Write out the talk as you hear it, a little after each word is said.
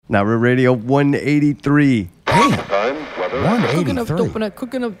Now we're Radio 183. Hey, 183.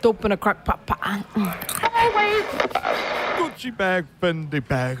 Cooking up dope in a crack pot. Gucci bag, Fendi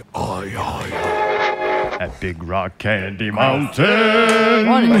bag, At Big Rock Candy Mountain.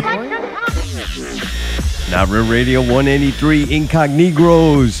 Now we're Radio 183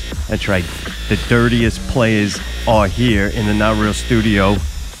 Incognegros. That's right. The dirtiest players are here in the Not Real studio.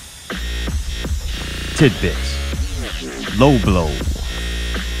 Tidbits. Low Blow.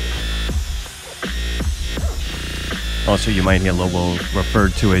 Also, you might hear Lobo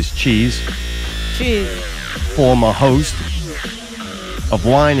referred to as Cheese. Cheese. Former host of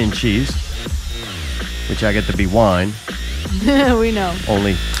Wine and Cheese, which I get to be wine. We know.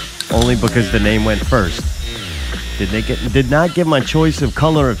 Only because the name went first. Did not get my choice of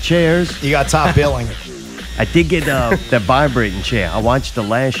color of chairs. You got top billing. I did get the vibrating chair. I watched the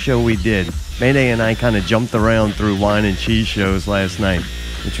last show we did. Mayday and I kind of jumped around through Wine and Cheese shows last night,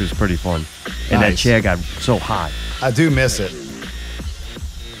 which was pretty fun. And that chair got so hot. I do miss it.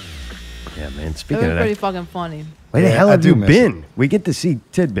 Yeah, man. It Speaking was of pretty that, fucking funny. where the Yeah, hell I have do you miss been? We get to see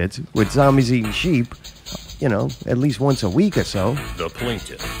Tidbits with zombies eating sheep, at least once a week or so. the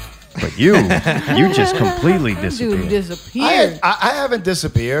plaintiff. But you just completely Dude disappeared. disappeared. I haven't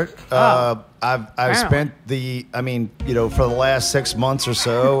disappeared. I've Wow. spent for the last 6 months or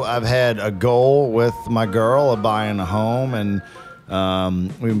so, I've had a goal with my girl of buying a home, and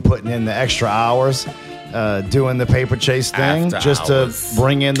we've been putting in the extra hours, doing the paper chase thing, After just hours. to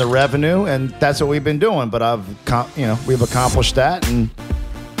bring in the revenue, and that's what we've been doing. But we've accomplished that, and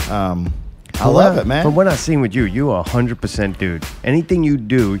I love it, man. From what I've seen with you, you are 100% dude. Anything you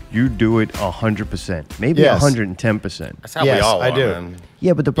do it 100%. Maybe Yes. 110%. That's how Yes, we all I are, do. man.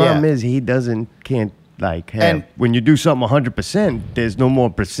 Yeah, but the problem Yeah. is he can't have. And- when you do something 100%, there's no more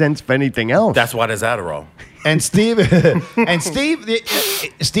percents for anything else. That's why there's Adderall. And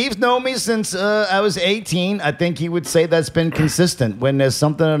Steve's known me since I was 18. I think he would say that's been consistent. When there's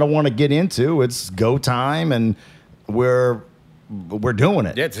something that I want to get into, it's go time, and we're doing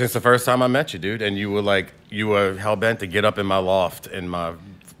it. Yeah, since the first time I met you, dude, and you were hell bent to get up in my loft in my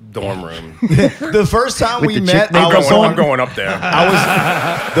dorm room. The first time With we the met, chick I was I'm on. going up there.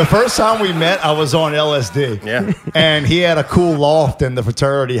 The first time we met, I was on LSD. Yeah. And he had a cool loft in the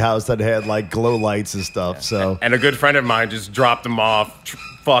fraternity house that had like glow lights and stuff. So And a good friend of mine just dropped him off,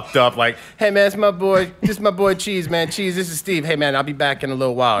 fucked up, like, hey, man, it's my boy. This is my boy Cheese, man. Cheese, this is Steve. Hey, man, I'll be back in a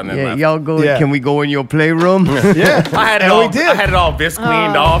little while. And then yeah, left. y'all go. Yeah. Can we go in your playroom? yeah, I had it and all. we did. I had it all vis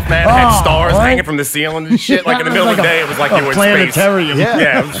cleaned off, man. I had stars what? hanging from the ceiling and shit. Like in the middle of the day, it was like you were in space. planetarium. Yeah.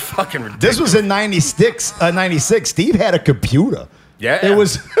 Yeah, it was fucking ridiculous. This was in 96. Steve had a computer. Yeah. It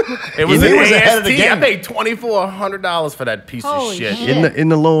was. It was he an was ahead of the AST. I game. paid $2,400 for that piece Holy of shit. shit. in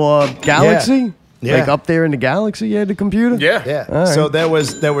the little galaxy. Yeah. Like up there in the galaxy, you had the computer. Yeah. Yeah. All right. So there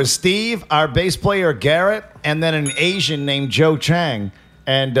was Steve, our bass player Garrett, and then an Asian named Joe Chang.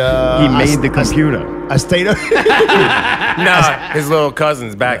 And He made the computer. I stayed up. Nah, his little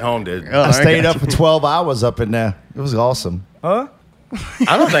cousins back home did. Oh, I stayed got up for 12 hours up in there. It was awesome. I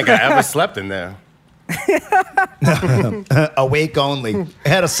don't think I ever slept in there. Awake only. It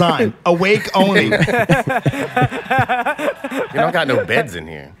had a sign. Awake only. You don't got no beds in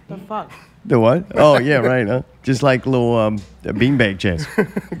here. The fuck? The what? Oh yeah, right. Huh? Just like little beanbag chairs.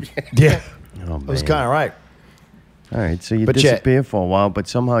 Yeah. Oh, It was man. kind of right. All right, so you But yeah. disappeared for a while, but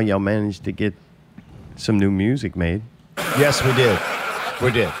somehow y'all managed to get some new music made. Yes, we did.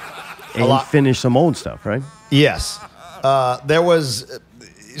 We did. And you lot. finished some old stuff, right? Yes. There was.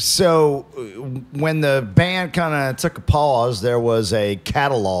 So when the band kind of took a pause, there was a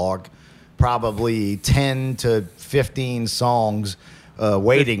catalog, probably 10 to 15 songs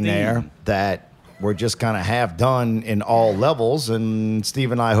waiting there that were just kind of half done in all levels. And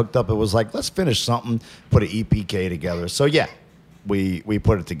Steve and I hooked up. It was like, let's finish something, put an EPK together. So yeah, we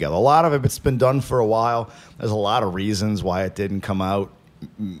put it together. A lot of it's been done for a while. There's a lot of reasons why it didn't come out.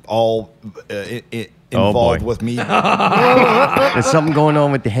 All involved boy. with me. There's something going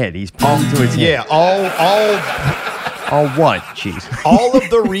on with the head. He's palm to his head. Yeah, All what? Jeez. all of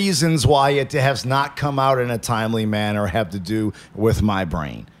the reasons why it has not come out in a timely manner have to do with my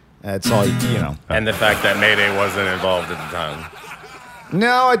brain. That's all, And the fact that Mayday wasn't involved at the time.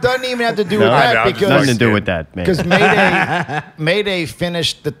 No, it doesn't even have to do No, with I know, that I'm just Nothing because to do with that, man. because Mayday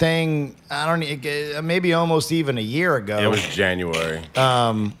finished the thing. Maybe almost even a year ago. It was January.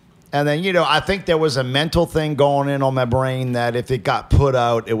 And then, I think there was a mental thing going in my brain that if it got put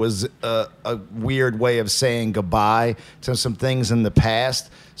out, it was a weird way of saying goodbye to some things in the past.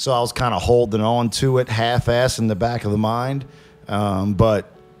 So I was kind of holding on to it half-ass in the back of the mind.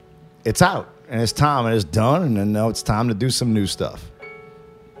 But it's out, and it's time, and it's done, and now it's time to do some new stuff.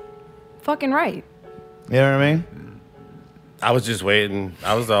 fucking right. You know what I mean? I was just waiting.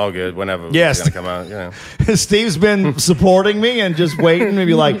 I was all good whenever Yes. it was gonna come out. You know. Steve's been supporting me and just waiting to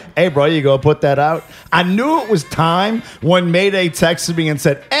be like, hey, bro, you go put that out. I knew it was time when Mayday texted me and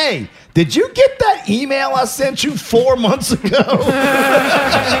said, hey, did you get that email I sent you 4 months ago?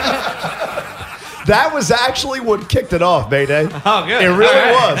 That was actually what kicked it off, Mayday. Oh, good. It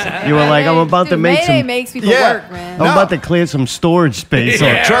really was. You were like, I'm about to make Mayday some. makes people Yeah. work, man. I'm No. about to clear some storage space.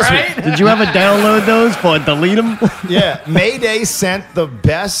 Yeah, Trust right? me. Did you ever download those for delete them? Yeah, Mayday sent the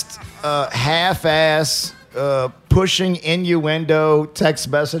best half-ass pushing innuendo text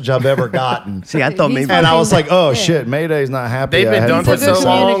message I've ever gotten. See, I thought He's maybe. And I was like, oh, Yeah. shit, Mayday's not happy. They've I been had done to for He's a put good so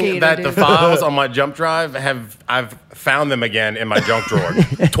long communicator, that the dude. files on my jump drive I've found them again in my junk drawer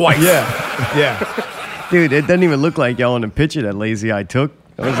twice. Yeah. Dude, it doesn't even look like y'all in the picture that Lazy Eye took.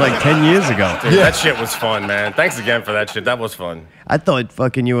 It was like 10 years ago. Dude, that shit was fun, man. Thanks again for that shit. That was fun. I thought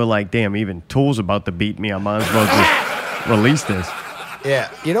fucking you were like, damn, even Tool's about to beat me. I might as well just release this.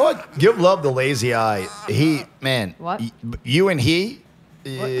 Yeah. You know what? Give love to Lazy Eye. He, man, What? You and he,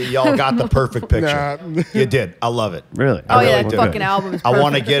 y'all got the perfect picture. You did. I love it. Really? Oh, I yeah, really that do. fucking album is I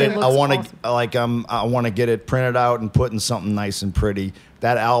want to perfect. get it. It I looks want to awesome. I want to get it printed out and put in something nice and pretty.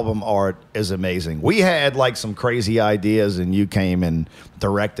 That album art is amazing. We had like some crazy ideas, and you came and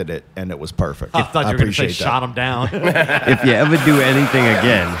directed it, and it was perfect. I thought you were going to say appreciate that. shot him down. If you ever do anything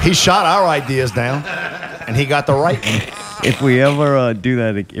again, He shot our ideas down, and he got the right one. if we ever do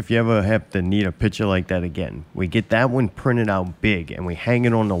that, if you ever have to need a picture like that again, we get that one printed out big and we hang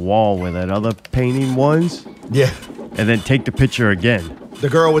it on the wall where that other painting was, Yeah. and then take the picture again. The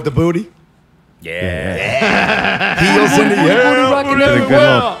girl with the booty. Yeah. Heels in the Booty air. rocking Did a good everywhere.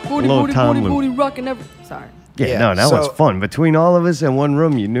 little Booty, booty, Tom booty, loop. booty rocking every. Sorry. Yeah, Yeah, no, that so- was fun. Between all of us in one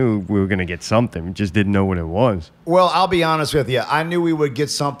room, you knew we were going to get something. We just didn't know what it was. Well, I'll be honest with you. I knew we would get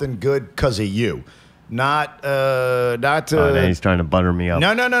something good because of you, not to. Oh, now he's trying to butter me up.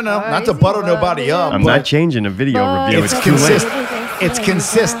 No, not to easy, butter bud. nobody up. I'm but not changing the video But review. It's It's too late. consistent. It's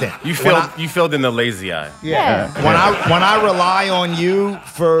consistent. You When filled in the lazy eye. Yeah. when I rely on you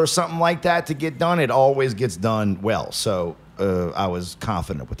for something like that to get done, it always gets done well. So I was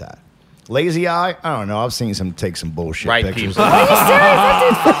confident with that. Lazy Eye, I don't know. I've seen him take some bullshit Right, pictures. people. Are you serious? That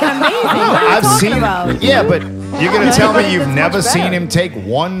dude's fucking amazing. What are you I've talking seen about? Yeah, but you're gonna No, tell me everybody you've gets never much seen better. him take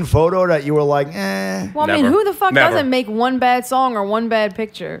one photo that you were like, eh. Well, I mean, Never. who the fuck Never. doesn't make one bad song or one bad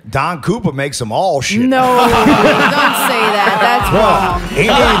picture? Don Cooper makes them all shit. No, don't say that. That's wrong. He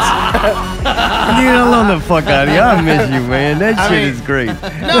needs. Dude, I love the fuck out of you. I miss you, man. That I shit mean- is great.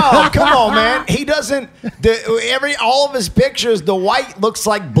 No, come on, man. He doesn't. All of his pictures, the white looks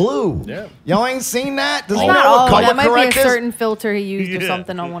like blue. Yeah. Y'all ain't seen that? Does he Not know all. what color That might be a correct is? certain filter he used or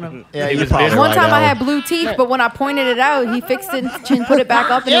something on one of them. Yeah, He you're was probably busy. One right, time I Alan. had blue teeth, but when I pointed it out, he fixed it and put it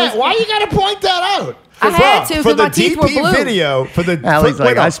back up. And it Yeah, was, why you gotta point that out? I had to, for 'cause the my teeth were DP blue. video for the Allie's for,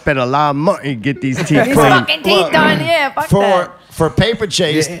 like, wait, I no, spent a lot of money to get these teeth his clean. fucking teeth Look, done. Yeah, fuck for that. for Paper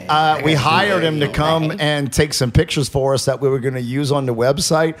Chase, we hired him to come and take some pictures for us that we were going to use on the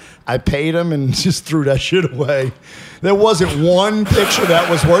website. I paid him and just threw that shit away. There wasn't one picture that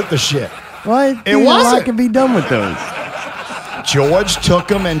was worth the shit. What? It Dude, a lot wasn't. can be done with those. George took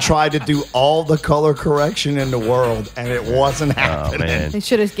him and tried to do all the color correction in the world, and it wasn't happening. man. They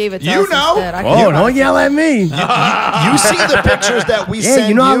should have gave it to You us know? instead. I Oh, can't- don't yell at me. You see the pictures that we Yeah, send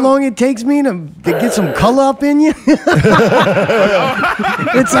you know how long it takes me to get some color up in you?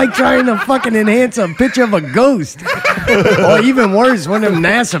 It's like trying to fucking enhance a picture of a ghost. Or even worse, one of them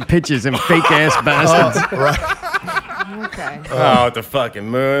NASA pictures and fake ass bastards. Okay. Oh, the fucking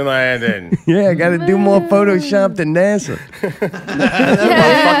moon landing. Yeah, I gotta do more Photoshop than NASA.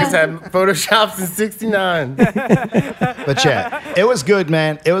 Motherfuckers had photoshops in '69. But yeah, it was good,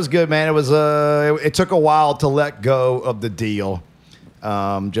 man. It was good, man. It was it took a while to let go of the deal,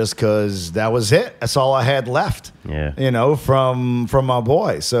 just because that was it. That's all I had left. Yeah. you know, from my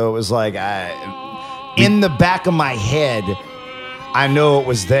boy. So it was like in the back of my head, I know it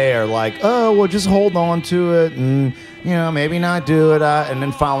was there. Like, oh, well, just hold on to it, and maybe not do it. And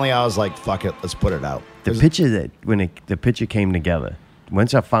then finally, I was like, fuck it, let's put it out. The picture that the picture came together,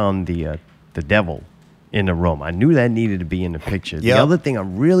 once I found the devil in the room, I knew that needed to be in the picture. Yep. The other thing I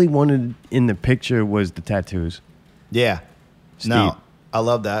really wanted in the picture was the tattoos. Yeah, Steve. no, I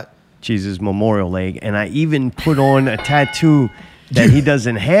love that. Jesus memorial leg, and I even put on a tattoo that he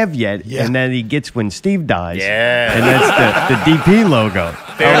doesn't have yet, Yeah. and that he gets when Steve dies. Yeah. And that's the DP logo.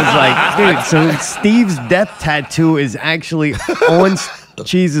 I was like, dude, so Steve's death tattoo is actually on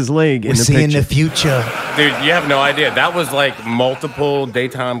Cheese's leg in the picture. future. Dude, you have no idea. That was like multiple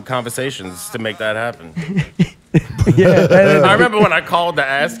daytime conversations to make that happen. I remember when I called to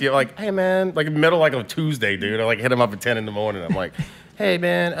ask you, like, hey man, like middle like a Tuesday, dude. I like hit him up at 10 in the morning. I'm like, hey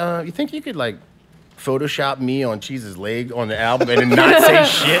man, you think you could like Photoshop me on Cheese's leg on the album and then not say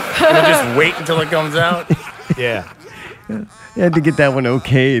shit and then just wait until it comes out? Yeah. You had to get that one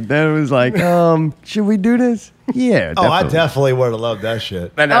okayed. Then it was like, should we do this? Yeah. Oh, I definitely would have loved that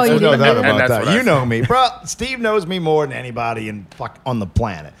shit. And that's Oh, you No did? doubt and about that's that. what I You know said. me, bro. Steve knows me more than anybody on the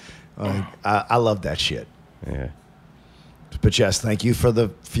planet. I love that shit. Yeah. But yes, thank you for the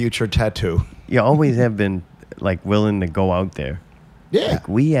future tattoo. You always have been like willing to go out there. Yeah. Like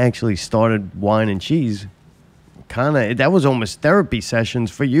we actually started Wine and Cheese. That was almost therapy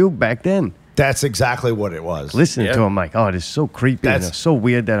sessions for you back then. That's exactly what it was. Listening Yeah. to him like, oh, this is so creepy and That's- it's so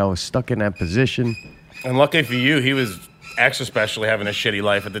weird that I was stuck in that position. And lucky for you, he was extra specially having a shitty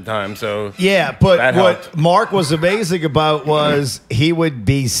life at the time. So Yeah, but That what helped. Mark was amazing about was he would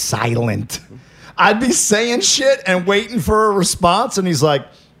be silent. I'd be saying shit and waiting for a response, and he's like,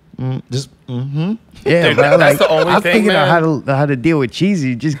 Yeah, Dude, but that's the only I thing, figured out man. how to deal with Cheesy.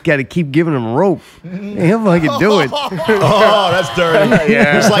 You just got to keep giving him rope. He'll fucking do it. oh, that's dirty.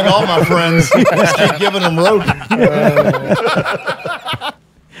 Yeah. Just like all my friends. Just keep giving them rope.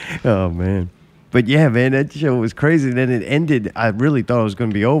 Oh man. But yeah, man, that show was crazy. Then it ended. I really thought it was going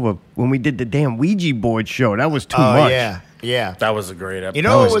to be over when we did the damn Ouija board show. That was too Oh, much. yeah. that was a great episode. You know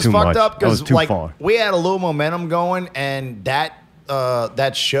That what was was too fucked much. up? That was Because too like far. we had a little momentum going, and that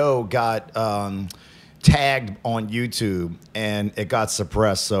show got tagged on YouTube, and it got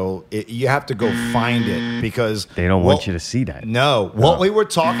suppressed. So you have to go find it because They don't want you to see that. No, what we were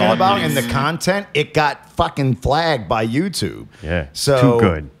talking Thought about in the police. content, it got fucking flagged by YouTube. Yeah, so too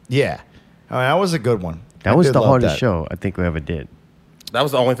good. Yeah, I mean, that was a good one. That I was did the love hardest that. show I think we ever did. That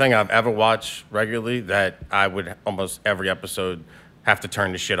was the only thing I've ever watched regularly that I would almost every episode have to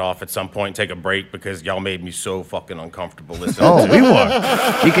turn the shit off at some point, take a break because y'all made me so fucking uncomfortable listening. Oh, to we it.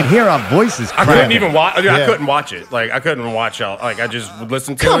 were. You could hear our voices I cracking. couldn't even watch. I Yeah. couldn't watch it. Like I couldn't watch y'all. Like I just would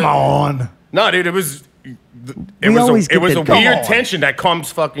listen to it. Come on. No, dude, it was. It We always was get a the- Come weird on. tension that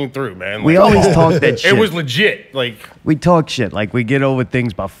comes fucking through, man. We Like, always talk that shit. It was legit. Like We talk shit. Like, we get over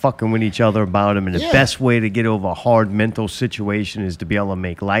things by fucking with each other about them. And the Yeah. best way to get over a hard mental situation is to be able to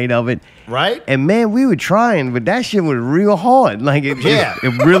make light of it. Right? And, man, we were trying, but that shit was real hard. Like, Yeah.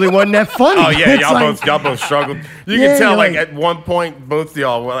 it really wasn't that funny. oh yeah, It's like- y'all both struggled. You Yeah, can tell you're like like- at one point both of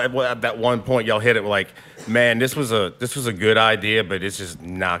y'all. Well, at that one point y'all hit it like, man, this was a good idea, but it's just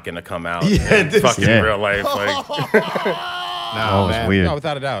not gonna come out in fucking Yeah. real life. Like, Oh, it's weird. No,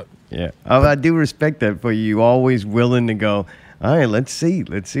 without a doubt. Yeah. I do respect that for you. You always willing to go, all right, let's see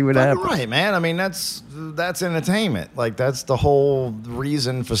what Fucking happens. right, man. I mean, that's entertainment. Like that's the whole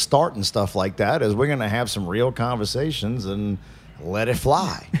reason for starting stuff like that is we're gonna have some real conversations and let it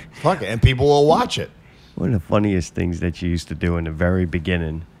fly. Fuck it, and people will watch it. One of the funniest things that you used to do in the very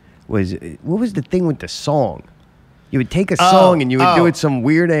beginning was, what was the thing with the song? You would take a song and you would do it some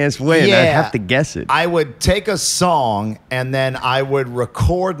weird ass way, and I'd have to guess it. I would take a song and then I would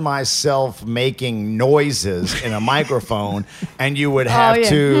record myself making noises in a microphone, and you would have yeah.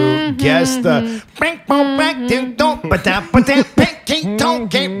 to guess the.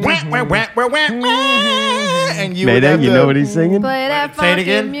 And you would Mayday, have you to, know what he's singing? Play that Say it funky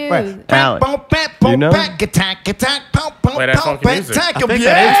again. music. Alex, you know? Play that funky music. I think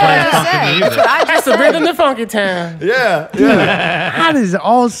Yeah. that is playing That's funky it. music. That's what I that's just the said. rhythm of funky town. Yeah. How does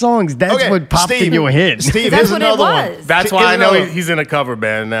all songs, that's Okay, what popped Steve, in your head? Steve, That's here's what it another one. was. That's Here's why I know another- he's in a cover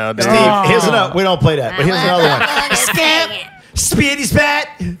band now. Steve, here's another. We don't play that, but here's another one. Scamp, Speedy Spat,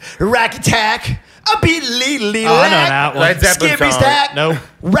 Rack Attack, a beat lee Oh, I know that one. Led Zeppelin Skippy song. Stack, Nope.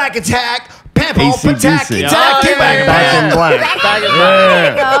 Rack Attack, Pampo AC/DC. Attack, Yeah. Attack, Oh, Back yeah. Back in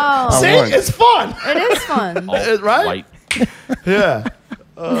Back. black. Oh, See, won. it's fun, it is fun. right? White. Yeah.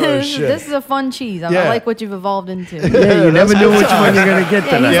 Oh shit. This is a fun cheese. I Yeah. like what you've evolved into. Yeah, you never know which one you're going to get Yeah, he's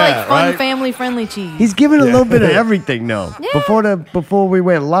tonight. Yeah, like fun, right? family-friendly cheese. He's giving a little bit of everything, though. Yeah. Before we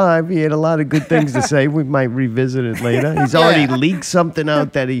went live, he had a lot of good things to say. We might revisit it later. He's already leaked something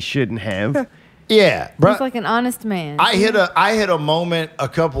out that he shouldn't have. Yeah, bro. He's like an honest man. I hit a moment a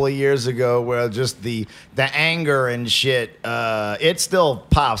couple of years ago where just the anger and shit, it still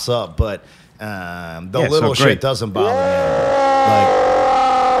pops up, but the Yeah, so little great. shit doesn't bother me.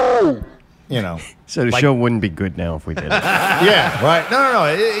 Like, you know. So the show wouldn't be good now if we did it. Yeah, right.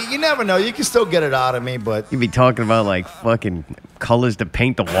 No. You never know. You can still get it out of me, but You'd be talking about like fucking colors to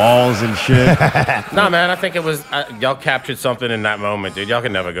paint the walls and shit. Nah, man, I think it was y'all captured something in that moment, dude. Y'all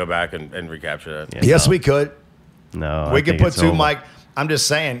can never go back and recapture that. Yeah, yes, no. we could. No, We I could think put it's two over. mic. I'm just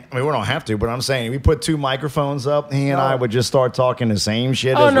saying. I mean, we don't have to, but I'm saying we put 2 microphones up. He and I would just start talking the same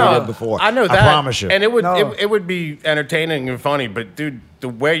shit as we did before. I know that. I promise you. And it would No. it would be entertaining and funny, but dude, the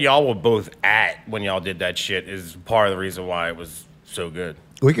way y'all were both at when y'all did that shit is part of the reason why it was so good.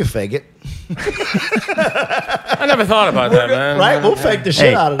 We could fake it, I never thought about that, man. right? We'll fake the shit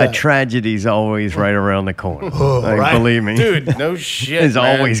Hey, out of a that. tragedy's always right around the corner. Like, right. believe me. Dude, no shit. There's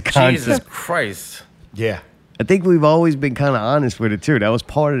man. always Jesus content. Christ. Yeah. I think we've always been kind of honest with it, too. That was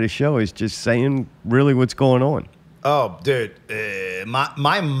part of the show, is just saying really what's going on. Oh, dude,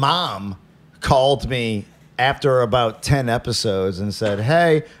 my mom called me after about 10 episodes and said,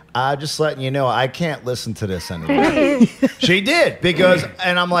 "Hey, just letting you know, I can't listen to this anymore." She did because,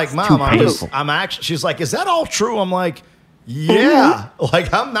 and I'm like, "Mom, painful. I'm actually." She's like, "Is that all true?" I'm like, "Yeah." Like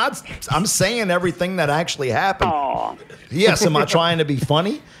I'm saying everything that actually happened. Yes, am I trying to be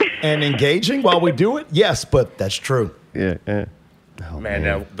funny and engaging while we do it? Yes, but that's true. Yeah, yeah. Oh,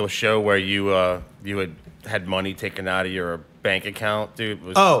 Man, the show where you had money taken out of your bank account, dude,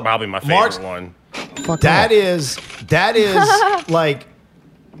 was probably my favorite Mark's- one. Fuck That off. is like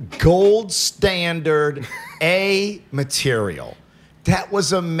gold standard A material. That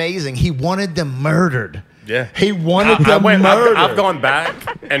was amazing. He wanted them murdered. Yeah. He wanted them murdered. I've gone back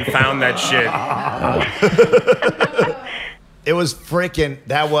and found that shit. It was freaking.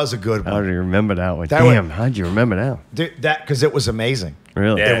 That was a good How one. do you remember that one? That one- Damn, how'd you remember that one? Dude, that because it was amazing.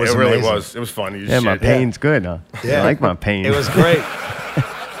 Really? Yeah, it, was really amazing. was. It was funny as Yeah, shit. my pain's good, huh? Yeah. I like my pain. It was great.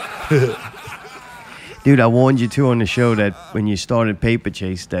 Dude, I warned you too on the show that when you started Paper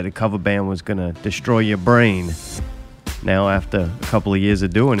Chase, that a cover band was gonna destroy your brain. Now, after a couple of years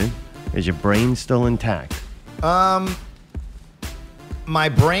of doing it, is your brain still intact? My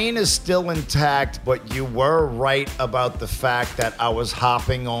brain is still intact, but you were right about the fact that I was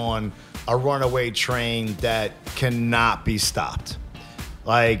hopping on a runaway train that cannot be stopped.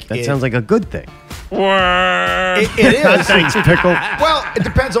 Like That sounds like a good thing. it is. Thanks, Pickle. Well, it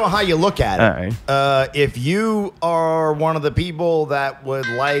depends on how you look at it. All right. If you are one of the people that would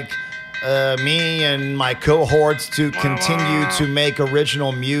like me and my cohorts to continue to make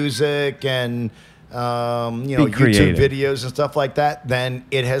original music and YouTube creative. videos and stuff like that, then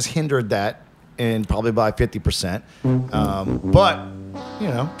it has hindered that in probably by 50%. But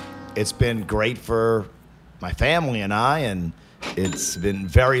it's been great for my family and I, and it's been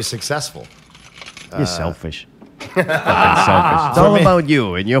very successful. You're selfish. Fucking selfish. It's all me- about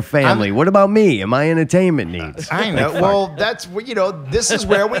you and your family. What about me and my entertainment needs? I know. Well, that's this is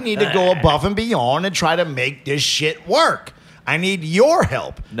where we need to go above and beyond and try to make this shit work. I need your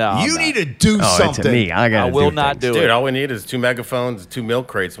help. No, I'm you not. need to do Oh, something. it's me. I gotta I will do not things. do Dude, it. all we need is 2 megaphones, 2 milk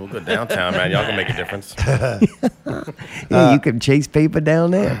crates. We'll go downtown, man. Y'all can make a difference. Yeah, you can chase paper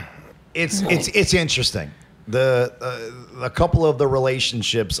down there. It's interesting. A couple of the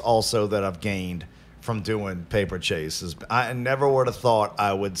relationships also that I've gained from doing Paper Chases. I never would have thought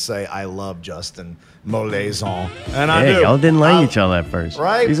I would say I love Justin Molaison, and I Yeah, do. y'all didn't like I- each other at first.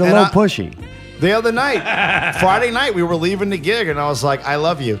 Right, He's a and little I- pushy. The other night, Friday night, we were leaving the gig, and I was like, "I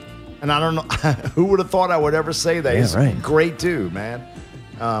love you," and I don't know who would have thought I would ever say that. Yeah, He's a right. great dude, man.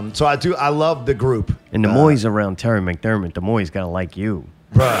 So I do. I love the group. And the more he's around Terry McDermott, the more he's gonna like you.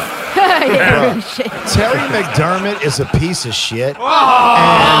 Bruh. Yeah, shit. Terry McDermott is a piece of shit. No. I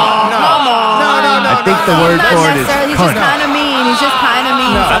think the word Not for it is necessarily. He's just cunt. kind of mean. He's just kind of mean.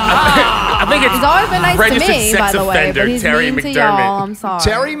 I think it's He's always been nice to registered me, by sex the way, offender but he's Terry mean to McDermott. y'all. I'm sorry.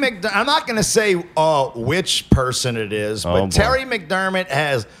 Terry McDermott. I'm not going to say which person it is, but Oh, boy. Terry McDermott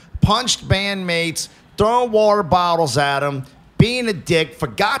has punched bandmates, thrown water bottles at him, being a dick.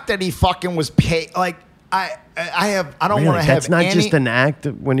 Forgot that he fucking was paid. Like I don't Really? want to have. That's not any, just an act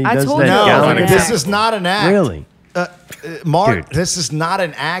when he I does told that. you No, it wasn't Gallagher an this act. is not an act. Really? Mark, Dude. this is not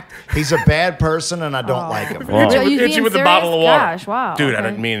an act. He's a bad person, and I don't like him. Wow. Are you Hit being you with a serious? bottle of water. Gosh, wow. Dude, I okay.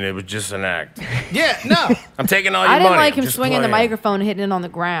 didn't mean it. It was just an act. Yeah, no. I'm taking all your I money. didn't like him Just swinging the playing. microphone and hitting it on the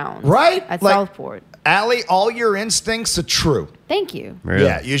ground. Right? At Like- Southport. Allie, all your instincts are true. Thank you. Really?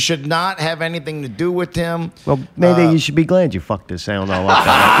 Yeah, you should not have anything to do with him. Well, maybe you should be glad you fucked his sound all up.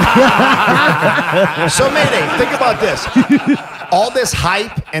 So, Mayday, think about this. All this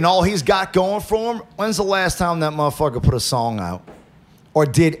hype and all he's got going for him, when's the last time that motherfucker put a song out? Or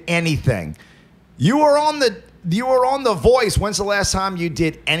did anything? You were on the Voice. When's the last time you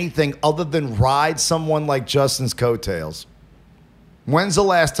did anything other than ride someone like Justin's coattails? When's the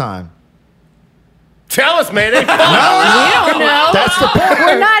last time? Tell us, man. We don't know. That's the point.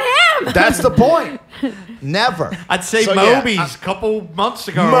 We're not him. That's the point. Never. I'd say So, yeah, Moby's a couple months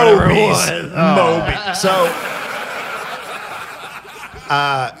ago. or whatever it was. Moby. So,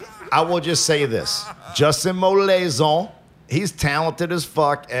 I will just say this: Justin Molaison He's talented as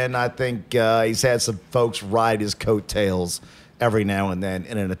fuck, and I think he's had some folks ride his coattails every now and then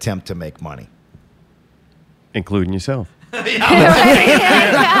in an attempt to make money. Including yourself. I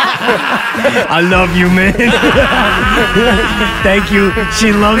love you, man. Thank you.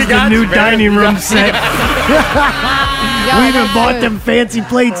 She loves the new dining room set. We even bought them fancy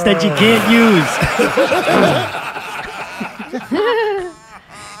plates that you can't use.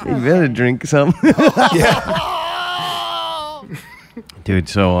 You better drink some. Dude,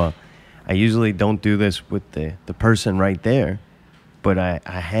 so I usually don't do this with the person right there, but I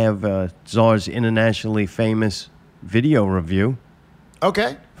have Czar's internationally famous video review.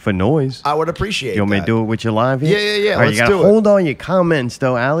 Okay. For Noise. I would appreciate You want me to do it with you live here? Yeah. All right, Let's you gotta do hold on your comments,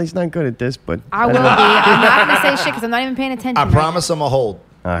 though. Allie's not good at this, but... I will be. I'm not going to say shit because I'm not even paying attention. I promise I'm a hold.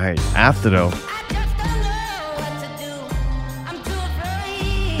 All right. After, though,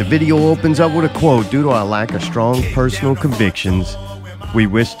 the video opens up with a quote. Due to our lack of strong personal convictions, we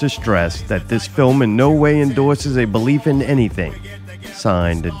wish to stress that this film in no way endorses a belief in anything.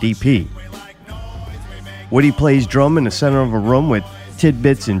 Signed, the DP. Woody plays drum in the center of a room with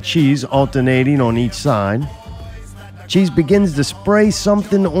Tidbits and Cheese alternating on each side. Cheese begins to spray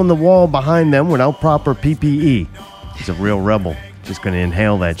something on the wall behind them without proper PPE. He's a real rebel. Just gonna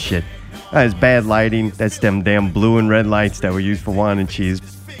inhale that shit. That's bad lighting. That's them damn blue and red lights that were used for Wine and Cheese.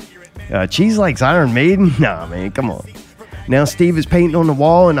 Cheese likes Iron Maiden? Nah, man, come on. Now Steve is painting on the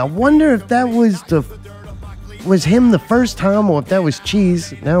wall, and I wonder if that was him the first time or if that was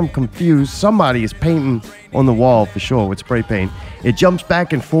Cheese. Now I'm confused. Somebody is painting on the wall for sure with spray paint. It jumps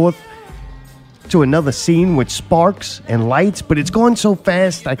back and forth to another scene with sparks and lights, but it's going so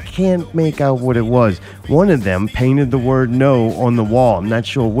fast I can't make out what it was. One of them painted the word no on the wall. I'm not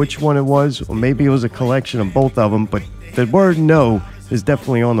sure which one it was, or maybe it was a collection of both of them, but the word no is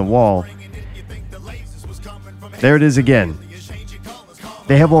definitely on the wall. There it is again.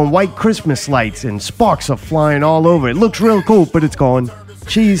 They have on white Christmas lights and sparks are flying all over. It looks real cool, but it's gone.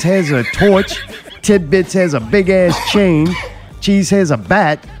 Cheese has a torch. Tidbits has a big-ass chain. Cheese has a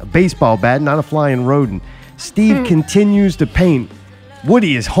bat, a baseball bat, not a flying rodent. Steve continues to paint.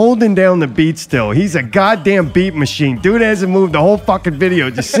 Woody is holding down the beat still. He's a goddamn beat machine. Dude hasn't moved the whole fucking video,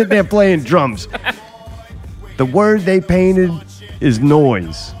 just sitting there playing drums. The word they painted is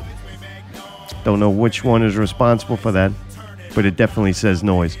noise. Don't know which one is responsible for that, but it definitely says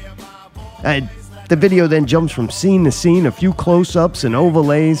noise. The video then jumps from scene to scene, a few close-ups and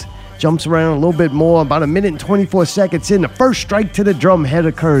overlays, jumps around a little bit more. About a minute and 24 seconds in, the first strike to the drum head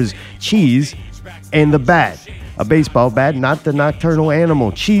occurs. Cheese and the bat, a baseball bat, not the nocturnal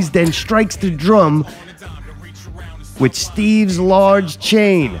animal. Cheese then strikes the drum with Steve's large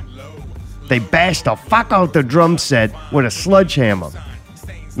chain. They bash the fuck out the drum set with a sledgehammer.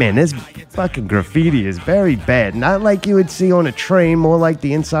 Man, this fucking graffiti is very bad. Not like you would see on a train, more like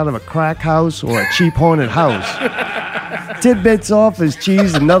the inside of a crack house or a cheap haunted house. Tidbits offers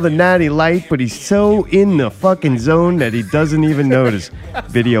Cheese another natty light, but he's so in the fucking zone that he doesn't even notice.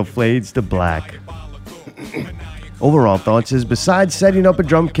 Video fades to black. Overall thoughts is, besides setting up a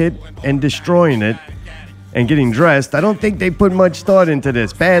drum kit and destroying it and getting dressed, I don't think they put much thought into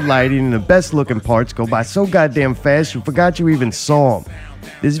this. Bad lighting and the best looking parts go by so goddamn fast you forgot you even saw them.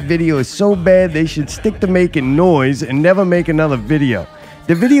 This video is so bad they should stick to making noise and never make another video.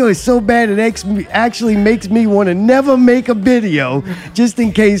 The video is so bad it actually makes me want to never make a video just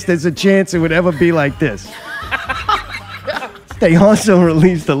in case there's a chance it would ever be like this. They also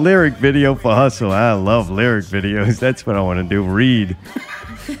released a lyric video for Hustle. I love lyric videos. That's what I want to do, read.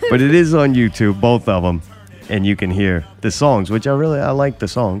 But it is on YouTube, both of them, and you can hear the songs, which I like the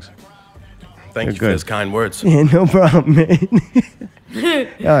songs. Thank you for those kind words. Yeah, no problem, man.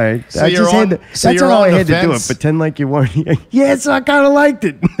 All right. So that's all I had to do it. Pretend like you weren't here. Yes, I kind of liked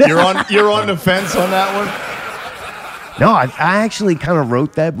it. You're on the fence on that one? No, I actually kind of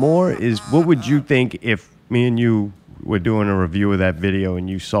wrote that more is what would you think if me and you were doing a review of that video and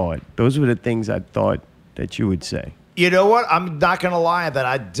you saw it? Those were the things I thought that you would say. You know what? I'm not going to lie that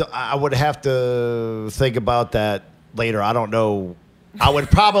I would have to think about that later. I don't know. I would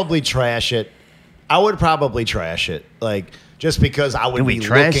probably trash it. Like, just because I would be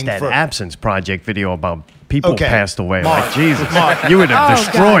looking that for... Absence Project video about people passed away. Mark, like, Jesus. Mark, you would have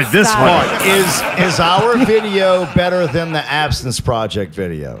destroyed this one. Mark, is our video better than the Absence Project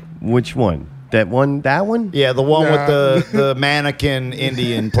video? Which one? That one? Yeah, the one with the mannequin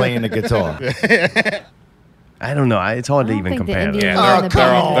Indian playing the guitar. I don't know. It's hard to even compare. Yeah,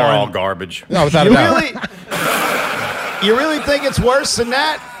 they're all garbage. No, without a doubt. You really think it's worse than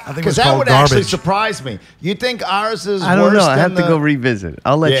that? I think because it's that called would garbage. actually surprise me. You think ours is worse than I don't know. I have to go revisit.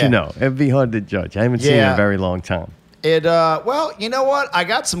 I'll let Yeah. you know. It'd be hard to judge. I haven't seen it in a very long time. Well, you know what? I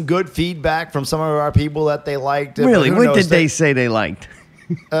got some good feedback from some of our people that they liked it. Really? but who What knows? did they say they liked?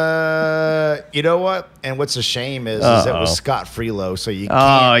 You know what? And what's a shame is it was Scott Freelo, so you can't.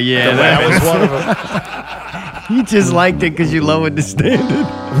 Oh, yeah. That was one of them. You just liked it because you lowered the standard.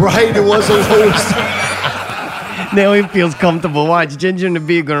 Right? It was a lowest. Now he feels comfortable. Watch, Ginger and the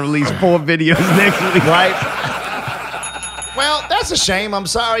Bee are going to release 4 videos next week. Right? Well, that's a shame. I'm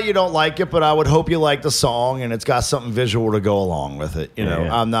sorry you don't like it, but I would hope you like the song and it's got something visual to go along with it. You know,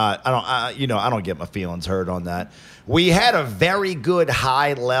 Yeah. I don't get my feelings hurt on that. We had a very good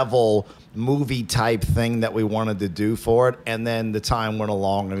high level movie type thing that we wanted to do for it, and then the time went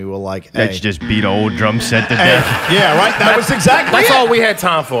along and we were like, hey. Let's just beat an old drum set to Hey, death. yeah, right. That was exactly That's it. all we had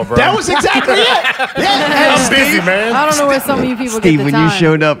time for, bro. That was exactly it. Yeah, I'm busy, man. I don't know where some of you people Steve, get the when time. you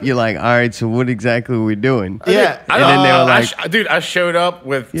showed up, you're like, all right, so what exactly are we doing? Yeah. And then they were like, dude, I showed up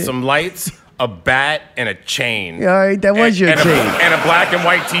with some lights, a bat, and a chain. all right, that was your and chain. and a black and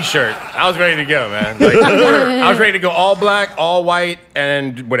white T-shirt. I was ready to go, man. Like, I was ready to go all black, all white,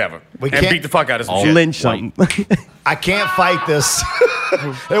 and whatever. We And can't- beat the fuck out of some I'll shit. lynch something. I can't fight this.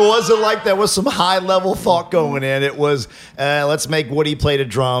 It wasn't like there was some high level thought going in. It was let's make Woody play the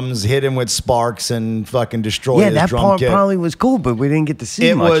drums, hit him with sparks, and fucking destroy Yeah, his that drum part kit. probably was cool, but we didn't get to see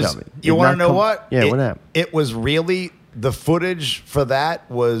It much was. of it. You Did want to not know come- what? Yeah, it, what happened? It was really the footage for that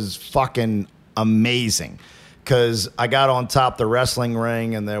was fucking amazing, because I got on top the wrestling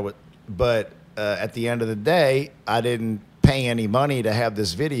ring and there was, but at the end of the day, I didn't pay any money to have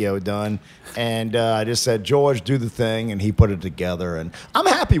this video done, and I just said, George, do the thing, and he put it together, and I'm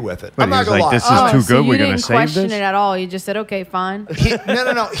happy with it. But I'm he not was gonna like, lie. this is Oh, too so good. you We're gonna didn't save question this. it at all. You just said, okay, fine.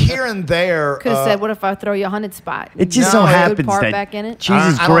 No. Here and there. Could have said, what if I throw you 100 spot? It just No, so good happens part that back in it?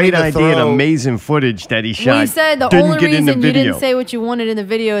 Jesus' I don't great need to idea and throw- amazing footage that he shot. Well, you said the didn't only get in the reason you video. didn't say what you wanted in the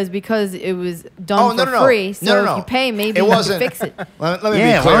video is because it was done Oh, for no, no, no. free. So No, no, if no. you pay, maybe It you wasn't- can fix it. Let me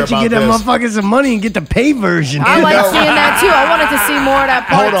Yeah, be clear why don't you about get that this. motherfucker some money and get the pay version? I dude? like No. seeing that too. I wanted to see more of that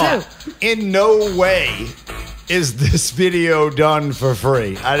part Hold on. too. In no way is this video done for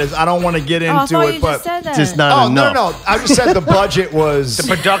free. I don't want to get Oh, I into thought it, you but just said that. Just not oh enough. no. I just said the budget was.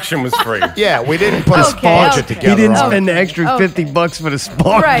 The production was free. Yeah, we didn't put Okay, a budget okay. together. He didn't on spend it. the extra Okay. $50 for the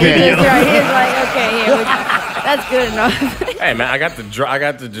Spark Right, video. that's right. He's like, okay, that's good enough. Hey, man, I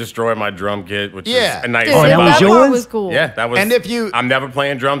got to destroy my drum kit, which Yeah. is a nice. Dude, Oh, that was part yours? was cool. Yeah, that was. And if you- I'm never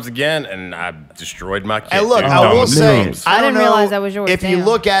playing drums again, and I destroyed my kit. And look, dude. I No, will say, millions. I I don't didn't know realize that was yours. If you Damn.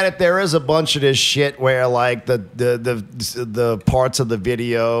 look at it, there is a bunch of this shit where like the parts of the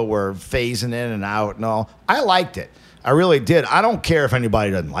video were phasing in and out and all. I liked it. I really did. I don't care if anybody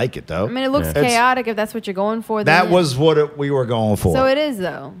doesn't like it though. I mean, it looks It's- chaotic if that's what you're going for. then That yeah. was what we were going for. So it is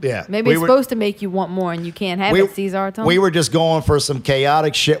though. Yeah. Maybe We it's were- supposed to make you want more, and you can't have it. Cesar, Tom. we were just going for some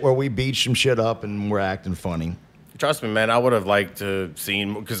chaotic shit where we beat some shit up and we're acting funny. Trust me, man. I would have liked to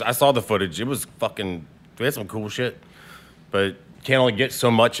seen because I saw the footage. It was fucking. We had some cool shit, but you can't only get so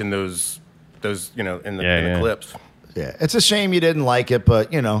much in those in the clips. Yeah, it's a shame you didn't like it,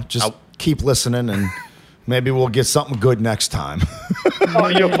 but just I'll- keep listening and maybe we'll get something good next time. Oh,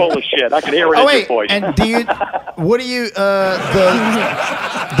 you're full of shit. I can hear it Oh in wait, your voice. and what do you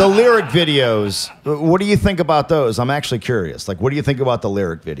the lyric videos? What do you think about those? I'm actually curious. Like, what do you think about the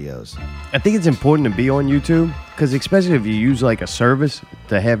lyric videos? I think it's important to be on YouTube because especially if you use like a service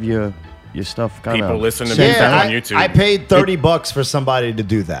to have your stuff kind of People listen to music on YouTube. I paid $30 for somebody to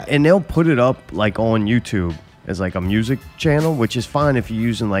do that. and they'll put it up like on YouTube as like a music channel, which is fine if you're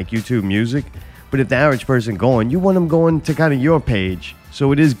using like YouTube Music. But if the average person going, you want them going to kind of your page.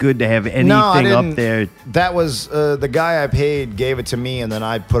 So it is good to have anything up there. That was the guy I paid gave it to me, and then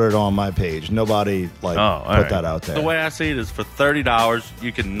I put it on my page. Nobody put all right. that out there. The way I see it is for $30,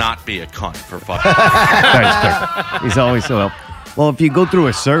 you can not be a cunt for fucking. He's always so helpful. Well, if you go through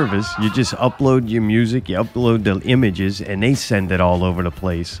a service, you just upload your music, you upload the images, and they send it all over the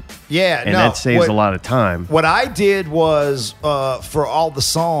place. Yeah, And no, that saves a lot of time. What I did was for all the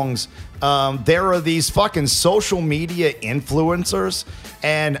songs, there are these fucking social media influencers,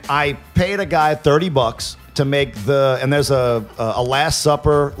 and I paid a guy $30 to make and there's a Last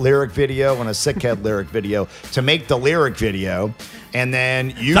Supper lyric video and a Sickhead lyric video to make the lyric video, and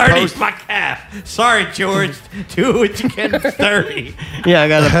then you 30's post. my cap. Sorry, George. Do what you can for 30. Yeah, I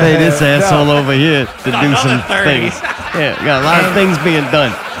got to pay this asshole over here to do Another some 30. things. Yeah, got a lot of things being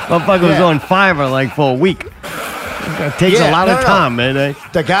done. Motherfucker was Yeah. on Fiverr like for a week. It takes a Yeah, lot no, of no. time, man.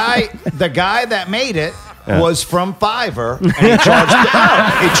 The guy that made it was from Fiverr, and he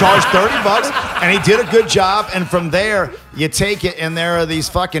charged $30, and he did a good job. And from there, you take it, and there are these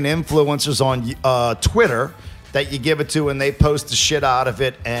fucking influencers on Twitter that you give it to, and they post the shit out of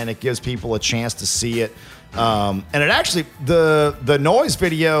it, and it gives people a chance to see it. And it actually, the noise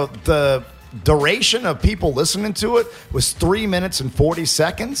video, the duration of people listening to it was 3 minutes and 40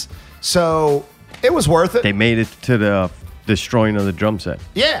 seconds. So it was worth it. They made it to the destroying of the drum set.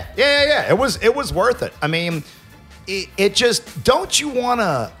 Yeah. It was worth it. I mean, it just, don't you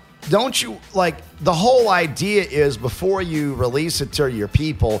like, the whole idea is before you release it to your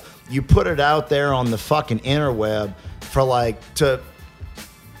people, you put it out there on the fucking interweb for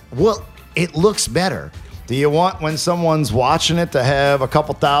it looks better. Do you want when someone's watching it to have a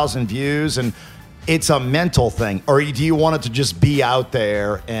couple thousand views and it's a mental thing? Or do you want it to just be out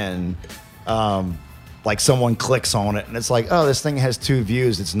there and like someone clicks on it and it's like, oh, this thing has 2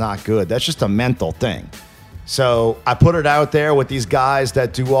 views. It's not good. That's just a mental thing. So I put it out there with these guys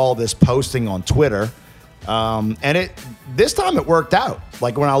that do all this posting on Twitter. And this time it worked out.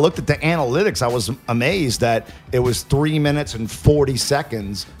 Like when I looked at the analytics, I was amazed that it was 3 minutes and 40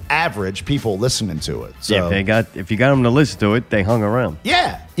 seconds average people listening to it. So Yeah, if you got them to listen to it, they hung around.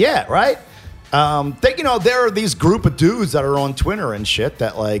 yeah, right. There are these group of dudes that are on Twitter and shit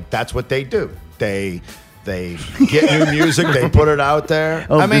that that's what they do. They get new music, they put it out there.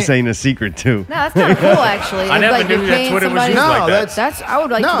 Oh, this ain't a secret too. No, that's kind of cool, actually. I never like knew you're that paying Twitter was somebody- used like that. that's I would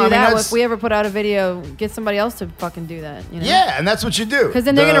like No, to I do mean, that that's- if we ever put out a video. Get somebody else to fucking do that. You know? yeah, and that's what you do. Because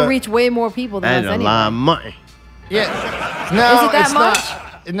then they're gonna reach way more people than That's us a anyway. lot of money. Yeah, no, Is it that it's much?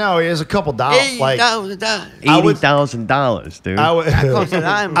 not. No, it is a couple dollars. Like I would- $80,000, dude. I would, costs a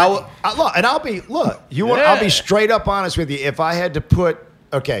lot of money. I'll be straight up honest with you. If I had to put,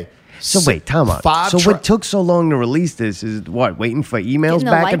 So wait, time out. 5 So what took so long to release this is what? Waiting for emails Getting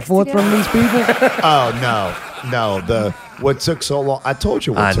the back and likes forth together? from these people? Oh no. What took so long? I told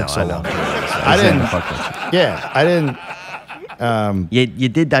you what took so long. I didn't. Yeah, I didn't. You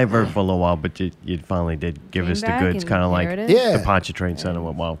did divert for a little while, but you finally did give Came us the back goods, and kind of like there it is. Yeah. the Pontchartrain Center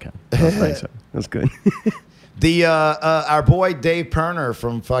with Wildcat. That was nice. That's good. The our boy Dave Perner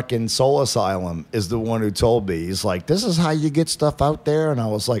from fucking Soul Asylum is the one who told me. He's like, "This is how you get stuff out there," and I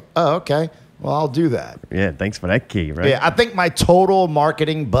was like, "Oh, okay. Well, I'll do that." Yeah, thanks for that key, right? Yeah, I think my total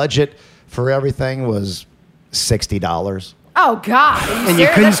marketing budget for everything was $60. Oh God! Are you And you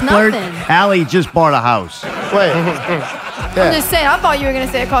serious? couldn't That's splurge. nothing. Allie just bought a house. Wait, I'm just saying. I thought you were gonna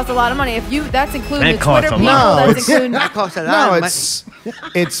say it cost a lot of money. If that's including That the Twitter costs a people, lot. No, that's it's- including. That costs a lot no, of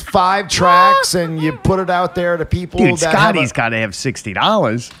it's 5 tracks, and you put it out there to people. Dude, that Scotty's got to have $60.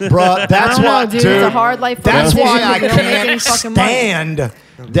 Bruh, that's I don't know, why, dude. It's a hard life for That's musicians. why I We don't make any can't fucking money. stand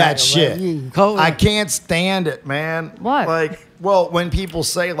that shit. Cold. I can't stand it, man. What? When people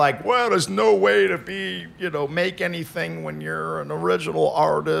say well, there's no way to be, make anything when you're an original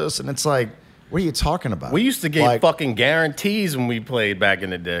artist, and it's like, what are you talking about? We used to get fucking guarantees when we played back in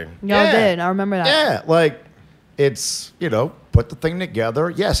the day. Y'all Yeah. did. I remember that. Yeah, it's, put the thing together.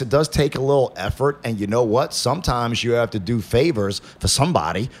 Yes, it does take a little effort. And you know what? Sometimes you have to do favors for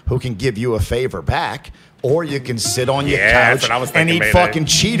somebody who can give you a favor back. Or you can sit on your Yeah, that's couch what I was and thinking, eat Mayday. fucking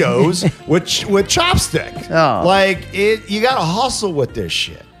Cheetos with chopsticks. Oh. You got to hustle with this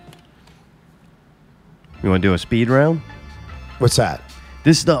shit. You want to do a speed round? What's that?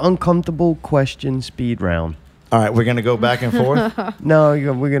 This is the uncomfortable question speed round. All right, we're going to go back and forth. No,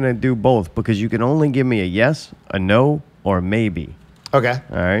 we're going to do both because you can only give me a yes, a no, or a maybe. Okay.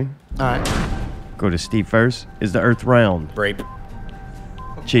 All right? All right. Go to Steve first. Is the earth round? Rape.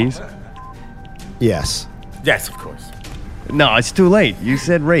 Cheese? Yes. Yes, of course. No, it's too late. You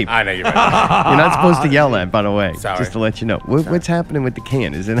said rape. I know you're right. You're not supposed to yell at, by the way. Sorry. Just to let you know. What's happening with the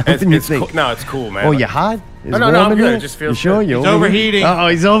can? Is it It's, helping you it's think? cool. No, it's cool, man. Oh, you hot? Is No, it no, warm I'm in good. there? It just feels You sure? good. You're It's overheating. Oh,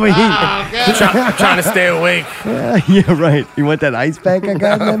 he's overheating. I'm trying to stay awake. Yeah, right. You want that ice pack I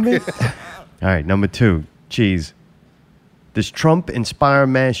got in that bitch? All right, number 2. Cheese. Does Trump inspire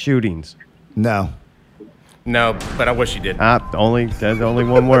mass shootings? No. No, but I wish you did. That's only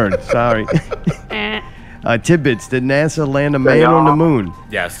one word. Sorry. Tidbits. Did NASA land a man on the moon?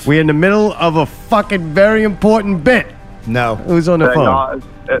 Yes. We're in the middle of a fucking very important bit. No. Who's on the phone?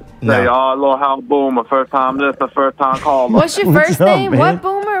 No. Lil Hal Boomer, first time listener, first time caller. What's your What's first up, name? man? What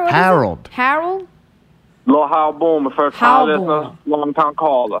Boomer? What is it? Harold. Harold? Lil Hal Boomer, first Hal time Boomer. listener, long time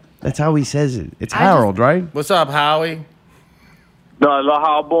caller. That's how he says it. It's I Harold, right? What's up, Howie? No, Lil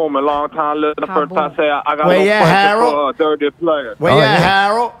Hal Boomer, long time listener, Hal first time Boomer. say I got Where no you at, question Harold? for a dirty player. Where Oh, you at, yeah.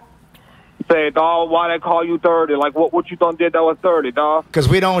 Harold? Say, dog, why they call you dirty? Like, what you done did that was dirty, dog? Because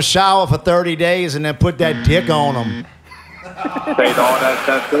we don't shower for 30 days and then put that dick on them. Say, dog,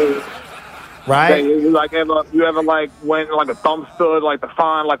 that's good. Say, Right? you ever like went in like a dumpster like to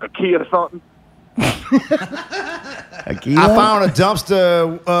find like a key or something? A kilo? I found a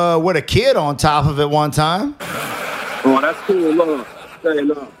dumpster with a kid on top of it one time. Well, that's cool. Look, Say,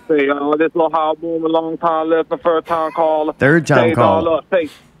 look, say, this little Hal Boomer, long time listener, first time caller. Third time say, caller. Dog, look, say,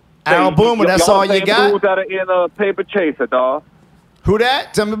 Al Boomer, that's y'all all you same got? dudes that are in Paper Chaser, dog. Who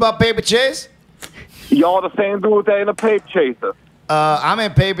that? Tell me about Paper Chase. Y'all the same dudes that in a Paper Chaser. I'm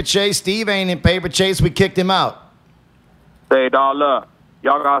in Paper Chase. Steve ain't in Paper Chase. We kicked him out. Say, dog, look.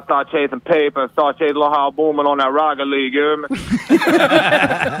 Y'all gotta start chasing paper and start chasing little Hal Boomer on that Rocket League, you hear me?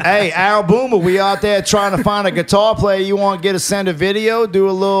 Hey, Al Boomer, we out there trying to find a guitar player. You want to get a send a video, do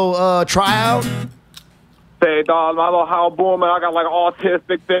a little tryout? Say, dog, my little Hal Boomer, I got like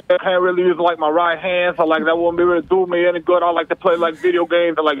autistic thing. I can't really use like my right hand, so like that wouldn't be really do me any good. I like to play like video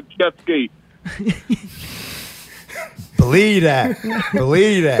games and like jet ski. Believe that.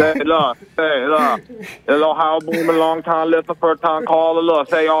 Believe that. Say, look, little Hal Boomer, long time listener, first time caller. Look,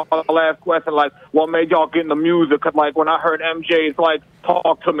 say y'all last question, like, what made y'all get into music? Cause like when I heard MJ's like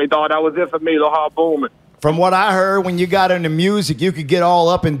talk to me, dog, that was it for me, little Hal Boomer. From what I heard, when you got into music, you could get all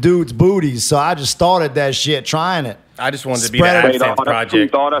up in dudes' booties. So I just started that shit, trying it. I just wanted to be Spread the it. Say, dog, Absinthe that's true,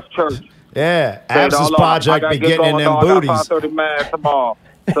 Project. dog, that's church. Yeah, Say, dog, Absence look, I Project gotta be get getting in going, them dog. I got booties. 5:30 man tomorrow.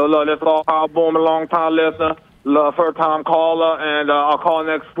 So look, this little Hal Boomer, long time listener, first time caller, and I'll call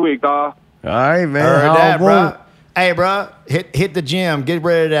next week, dog. All right, man. Heard Hal that, Boomer. bro. Hey, bro, hit the gym. Get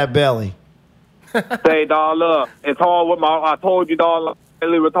rid of that belly. Say, dog, look, it's hard with I told you, dog,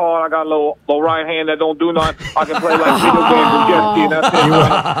 really retarded. I got a little right hand that don't do nothing. I can play like video games and jet ski,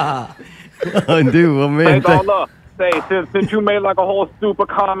 and that's it. Oh, dude, well, Say, man. dog, look, say, since you made like a whole stupid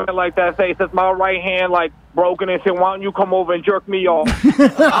comment like that, say, since my right hand like broken and shit, why don't you come over and jerk me off? Oh,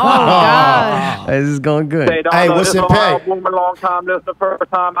 God. This is going good. Say, dog, Hey, look, what's this it little pay? Hal Boomer, long time listener,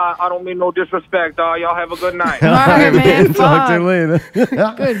 first time. I don't mean no disrespect, dog. Y'all have a good night. All right, man. Talk to you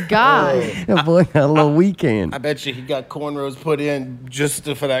Fuck. later. Good God. That boy got a little weekend. I bet you he got cornrows put in just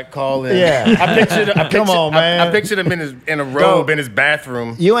for that call in. Yeah. Come on, man. I pictured him in a robe in his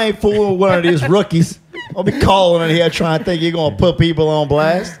bathroom. You ain't fooling one of these rookies. I'll be calling in here trying to think you're going to put people on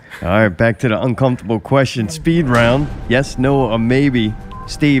blast. All right, back to the uncomfortable question speed round. Yes, no, or maybe.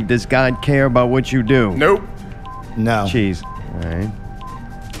 Steve, does God care about what you do? Nope. No. Cheese. All right.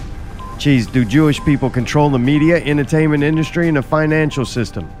 Cheese, do Jewish people control the media, entertainment industry, and the financial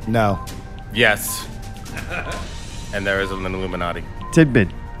system? No. Yes. And there is an Illuminati. Tidbit,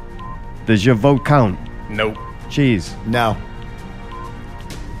 does your vote count? Nope. Cheese. No.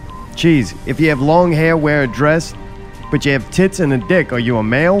 Cheese, if you have long hair, wear a dress, but you have tits and a dick, are you a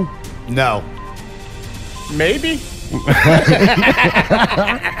male? No. Maybe.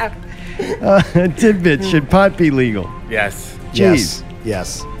 Tidbit, should pot be legal? Yes. Cheese.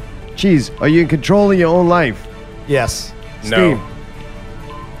 Yes. Cheese, are you in control of your own life? Yes. No.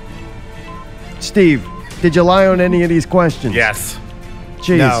 Steve, did you lie on any of these questions? Yes.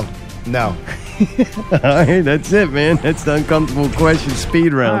 Cheese. No. No. All right, that's it, man. That's the uncomfortable question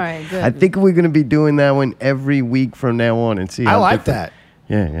speed round. All right, good. I think we're going to be doing that one every week from now on and see how I like different-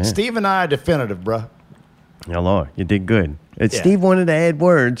 that. Yeah. Steve and I are definitive, bro. Hello, you did good. Yeah. Steve wanted to add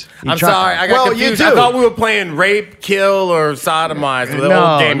words. He I'm tried- sorry. I got Well, you confused. do. I thought we were playing rape, kill, or sodomize. The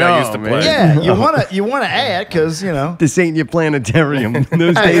No, old game that I no, used to man. play. Yeah, you wanna add because you know. This ain't your planetarium.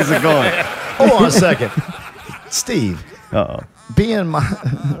 Those days are gone. Hold on a second, Steve. Uh-oh. Being my,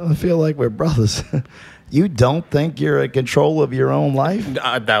 I feel like we're brothers. You don't think you're in control of your own life?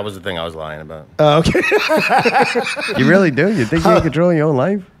 That was the thing I was lying about. Okay. You really do? You think you're in control of your own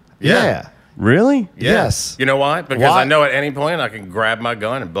life? Yeah. Really? Yeah. Yes. You know why? Because Why? I know at any point I can grab my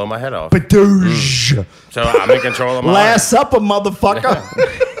gun and blow my head off. Badoosh. So I'm in control of my Last Supper, motherfucker.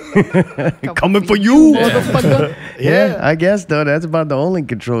 Coming for you. Yeah. I guess, though, that's about the only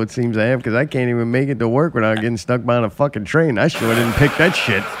control it seems I have because I can't even make it to work without getting stuck behind a fucking train. I sure didn't pick that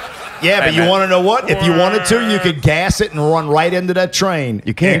shit. Yeah, but Hey, you man. want to know what? If you wanted to, you could gas it and run right into that train.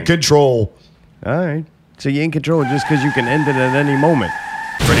 You can. In control. All right. So you're in control just because you can end it at any moment.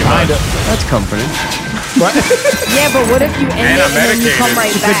 Pretty much. That's comforting. Right? Yeah, but what if you end And it I'm and then you medicated. come right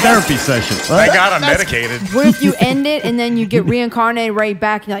It's a back? therapy session. Thank God I'm medicated. What if you end it and then you get reincarnated right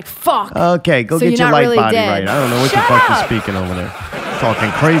back and you're like, fuck. Okay, go So get you're your not light really body dead. right. I don't know what Shut the fuck up. you're speaking over there.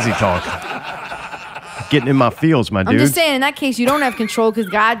 Talking crazy talk. Getting in my feels, my I'm dude. just saying, in that case, you don't have control because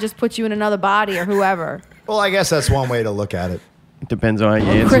God just put you in another body or whoever. Well, I guess that's one way to look at it. It depends on how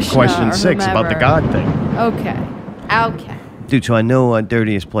you answer Krishna question or 6 about the whomever. God thing. Okay. Okay. Dude, so I know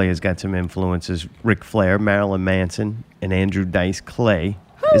Dirtiest Player's got some influences. Ric Flair, Marilyn Manson, and Andrew Dice Clay.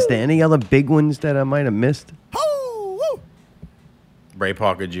 Is there any other big ones that I might have missed? Ray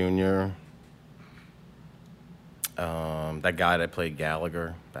Parker Jr. That guy that played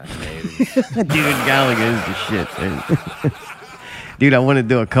Gallagher back in the 80s. Dude, Gallagher is the shit, man. Dude, I want to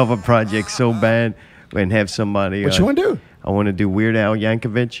do a cover project so bad and have somebody. What you want to do? I want to do Weird Al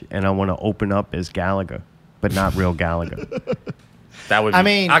Yankovic, and I want to open up as Gallagher, but not real Gallagher. That would.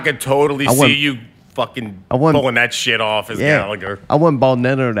 I could totally see you fucking pulling that shit off as Gallagher. I want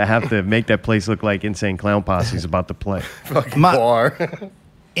Baldnetto to have to make that place look like Insane Clown Posse's about to play. Fucking bar.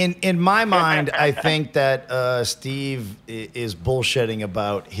 In my mind, I think that Steve is bullshitting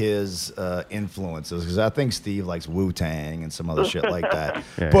about his influences because I think Steve likes Wu-Tang and some other shit like that.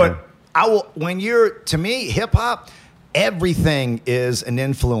 But to me, hip hop, everything is an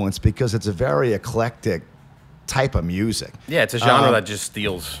influence because it's a very eclectic type of music. Yeah, it's a genre that just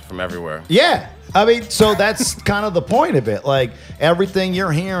steals from everywhere. Yeah. I mean, so that's kind of the point of it. Like, everything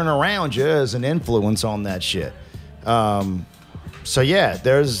you're hearing around you is an influence on that shit. So, yeah,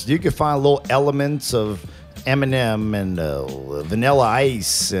 you can find little elements of Eminem and Vanilla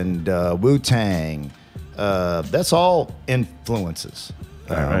Ice and Wu-Tang. That's all influences.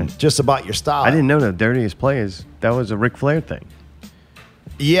 Just about your style. I didn't know the Dirtiest Players. That was a Ric Flair thing.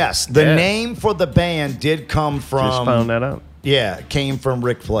 Yes, the name for the band did come from. Just found that out. Yeah, it came from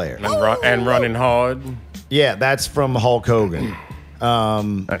Ric Flair. And Running Hard. Yeah, that's from Hulk Hogan.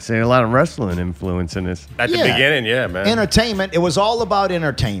 I see a lot of wrestling influence in this. At the beginning, yeah, man. Entertainment. It was all about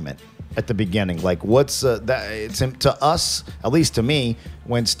entertainment at the beginning. Like, what's that? It's to us, at least to me,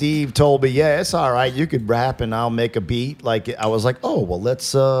 when Steve told me, yeah, it's all right, you could rap and I'll make a beat. Like, I was like, oh, well,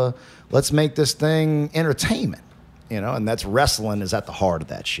 let's make this thing entertainment. And that's wrestling is at the heart of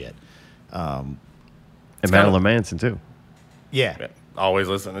that shit. And Marilyn Manson, too. Yeah. Always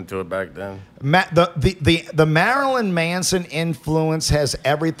listening to it back then. The Marilyn Manson influence has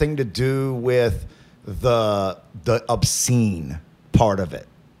everything to do with the obscene part of it.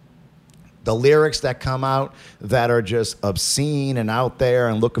 The lyrics that come out that are just obscene and out there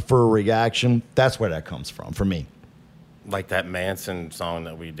and looking for a reaction, that's where that comes from for me. Like that Manson song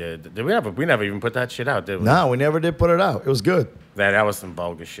that we did. We never even put that shit out, did we? No, we never did put it out. It was good. That was some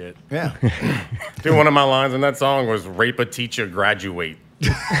vulgar shit. Yeah. Dude, one of my lines in that song was "Rape a teacher, graduate."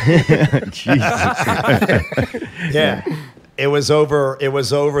 Jesus. Yeah. It was over the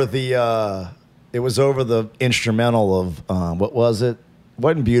instrumental of what was it?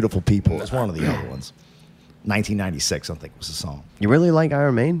 Wasn't Beautiful People. It was one of the other ones. 1996, I think was the song. You really like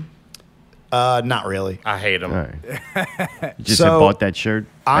Iron Maiden? Not really. I hate them. Right. You just bought that shirt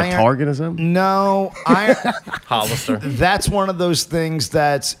at Target or something? No. Hollister. That's one of those things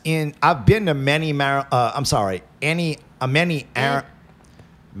that's in. I've been to many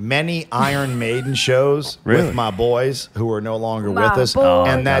Iron Maiden shows with my boys who are no longer with us,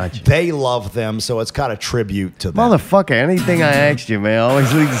 and that they love them, so it's got a tribute to them. Motherfucker, anything I asked you, man,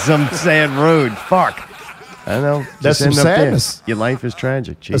 always leads to some sad road. Fuck. I know. That's some sadness. Your life is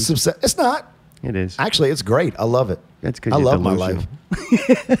tragic, Chief. It's not. It is. Actually, it's great. I love it. That's good. I love my life.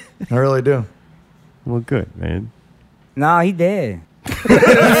 I really do. Well, good, man. Nah, he dead.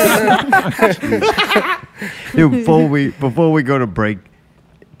 Dude, before we go to break,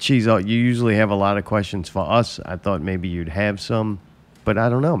 Cheese, you usually have a lot of questions for us. I thought maybe you'd have some, but I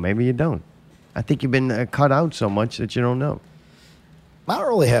don't know. Maybe you don't. I think you've been cut out so much that you don't know. I don't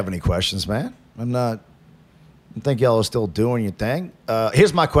really have any questions, man. I think y'all are still doing your thing.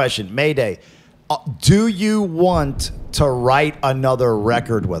 Here's my question. Mayday. Do you want to write another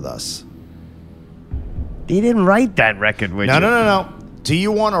record with us? He didn't write that record with you. No. Do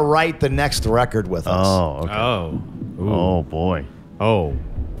you want to write the next record with us? Oh, okay. Oh, boy. Oh,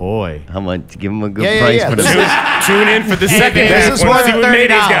 boy. How much? Give him a good price for the Tune in for the second half. See what Mayde's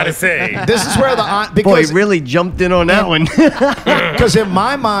got to say. This is where boy, he really jumped in on that one. Because in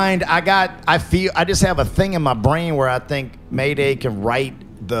my mind, I just have a thing in my brain where I think Mayday can write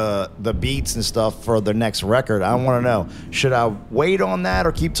the beats and stuff for the next record. I want to know, should I wait on that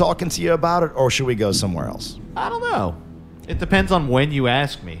or keep talking to you about it, or should we go somewhere else? I don't know. It depends on when you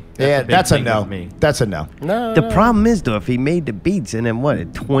ask me. That's a no. That's a no. The problem is, though, if he made the beats and then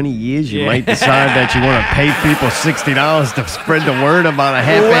in 20 years you might decide that you want to pay people $60 to spread the word about a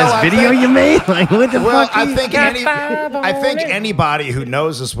half-ass video you made? Like, what the fuck? I think anybody who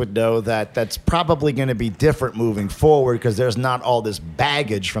knows us would know that that's probably going to be different moving forward because there's not all this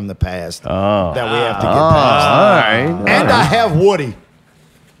baggage from the past that we have to get past. All right. I have Woody.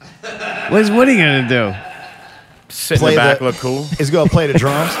 What's Woody going to do? Sit in the back, look cool. He's going to play the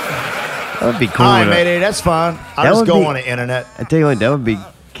drums. That would be cool. All right, Mayday, that's fine. I'll just go on the internet. I tell you what, that would be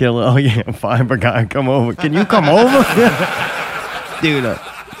killer. Oh, yeah, Fiber guy, come over. Can you come over? Dude,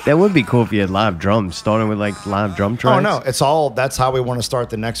 that would be cool if you had live drums, starting with like live drum tracks. Oh, no, that's how we want to start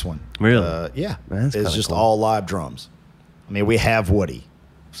the next one. Really? Yeah. It's just cool. all live drums. I mean, we have Woody,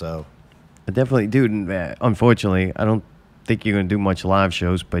 so. Definitely, dude, unfortunately, I don't think you're going to do much live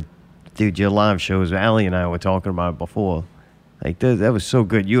shows, but Dude, your live shows, Allie and I were talking about it before. Like, that was so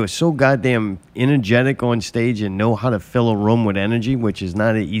good. You are so goddamn energetic on stage and know how to fill a room with energy, which is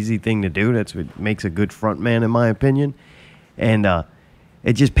not an easy thing to do. That's what makes a good front man, in my opinion. And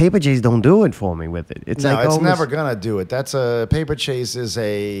it just, Paper Chase don't do it for me with it. It's No, like it's almost, never gonna do it. That's a Paper Chase is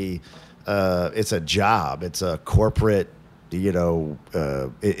it's a job. It's a corporate.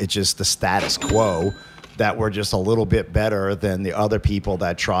 It's just the status quo that we're just a little bit better than the other people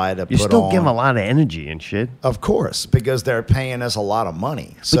that try to You put still on. give them a lot of energy and shit. Of course, because they're paying us a lot of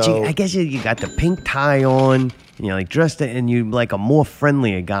money. But So I guess you got the pink tie on, and you're like dressed, and you like a more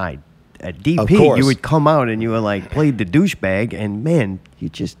friendlier guy. At DP, course. you would come out and you were like played the douchebag, and man, you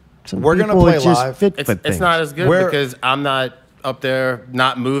just some We're gonna people play are just live. fit for It's things. not as good We're- because I'm not up there,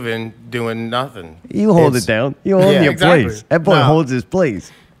 not moving, doing nothing. You hold It's- it down. You hold Yeah, your exactly. place. That boy No. holds his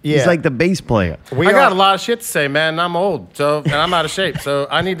place. He's Yeah. like the bass player. we I got are- a lot of shit to say, man. And I'm old, and I'm out of shape, so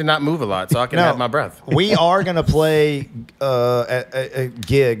I need to not move a lot so I can have my breath. We are gonna play at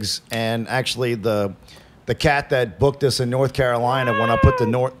gigs, and actually the cat that booked us in North Carolina when I put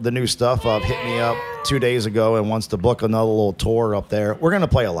the new stuff up hit me up 2 days ago and wants to book another little tour up there. We're gonna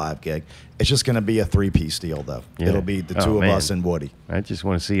play a live gig. It's just gonna be a 3-piece deal though. Yeah. It'll be the Oh, two of man. us and Woody. I just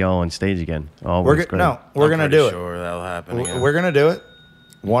want to see y'all on stage again. Always We're great. we're gonna I'm pretty do it. Sure, that'll happen. Again. We're gonna do it,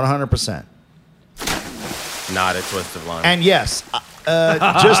 100%. Not a twisted line. And yes,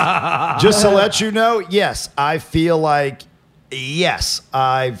 just to let you know, yes, I feel like yes,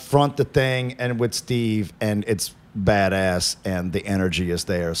 I front the thing and with Steve, and it's badass, and the energy is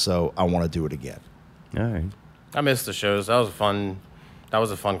there. So I want to do it again. All right. I missed the shows. That was fun. That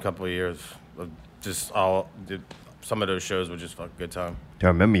was a fun couple of years. Some of those shows were just fucking good time. Do I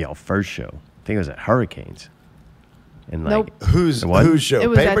remember y'all first show? I think it was at Hurricanes. And like, Nope. Who's What? show? It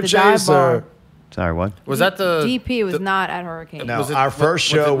was at Paper the dive Chase bar. or sorry, what? Was that the DP was not at Hurricane. No. was it- our first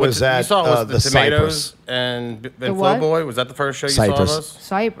show was you at, saw was the Tomatoes and The Flow what? Boy? Was that the first show you Cypress. saw of us?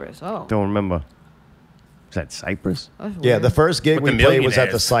 Cypress. Oh. Don't remember. Was that Cypress? That's yeah, weird. the first gig With we the played was at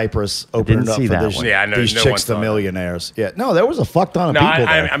the Millionaires. Cypress, opening didn't up see for that this, one. Yeah, I know, these no chicks, one the saw that. millionaires. Yeah, no, there was a fuck ton of No, people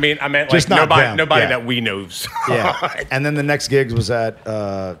there. I meant like Just not nobody, them. nobody Yeah. that we knows. Yeah, and then the next gigs was at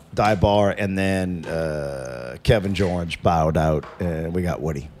Dive Bar, and then Kevin George bowed out, and we got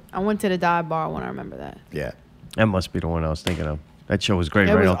Woody. I went to the dive bar when I remember that. Yeah, That must be the one I was thinking of. That show was great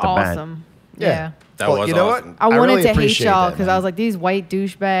It right was off the bat. awesome. Yeah. Yeah. That Well, was you know awesome. what? I wanted really to hate appreciate y'all that, because man. I was like, these white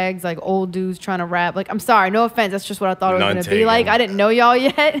douchebags, like old dudes trying to rap. Like, I'm sorry, no offense. That's just what I thought it was None going to be taken. like. I didn't know y'all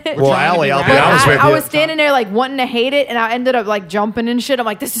yet. Well, Allie, I'll be But honest with you. I was standing there like wanting to hate it, and I ended up like jumping and shit. I'm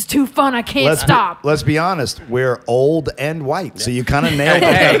like, this is too fun. I can't stop. Let's be honest. We're old and white, so you kind of nailed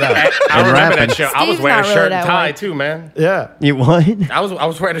Hey, it. I remember rapping. that show. I was Steve's wearing a not really shirt and that tie white. too, man. Yeah, You what? I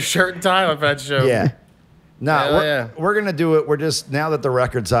was wearing a shirt and tie for that show. yeah. No, Hell we're gonna do it. We're just now that the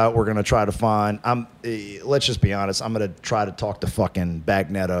record's out, we're gonna try to find. Let's just be honest. I'm gonna try to talk to fucking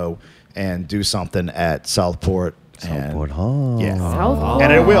Bagnetto and do something at Southport. Southport Hall. Yeah, Southport.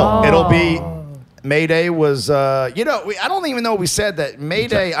 and it will. It'll be. Mayday was, I don't even know we said that.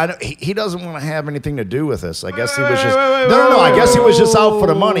 Mayday, he doesn't want to have anything to do with this. I guess he was just, no. I guess he was just out for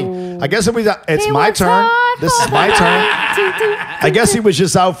the money. I guess it's He my was turn. out This is for my the turn. money. I guess he was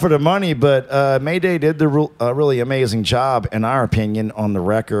just out for the money, but Mayday did the really amazing job, in our opinion, on the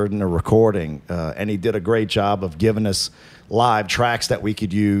record and the recording. And he did a great job of giving us live tracks that we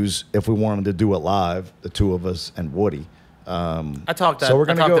could use if we wanted to do it live, the two of us and Woody. I talked So we're I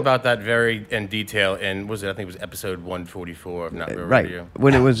gonna talked go- about that very in detail in I think it was episode 144 of Not Real Right. Radio.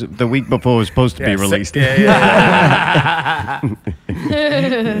 When it was the week before it was supposed to be released. Yeah.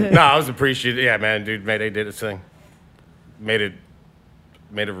 No, I was appreciative. Yeah, man, dude, Mayday did his thing. Made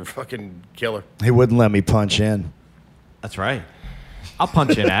a fucking killer. He wouldn't let me punch in. That's right. I'll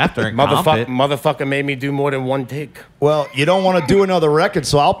punch in after and comp it. Motherfucker made me do more than one take. Well, you don't want to do another record,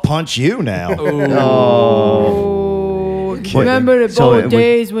 so I'll punch you now. Remember the So it old was-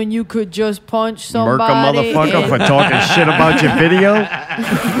 days when you could just punch Murk a somebody? motherfucker for talking shit about your video?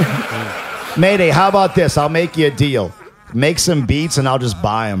 Mayday, how about this? I'll make you a deal. Make some beats and I'll just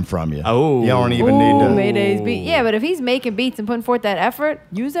buy them from you. Oh. You don't even Ooh, need to. Mayday's beat. Yeah, but if he's making beats and putting forth that effort,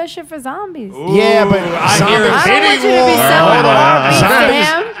 use that shit for zombies. Yeah, but I hear I it. don't want you to be selling Zombies- hard beats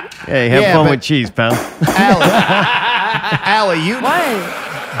to him. Hey, have Yeah, fun but- with cheese, pal. Allie, you. What?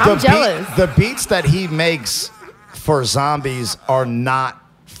 I'm jealous. The beats that he makes for zombies are not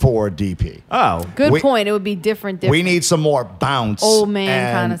for DP. Oh. Good We- point. It would be different. We need some more bounce. Old man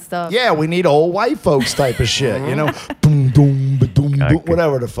and- kinda stuff. Yeah, we need old white folks type of shit, you know? Boom, boom, ba-doom, boom,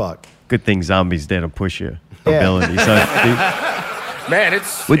 whatever the fuck. Good thing zombies there to push your Yeah. ability. So, Man,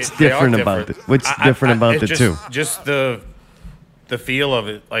 it's What's they are different about it? What's different about it's the just, two? Just the the feel of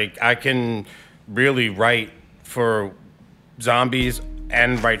it. Like I can really write for Zombies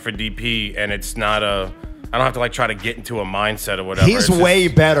and write for DP, and it's not a. I don't have to like try to get into a mindset or whatever. He's way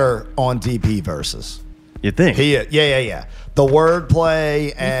better on DP verses. You think? Yeah. The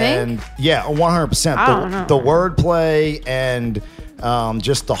wordplay and yeah, 100%. I don't know. The wordplay and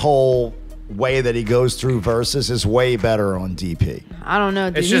just the whole way that he goes through verses is way better on DP. I don't know,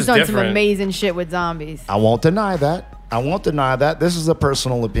 dude. It's He's just done some different. amazing shit with Zombies. I won't deny that. This is a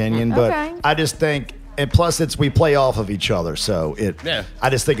personal opinion, but Okay. I just think, and plus we play off of each other, so Yeah. I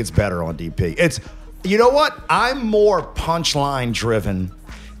just think it's better on DP. It's, you know what? I'm more punchline driven,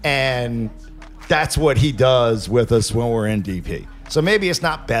 and that's what he does with us when we're in DP. So maybe it's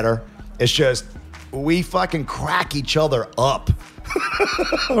not better. It's just we fucking crack each other up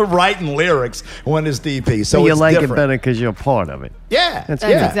writing lyrics when it's DP. So you it's like different. it better because you're a part of it. Yeah, That's That's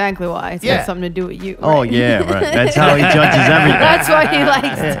Yeah. exactly why. It's Yeah. got something to do with you. Oh, right? yeah, right. That's how he judges everything. That's why he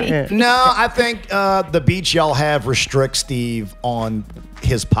likes Steve. No, I think the beats y'all have restrict Steve on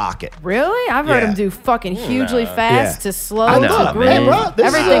his pocket. Really? I've heard Yeah. him do fucking hugely fast Yeah. to slow I to know, groove. man, bro. This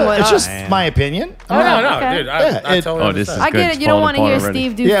Everything is, with it's us. just my opinion. Oh no, okay. dude. Yeah, I it- totally Oh, this is understand. I good. get it. It's You don't falling want to hear apart already.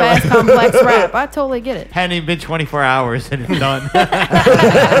 Steve do Yeah. fast, complex rap. I totally get it. Hadn't even been 24 hours and it's done.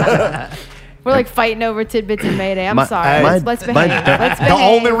 We're like fighting over tidbits and Mayday. I'm My- sorry. my- Let's my- behave. Let's The behave.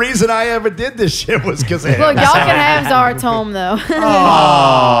 only reason I ever did this shit was because of him. Look, y'all can have Zartome though.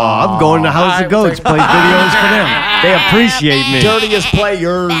 Oh, I'm going to House of Goats, play videos for them. They appreciate me. Dirtiest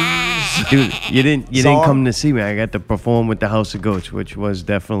players. Dude, you didn't Song? come to see me. I got to perform with the House of Goats, which was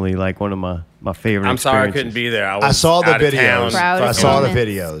definitely like one of my favorite I'm sorry I experiences. couldn't be there. I I saw the out of town. videos. Proudest I saw the moments.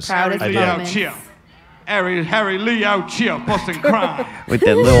 videos. Proudest I did. moments. Harry Lee out here busting crime. With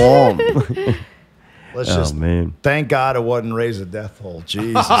that little arm. Let's Oh, just man. thank God it wasn't raise a death hole.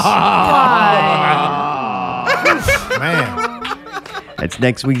 Jesus. Man. That's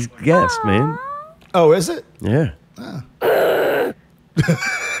next week's guest, man. Oh, is it? Yeah.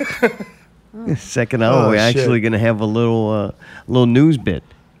 Second hour, Oh, we're shit. actually going to have a little news bit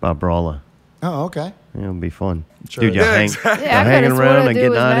by Brawler. Oh, okay. It'll be fun. Sure. Dude, you're, Yeah, you're I hanging could've around swore and dude getting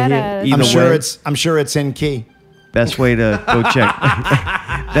was out of mad here. at us. Either I'm sure it's in key. Best way to go check.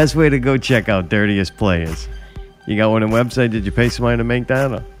 Best way to go check out Dirtiest Players. You got one on the website? Did you pay somebody to make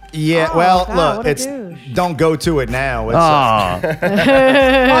that? Or? Yeah, Oh, well, God, look, what a it's douche. don't go to it now. It's, Oh,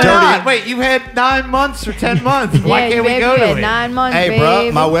 Why not? Wait, you had 9 months or 10 months. Why Yeah, can't we baby, go you to had it? 9 months, hey, babe.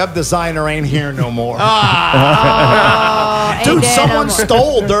 bro, my web designer ain't here no more. Oh, ain't Dude, that someone no more.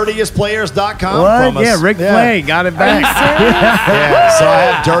 stole dirtiestplayers.com what? from us. Yeah, Rick Flay got it back. Yeah, so I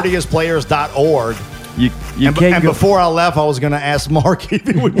have dirtiestplayers.org. You And can't go. before I left, I was going to ask Mark if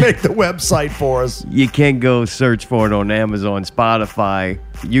he would make the website for us. You can't go search for it on Amazon, Spotify,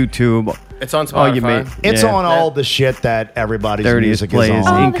 YouTube. It's on Oh, you Spotify. made It's yeah. on all the shit that everybody's Dirtiest music Players, is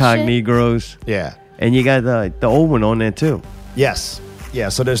on. the Incognegros, Yeah. and you got the old one on there too. Yes. Yeah,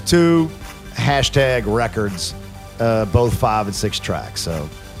 so there's 2 hashtag records, both 5 and 6 tracks. So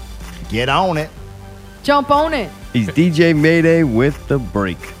get on it. Jump on it. He's DJ Mayday with the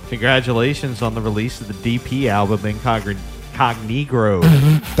break. Congratulations on the release of the DP album, Incognegro.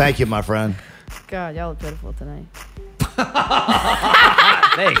 Thank you, my friend. God, y'all look pitiful tonight.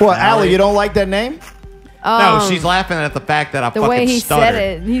 What, Allie, you don't like that name? No, she's laughing at the fact that I The fucking way he stuttered.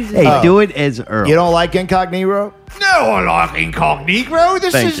 said it. He's just Hey, like, do it as Earl. You don't like Incognito? No, I like Incognegro.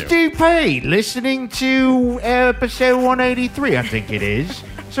 This Thank is you. DP listening to episode 183, I think it is.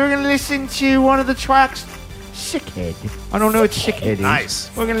 So we're going to listen to one of the tracks, Sickhead. I don't know what Sickhead is. Nice.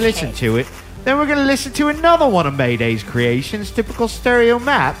 We're going to listen to it. Then we're going to listen to another one of Mayday's creations, Typical Stereo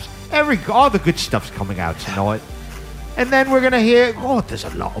Maps. All the good stuff's coming out tonight. And then we're going to hear, there's a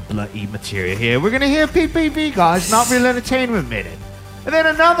lot of bloody material here. We're going to hear PPV, guys, Not Real Entertainment Minute. And then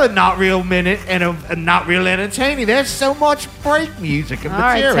another Not Real Minute and a Not Real Entertaining. There's so much break music and all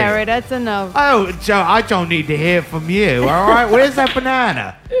right, material. Terry, that's enough. Oh, Joe, I don't need to hear from you, all right? Where's that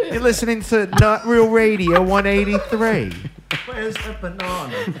banana? You're listening to Not Real Radio 183. Where's the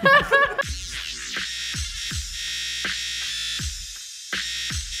banana?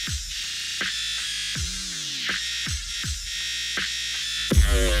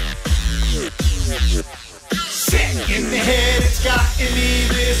 Sick in the head, it's gotten me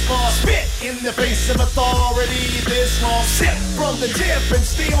this far. Spit in the face of authority this long. Sip from the dip and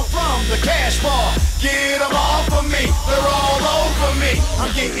steal from the cash bar. Get them off of me, they're all over me.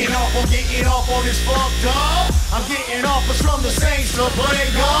 I'm getting off on this fucked up. I'm getting off us from the saints to play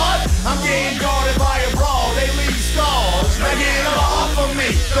God. I'm getting guarded by a brawl, they leave scars. Now get them off of me,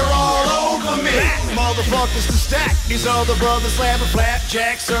 they're all over me. motherfuckers to stack. These other brothers slapping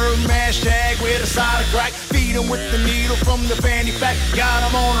flapjack, serving mash tag with a side of crack. Feed 'em with the needle from the fanny pack. Got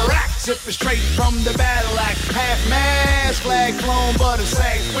 'em on a rack, sipping straight from the battle act. Half mast, flag flown, but a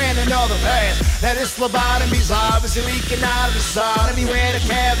sack. When another pass, that is lobotomy's obviously leaking out of the sodomy. Where the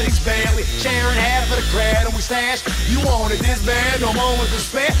cavity's barely sharing half of the crowd, and we stash. You wanted this bad, no moment to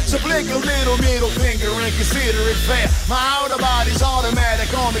spare. So blink a little middle finger and consider it fair. My outer body's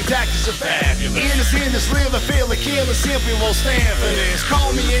automatic, on me tactics are fabulous. In this liver, feel the killer simply won't stand for this.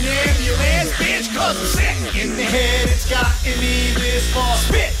 Call me an ambulance, bitch, cause I'm sick. In the head, it's gotten me this far.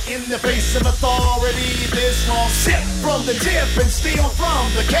 Spit in the face of authority this long. Sip from the tip and steal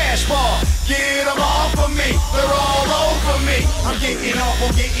from the cash bar. Get them off of me, they're all over me. I'm getting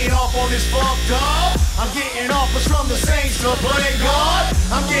off on this fucked up. I'm getting offers from the saints to play God.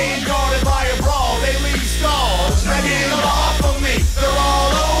 I'm getting guarded by a brawl, they leave scars. Now get them off of me, they're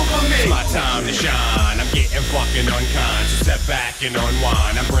all over me. It's my time to shine, I'm getting fucking unkind. So step back and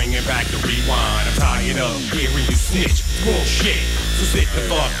unwind, I'm bringing back the rewind. I'm tired of hearing you snitch, bullshit. So sit the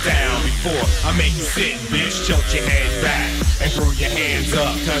fuck down before I make you sit, bitch. Tilt your head back and throw your hands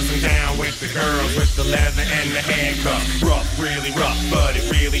up, cause I'm down with the girls with the leather and the handcuffs. Rough, really rough, but it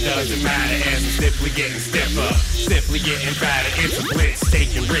really doesn't matter as I'm stiffly getting stiffer, stiffly getting fatter. It's a blitz,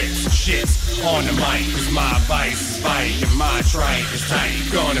 taking risks, shits on the mic. Cause my vice is fight and my tripe is tight.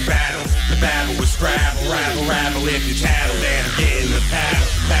 Gonna battle, the battle with Scrabble, ravel, if you tattle, then I'm getting the battle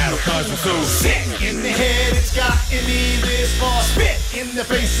cause I'm so sick. In the head, it's gotten me this far. Spit in the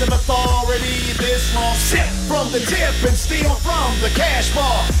face of authority this long. Sip from the tip and steal from the cash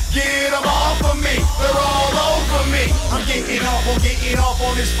bar. Get them off of me, they're all over me. I'm getting off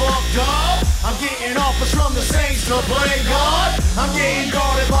on this fucked up. I'm getting offers from the saints to play God. I'm getting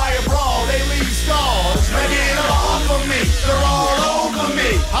guarded by a brawl, they leave scars. Now get them off of me, they're all over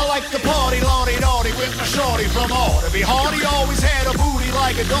me. I like to party, lordy-dorty, with my shorty from all. To be hardy, always had a booty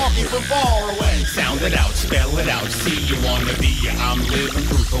like a donkey from far away. Sound it out, spell it out, see you wanna be ya. I'm living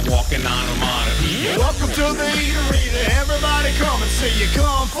proof of walking on a monopia. Welcome to the eatery, everybody come and see you.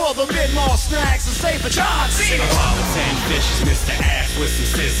 Come for the mid-mall snacks and stay for John Cena. Apollo 10 fishes, Mr. Ass with some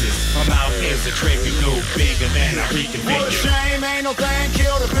scissors. My mouth is a trick, you go bigger than I reconfigure. What a shame, ain't no thing,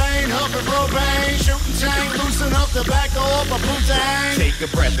 kill the pain, huffing propane, shooting tank, loosen up the back of a Wu-Tang. Take a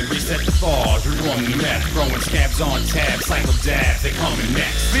breath and reset the bars, rewarm the meth, throwing scabs on tabs, cycle dabs, they coming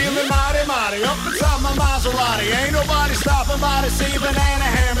next. Feeling mighty, up the top my Maserati, ain't nobody stopping by this evening, and a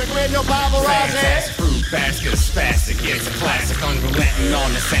hammock with no paparazzi. Fantastic fruit basket, spastic, it's a classic, unrelenting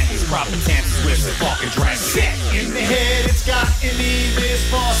on the sentence, proper tenses with some fucking drag. Sick in the head, it's gotten me this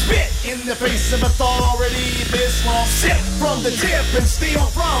far. Spit in the face of authority this long. Sip from the tip and steal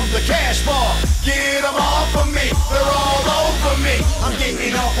from the cash bar. Get them off of me, they're all over me. I'm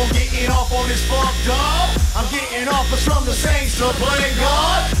getting off on this fucked up. I'm getting offers from the saints to play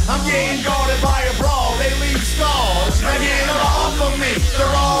God. I'm getting guarded by a brawl, they leave scars. Now get them off of me,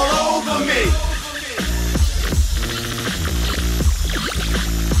 they're all over me.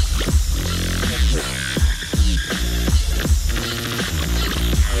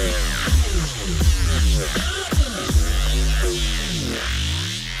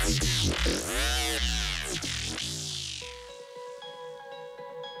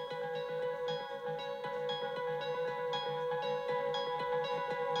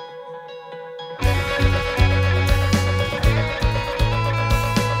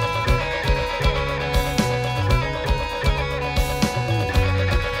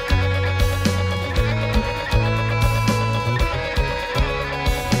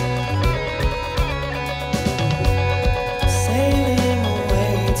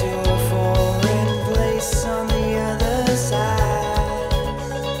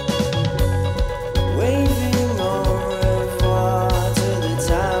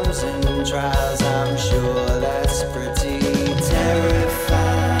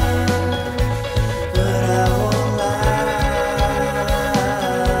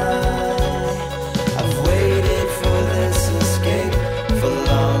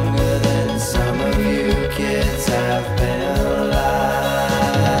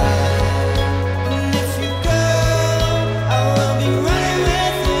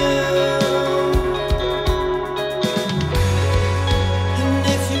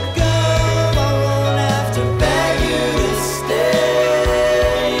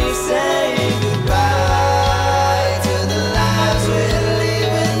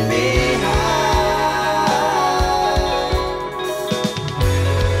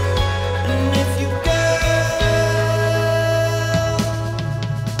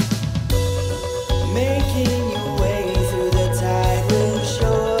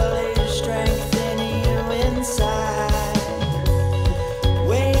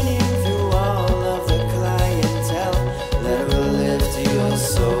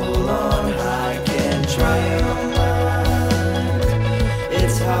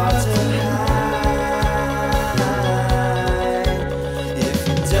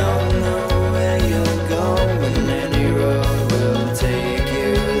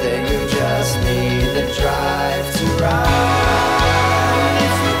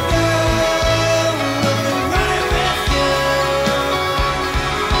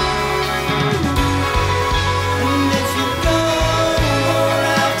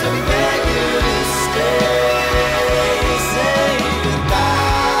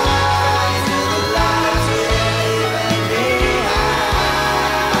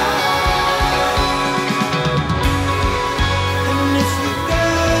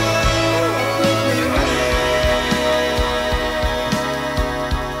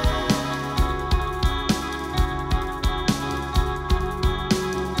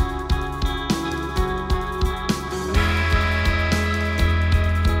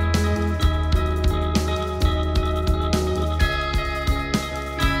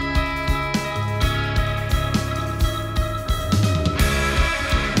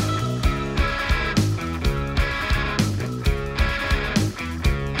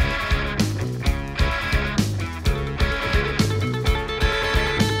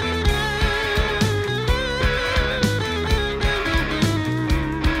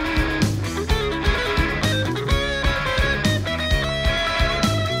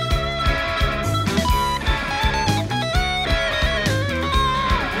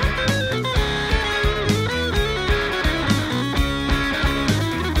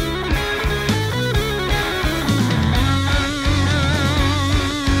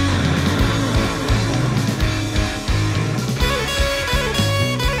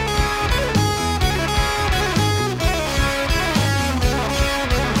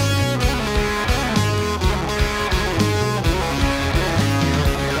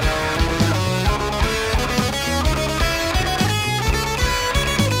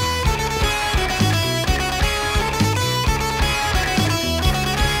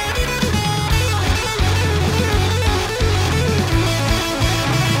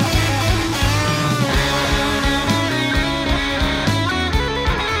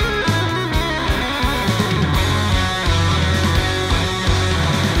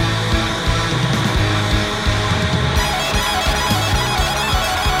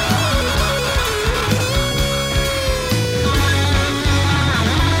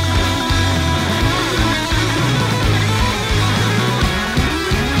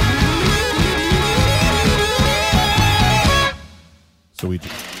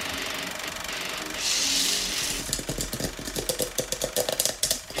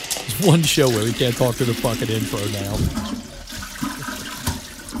 one show where we can't talk to the fucking intro now.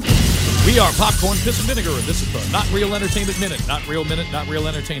 We are Popcorn, Piss, and Vinegar, and this is the Not Real Entertainment Minute. Not real minute, not real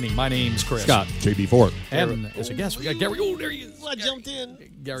entertaining. My name's Chris. Scott. JB Ford. And as a guest, we got Gary. Oh, there he is. I jumped in.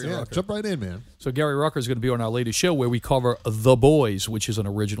 Gary Yeah, Rucker. jump right in, man. So Gary Rucker is going to be on our latest show where we cover The Boys, which is an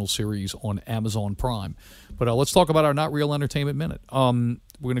original series on Amazon Prime. But let's talk about our Not Real Entertainment Minute. We're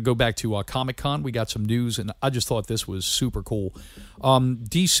going to go back to Comic-Con. We got some news, and I just thought this was super cool.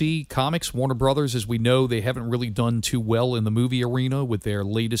 DC Comics, Warner Brothers, as we know, they haven't really done too well in the movie arena with their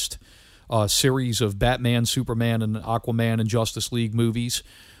latest series of Batman, Superman, and Aquaman and Justice League movies.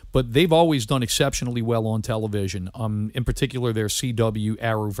 But they've always done exceptionally well on television, in particular their CW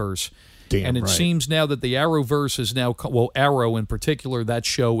Arrowverse. And it seems now that the Arrowverse is now, Arrow in particular, that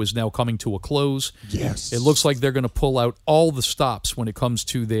show is now coming to a close. Yes. It looks like they're going to pull out all the stops when it comes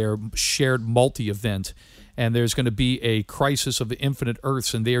to their shared multi-event. And there's going to be a Crisis of the Infinite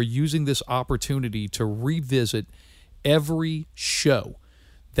Earths, and they are using this opportunity to revisit every show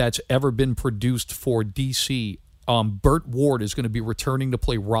that's ever been produced for DC. Burt Ward is going to be returning to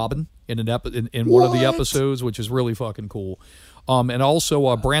play Robin in one of the episodes, which is really fucking cool. And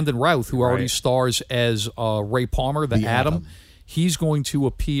also Brandon Routh, who already stars as Ray Palmer, the Atom. He's going to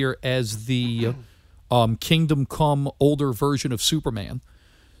appear as the Kingdom Come older version of Superman.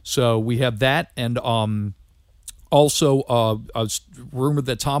 So we have that, and also a rumor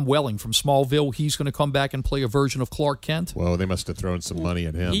that Tom Welling from Smallville, he's going to come back and play a version of Clark Kent. Well, they must have thrown some money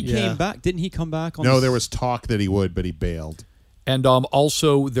at him. He came back. Didn't he come back? No, there was talk that he would, but he bailed. And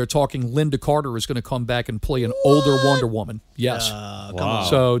also, they're talking Linda Carter is going to come back and play an older Wonder Woman. Yes. Wow.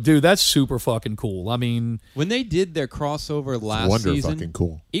 So, dude, that's super fucking cool. I mean, when they did their crossover last season, fucking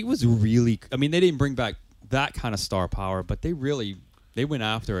cool. It was really. I mean, they didn't bring back that kind of star power, but they went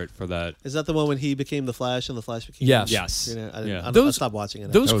after it for that. Is that the one when he became the Flash and the Flash became? Yes. You know, I stopped watching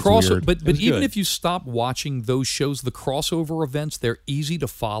it. Those crossover, but even if you stop watching those shows, the crossover events, they're easy to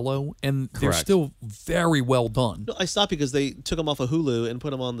follow and they're still very well done. No, I stopped because they took them off of Hulu and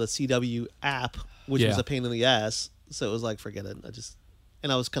put them on the CW app, which was a pain in the ass. So it was like, forget it.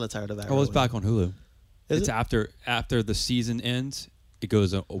 I was kind of tired of that. Oh, it's back on Hulu. It's after the season ends. It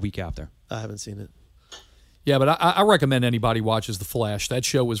goes a week after. I haven't seen it. Yeah, but I recommend anybody watches The Flash. That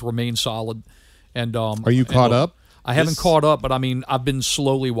show has remained solid. And are you caught up? I haven't caught up, but I mean, I've been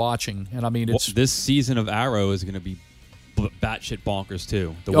slowly watching, and I mean, this season of Arrow is going to be batshit bonkers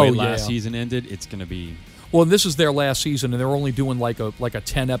too. The way last season ended, it's going to be. Well, and this is their last season, and they're only doing like a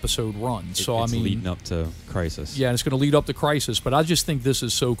 10-episode run. So it's I mean, leading up to Crisis. Yeah, and it's going to lead up to Crisis. But I just think this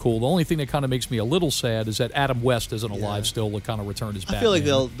is so cool. The only thing that kind of makes me a little sad is that Adam West isn't alive still to kind of return his Batman. I feel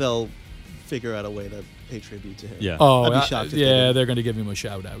like they'll figure out a way to pay tribute to him. Yeah. Oh, I'd be shocked if they're going to give him a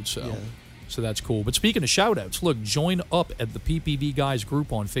shout out. So that's cool. But speaking of shout outs, look, join up at the PPV Guys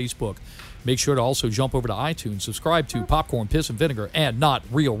group on Facebook. Make sure to also jump over to iTunes, subscribe to Popcorn, Piss, and Vinegar, and Not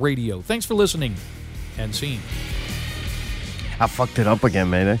Real Radio. Thanks for listening and seeing. I fucked it up again,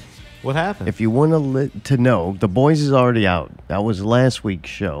 Mayday. What happened? If you want to know, The Boys is already out. That was last week's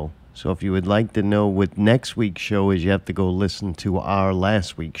show. So if you would like to know what next week's show is, you have to go listen to our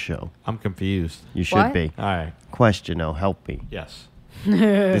last week's show. I'm confused. You should be. All right. Question, now help me. Yes.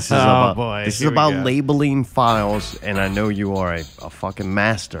 This is about labeling files, and I know you are a fucking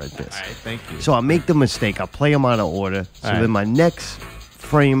master at this. All right, thank you. So I make the mistake. I play them out of order. So All right. then my next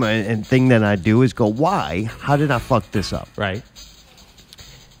frame and thing that I do is go, why? How did I fuck this up? Right.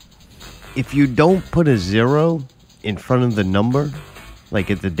 If you don't put a 0 in front of the number, like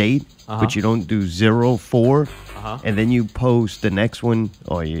at the date, but you don't do 04, and then you post the next one,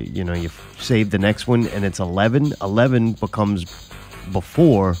 or you save the next one, and it's 11. 11 becomes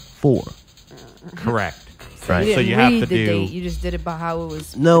before 4. Correct. Right. You So didn't you have read to the do. date. You just did it by how it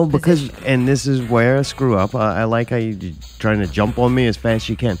was. No, because, positioned. and this is where I screw up. I like how you're trying to jump on me as fast as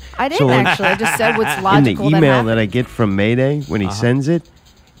you can. I didn't actually. I just said what's logical. In the email that that I get from Mayday, when he sends it,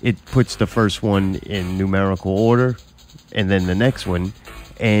 it puts the first one in numerical order, and then the next one.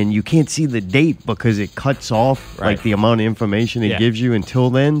 And you can't see the date because it cuts off like the amount of information it gives you until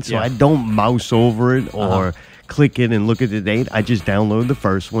then. So I don't mouse over it or click it and look at the date. I just download the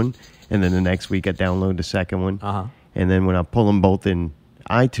first one, and then the next week I download the second one. And then when I pull them both in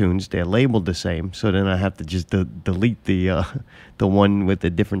iTunes, they're labeled the same. So then I have to just delete the one with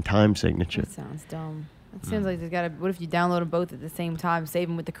the different time signature. That sounds dumb. It seems like there's got to. What if you download them both at the same time, save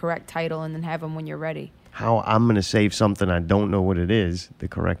them with the correct title, and then have them when you're ready? How I'm going to save something I don't know what it is, the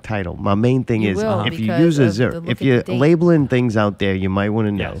correct title. My main thing You is will, if you because use a of 0, the look if at you're the date. labeling things out there, you might want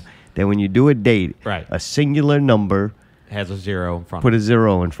to know that when you do a date, a singular number has a 0 in front put of a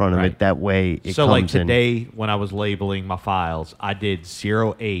 0 in front of Right. it. That way it So comes like in. today when I was labeling my files, I did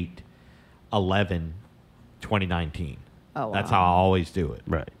 08 08/11/2019. Oh, wow. That's how I always do it.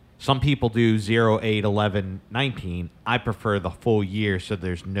 Right. Some people do 08/11/19. I prefer the full year, so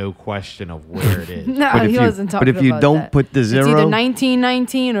there's no question of where it is. No, But if he you- wasn't talking but if you about don't that. put the It's zero- either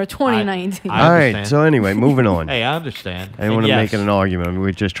 1919 or 2019. All right. So anyway, moving on. Hey, I understand. I don't want to And make it yes. an argument.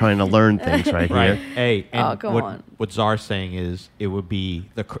 We're just trying to learn things right Right. here. Hey, and Oh, come on. what Czar's saying is it would be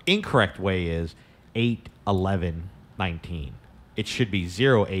the incorrect way is 8/11/19. It should be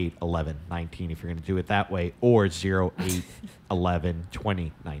 08/11/19 if you're going to do it that way, or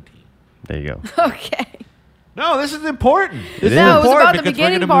 08/11/2019. There you go. Okay. No, this is important. This is No, it was important about the because we're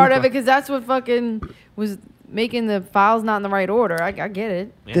beginning gonna part move of it because that's what fucking was making the files not in the right order. I get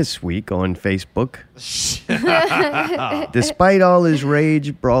it. This week on Facebook. Despite all his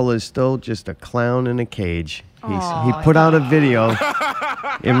rage, Brawl is still just a clown in a cage. He put out a video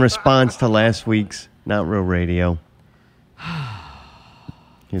in response to last week's Not Real Radio.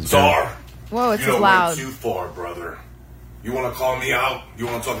 Czar. Whoa, it's you don't loud. went too far, brother. You want to call me out? You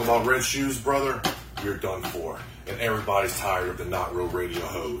want to talk about red shoes, brother? You're done for. And everybody's tired of the Not Real Radio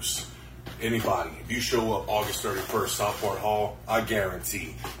host. Anybody, if you show up August 31st, Southport Hall, I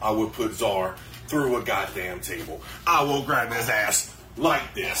guarantee I will put Czar through a goddamn table. I will grab his ass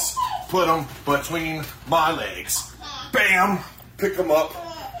like this, put him between my legs, bam, pick him up,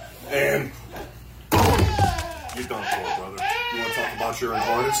 and you're done for, brother. You want to talk about you're an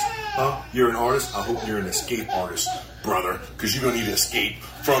artist? Huh? You're an artist? I hope you're an escape artist, brother, because you're going to need to escape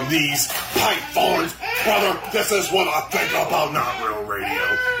from these pipe thorns, brother. This is what I think about Not Real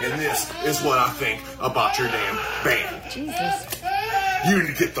Radio, and this is what I think about your damn band. Jesus. You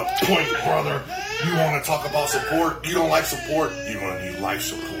need to get the point, brother. You want to talk about support? You don't like support? You're going to need life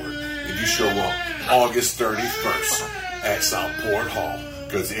support. If you show up August 31st at Southport Hall,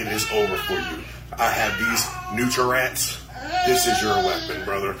 because it is over for you. I have these Nutri-Rats. This is your weapon,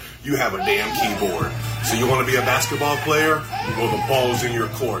 brother. You have a damn keyboard. So you want to be a basketball player? Well, the ball's in your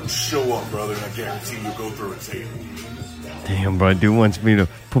court. Show up, brother, and I guarantee you'll go through a table. Damn, bro. Dude wants me to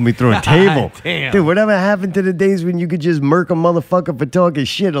put me through a table. Damn. Dude, whatever happened to the days when you could just murk a motherfucker for talking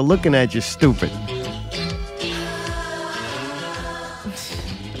shit or looking at you stupid?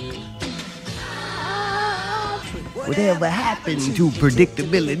 Whatever happened to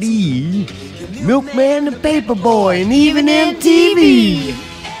predictability? Milkman, the Paperboy, and even MTV.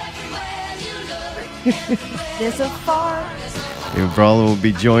 There's a far. Your Brawler will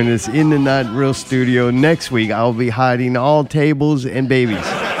be joining us in the Not Real studio next week. I'll be hiding all tables and babies.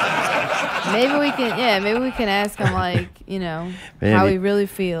 Maybe we can ask him, like, you know, Man, how he- he really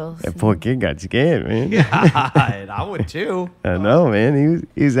feels. That poor kid got scared, man. God, I would too. I know, man.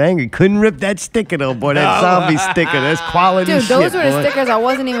 He was angry. Couldn't rip that sticker, though, boy. That zombie sticker. That's quality Dude, shit, those were the boy. stickers I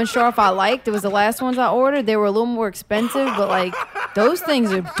wasn't even sure if I liked. It was the last ones I ordered. They were a little more expensive, but, like, those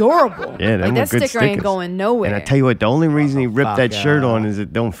things are durable. Yeah, them like, were that good sticker ain't stickers. going nowhere. And I tell you what, the only reason he ripped fuck that shirt out. on is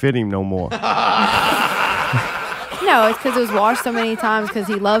it don't fit him no more. No, it's because it was washed so many times because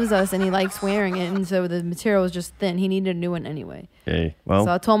he loves us and he likes wearing it, and so the material was just thin. He needed a new one anyway. Hey, well,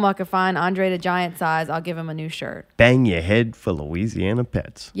 So I told him I could find Andre the Giant size. I'll give him a new shirt. bang your head for Louisiana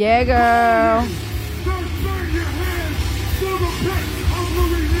Pets. Yeah, girl.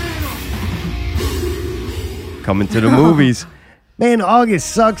 Coming to the movies. Man,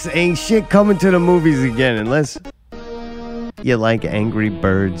 August sucks. Ain't shit coming to the movies again unless you like Angry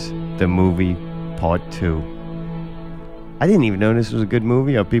Birds, the movie, part 2. I didn't even know this was a good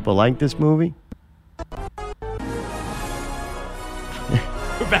movie or people like this movie. We're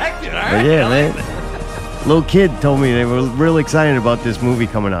back to it. All But right. yeah, man. Little kid told me they were real excited about this movie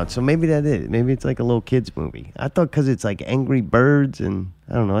coming out. So maybe that is. Maybe it's like a little kid's movie. I thought because it's like Angry Birds and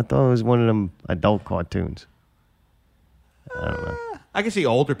I don't know. I thought it was one of them adult cartoons. I don't know. I can see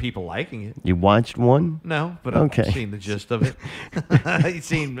older people liking it. You watched one? No, but Okay. I've seen the gist of it. You've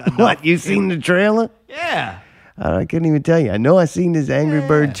seen What? You seen the trailer? Yeah. I couldn't even tell you. I know I seen this Angry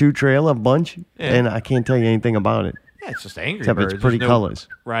Bird 2 trailer a bunch, Yeah. and I can't tell you anything about it. Yeah, it's just Angry Except Birds. it's pretty There's no- colors.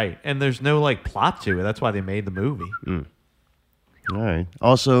 Right. And there's no like plot to it. That's why they made the movie. All right.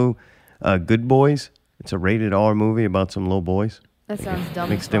 Also, Good Boys. It's a rated R movie about some little boys. That sounds dumb.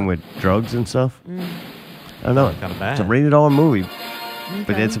 Mixed in with drugs and stuff. Mm. I don't know. Kinda bad. It's a rated R movie.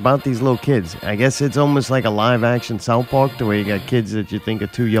 But Okay. it's about these little kids. I guess it's almost like a live action South Park, the way you got kids that you think are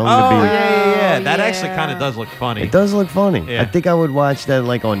too young to be. yeah. That actually kind of does look funny. It does look funny. Yeah. I think I would watch that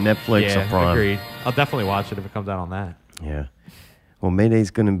like on Netflix or Yeah, Prime. agreed. I'll definitely watch it if it comes out on that. Yeah. Well,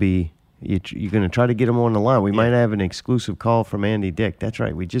 Mayday's going to be, you're going to try to get him on the line. We might have an exclusive call from Andy Dick. That's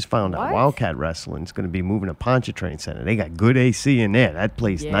right. We just found out What? Wildcat Wrestling is going to be moving to Pontchartrain Center. They got good AC in there. That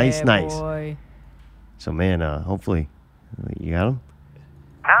place, nice. Boy. So, man, hopefully, you got him?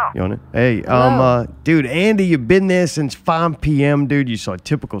 You on it? Hey, dude, Andy, you've been there since 5 p.m., dude. You saw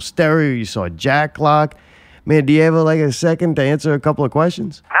Typical Stereo. You saw Jack Lock. Man, do you have like a second to answer a couple of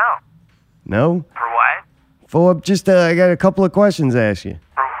questions? No. No? For what? For just, I got a couple of questions to ask you.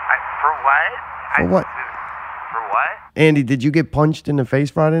 For what? For what? For what? Andy, did you get punched in the face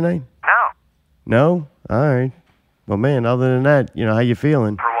Friday night? No. No? All right. Well, man, other than that, how you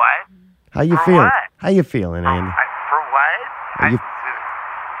feeling? For what? How you For feeling? what? How you feeling, Andy? For what? Are you,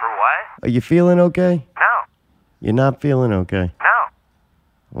 For what? are you feeling okay? No. You're not feeling okay?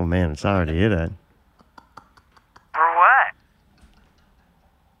 No. Oh, man, I'm sorry to hear that. For what?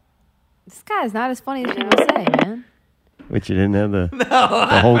 This guy's not as funny as people say, man. Which you didn't have the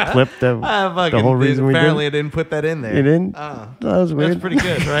whole clip, the whole reason we did. Apparently, I didn't put that in there. You didn't? That was weird. That's pretty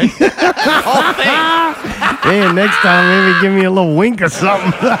good, right? Man, next time maybe give me a little wink or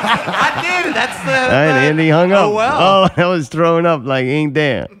something. I did. That's the. All right, Andy hung up. Oh, well. I was throwing up like ain't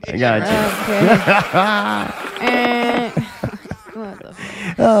there. I got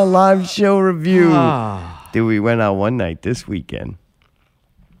you. Live show review. Dude, we went out one night this weekend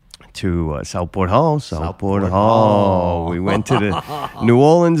to Southport Hall. Southport Hall. We went to the New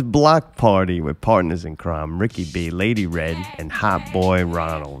Orleans block party with partners in crime, Ricky B, Lady Red, and Hot Boy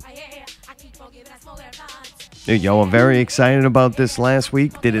Ronald. Dude, y'all were very excited about this last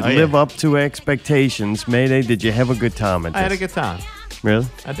week. Did it live up to expectations? Mayday, did you have a good time at this? I had a good time. Really?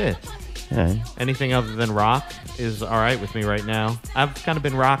 I did. All right. Anything other than rock is all right with me right now. I've kind of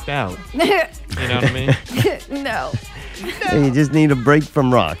been rocked out. You know what I mean? No. Hey, you just need a break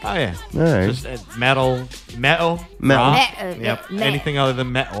from rock. Oh, yeah. All right. Just metal, rock. Yep. Anything other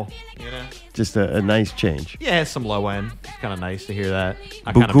than metal, Just a nice change. Yeah, some low end. It's kind of nice to hear that.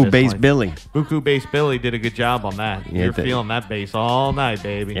 I kinda Buku miss Bass like- Billy. Buku Bass Billy did a good job on that. Yeah, You're feeling that bass all night,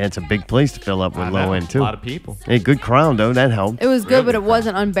 baby. Yeah, it's a big place to fill up with I low know. end, too. A lot of people. Hey, good crowd, though. That helped. It was good, but it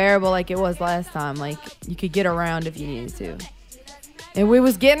wasn't unbearable like it was last time. Like, you could get around if you needed to. And we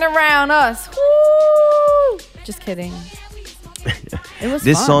was getting around us. Woo! Just kidding. It was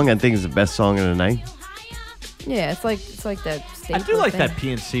This fun. song, I think, is the best song of the night. Yeah, it's like that I do staple like thing. that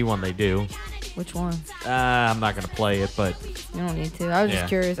PNC one they do. Which one? I'm not going to play it, but... You don't need to. I was just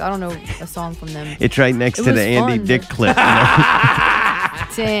curious. I don't know a song from them. It's right next It to was the Andy fun, Dick but- clip.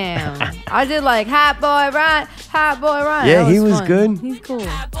 Damn. I did like Hot Boy Ryan. Hot Boy Ryan. Yeah, That he was fun. good. He's cool.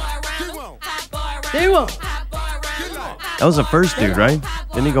 They won't. That was the first dude, right?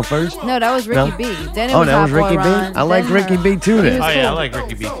 Didn't he go first? No, that was Ricky B. Then it Oh, was that Hot was Boy Ricky B? Ryan. I like Then Ricky B too He then. was Oh, yeah, I cool. like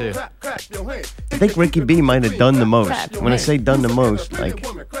Ricky B, too. I think Ricky B might have done the most. When I say done the most, like,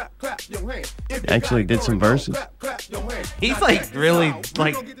 actually did some verses. He's like really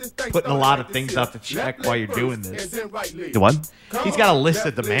like putting a lot of things out to check while you're doing this. The what? He's got a list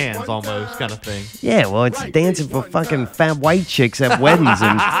of demands almost kind of thing. Yeah, well, it's dancing for fucking fat white chicks at weddings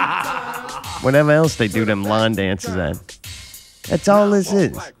and whatever else they do them lawn dances at. That's all this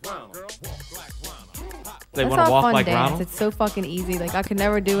is. They That's want to not walk fun like dance. Ronald? It's so fucking easy. Like, I could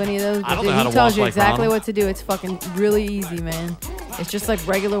never do any of those. I But don't dude, know how he to tells walk you like exactly Ronald. what to do. It's fucking really easy, man. It's just like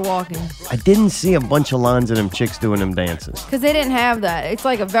regular walking. I didn't see a bunch of lines of them chicks doing them dances. Because they didn't have that. It's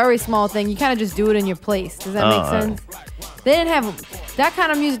like a very small thing. You kind of just do it in your place. Does that make Oh, all sense? They didn't have... That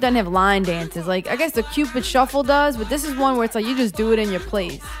kind of music doesn't have line dances. Like, I guess the Cupid Shuffle does, but this is one where it's like you just do it in your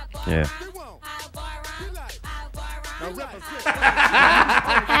place. Yeah.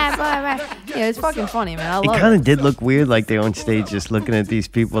 Yeah, it's fucking funny, man. I It love kind it. of did look weird, like they're on stage just looking at these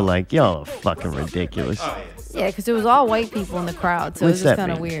people like, y'all are fucking ridiculous. Yeah, because it was all white people in the crowd, so What's it was just that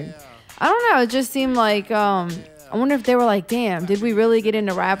kind of mean? weird. I don't know. It just seemed like I wonder if they were like, "Damn, did we really get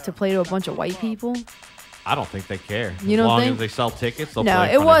into rap to play to a bunch of white people?" I don't think they care. You don't as long think? as they sell tickets, they'll No, play in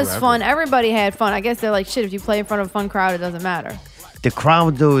it front of was whoever. fun. Everybody had fun. I guess they're like, "Shit, if you play in front of a fun crowd, it doesn't matter." The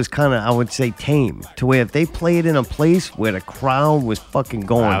crowd, though, is kind of, I would say, tame. To where if they played in a place where the crowd was fucking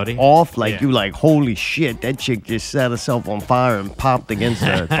going Rowdy? off, like Yeah. you like, holy shit, that chick just set herself on fire and popped against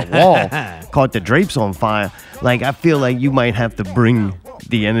the wall, caught the drapes on fire. Like, I feel like you might have to bring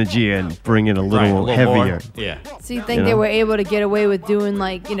the energy and bring it a little, Right, heavier. more. Yeah. So you think You they know? were able to get away with doing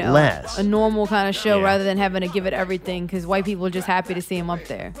like, you know, Less. a normal kind of show Yeah. rather than having to give it everything because white people are just happy to see them up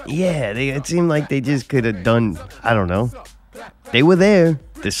there. Yeah, it seemed like they just could have done, I don't know. They were there.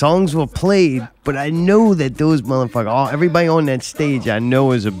 The songs were played, but I know that those motherfuckers, everybody on that stage, I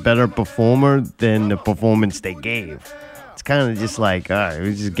know is a better performer than the performance they gave. It's kind of just like, all right,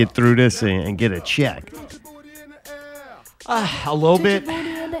 we just get through this and get a check. A little bit,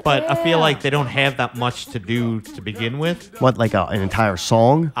 but I feel like they don't have that much to do to begin with. What, like an entire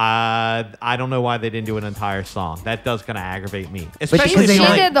song? I don't know why they didn't do an entire song. That does kind of aggravate me. because She they did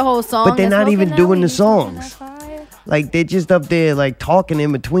like- the whole song. But they're that's not even smoking doing out the weed, smoking songs. that fire. Like they're just up there like talking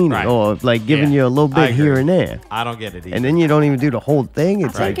in between Right. it, or like giving you a little I bit here agree. and there. I don't get it either. And then you don't even do the whole thing.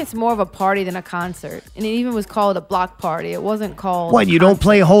 It's I think like, it's more of a party than a concert, and it even was called a block party. It wasn't called. what? You don't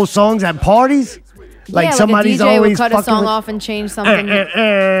play whole songs at parties? Like yeah, somebody's like a DJ always would cut a fucking song with- off and change something.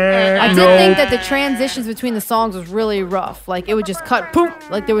 I did no. think that the transitions between the songs was really rough. Like it would just cut, poof.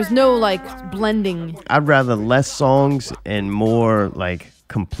 Like there was no like blending. I'd rather less songs and more like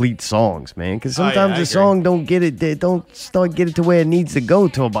complete songs, man. Because Oh, yeah, sometimes I the agree. song don't get it. They don't start get it to where it needs to go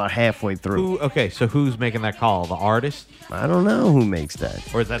till about halfway through. Okay, so who's making that call? The artist? I don't know who makes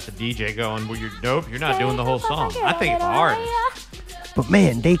that. Or is that the DJ going, well, you're not doing the whole song? I think it's the artist. But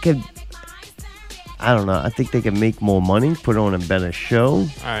man, they could. I don't know. I think they could make more money, put on a better show. All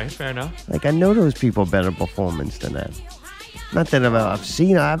right, fair enough. Like I know those people better performance than that. Not that I've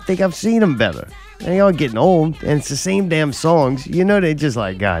seen. I think I've seen them better. They all getting old, and it's the same damn songs. You know, they just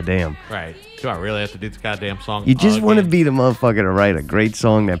like, goddamn. Right. Do I really have to do this goddamn song? You just want to again? be the motherfucker to write a great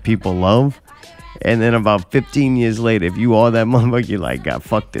song that people love, and then about 15 years later, if you are that motherfucker, you're like, God,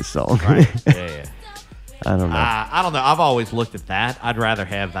 fuck this song. Right. Yeah. I don't know. I don't know. I've always looked at that. I'd rather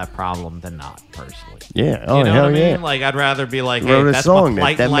have that problem than not, personally. Yeah. Oh, You know hell what I mean? yeah. Like, I'd rather be like, Wrote hey, a that's song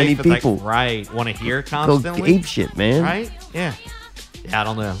my that plight in many life. It's like, people right. Want to hear it Go constantly? ape shit, man. Right? Yeah. Yeah, I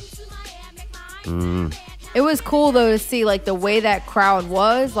don't know. It was cool though to see like the way that crowd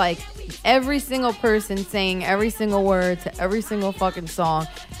was, like every single person saying every single word to every single fucking song.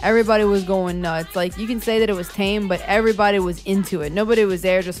 Everybody was going nuts. Like you can say that it was tame, but everybody was into it. Nobody was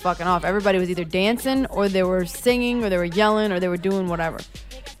there just fucking off. Everybody was either dancing or they were singing or they were yelling or they were doing whatever.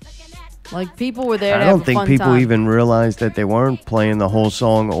 Like people were there to I have don't a think fun people time. even realized that they weren't playing the whole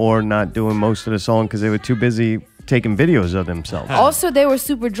song or not doing most of the song because they were too busy taking videos of themselves. Also, they were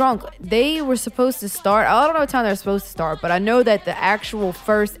super drunk. They were supposed to start. I don't know what time they were supposed to start, but I know that the actual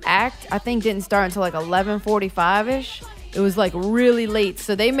first act, I think, didn't start until like 11:45ish. It was like really late,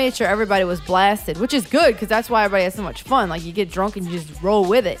 so they made sure everybody was blasted, which is good because that's why everybody has so much fun. Like you get drunk and you just roll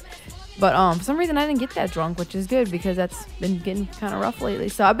with it. But for some reason I didn't get that drunk, which is good because that's been getting kind of rough lately.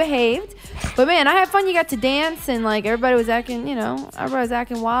 So I behaved. But man, I had fun. You got to dance and like everybody was acting, everybody was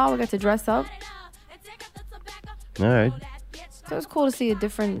acting wild. We got to dress up. All right. So it was cool to see a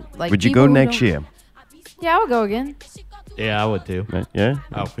different like. Would you people go who next don't- year? Yeah, I would go again. Yeah, I would too. Yeah?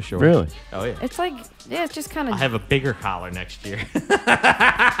 Oh, for sure. Really? Oh, yeah. It's like, yeah, it's just kind I of. have a bigger collar next year.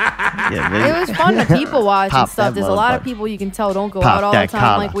 Yeah, It was fun to people watch Pop and stuff. that There's a lot of motherfucker. people you can tell don't go Pop out all the that time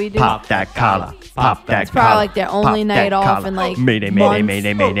collar. like we do. Pop that collar. Pop that It's probably like their only Pop night that off collar. in like Mayday, mayday, months.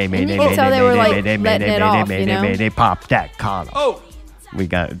 mayday, mayday, And mayday, you can tell they were like mayday, letting mayday, it off, mayday, you know? mayday, pop that collar. Oh. We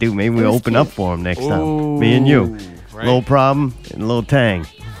got, dude, maybe we It was open cute. up for him next time. Me and you. right. Little Problem and Little Tang.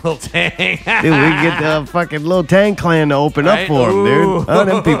 Little Tang. Dude, we get the fucking Little Tang clan to open up Right? for him, dude. Oh,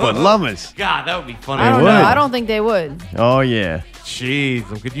 them people would love us. God, that would be funny. I don't would. know. I don't think they would. Oh, yeah. Jeez,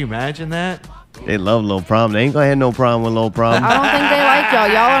 could you imagine that? They love Little Problem. They ain't gonna have no problem with Little Problem. I don't think they like y'all.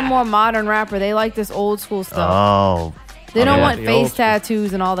 Y'all are more modern rapper. They like this old school stuff. Oh. They don't yeah. want The face old school.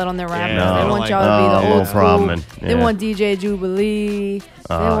 tattoos and all that on their rappers. no. They They want don't y'all to be like- the Oh, old no school. problem. They Yeah. want DJ Jubilee. They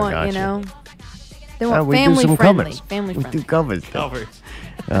Oh, want, gotcha. they want we do family some friendly. covers. Family We friendly. do covers. though. Covers.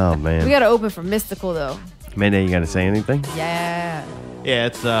 Oh, man. We got to open for Mystical though. Mayday, you gotta say anything? Yeah. Yeah,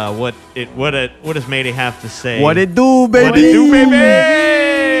 it's what does Mayday have to say? What it do, baby? What it do, baby?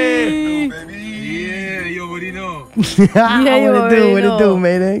 Yeah, you already know. Yeah, you what it already do? What it know. do,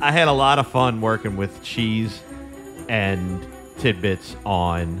 Mayday? I had a lot of fun working with Cheese and Tidbits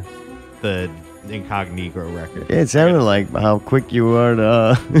on the Incognito record. Yeah, it sounded like how quick you were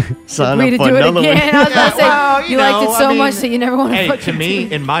to sign Agree up to for do it another again. I one. was gonna say well, you liked it know, so I mean, much that you never want to Hey, fucking to me, do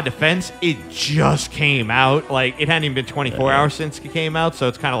it. in my defense, it just came out. Like, it hadn't even been 24 hours since it came out, so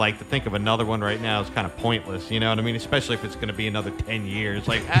it's kind of like to think of another one right now is kind of pointless. You know what I mean? Especially if it's going to be another 10 years.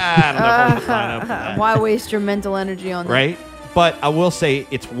 Like, I don't know if I'm going to sign up for that. Why waste your mental energy on that? Right? But I will say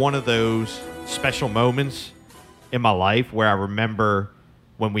it's one of those special moments in my life where I remember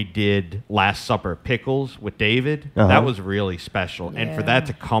when we did Last Supper Pickles with David. Uh-huh. That was really special. And for that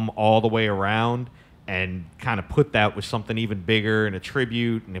to come all the way around and kind of put that with something even bigger and a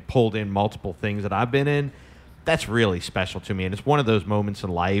tribute, and it pulled in multiple things that I've been in, that's really special to me. And it's one of those moments in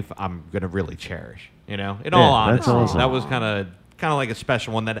life I'm going to really cherish, in all that's honesty. awesome. That was kind of like a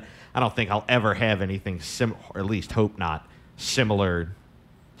special one that I don't think I'll ever have anything or at least hope not, similar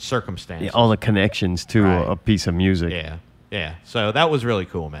circumstances. Yeah, all the connections to Right. a piece of music. Yeah, yeah. So that was really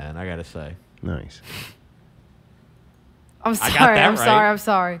cool, man. I gotta say. Nice. I'm I got sorry. that I'm right. sorry. I'm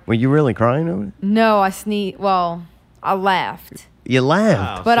sorry. Were you really crying over it? No, I sneezed. Well, I laughed, You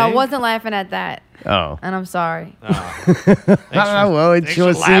laughed. but I see? wasn't laughing at that. Oh. And I'm sorry. Well, it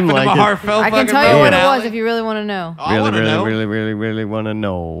sure seemed like it. I can tell you what it was if you really want to know. Really want to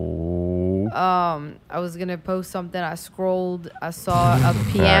know. I was gonna post something. I scrolled. I saw a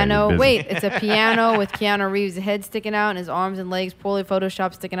piano. busy. Wait, it's a piano with Keanu Reeves' head sticking out and his arms and legs poorly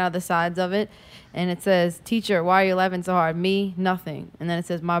photoshopped sticking out the sides of it. And it says, "Teacher, why are you laughing so hard?" Me, nothing. And then it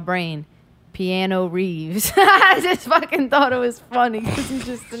says, "My brain, Piano Reeves." I just fucking thought it was funny because he's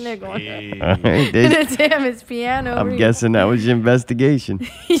just a nigga on it. And it's him. It's Piano I'm Reeves. guessing that was your investigation.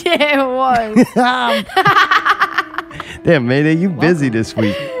 Yeah, it was. Damn, Mayday, you busy this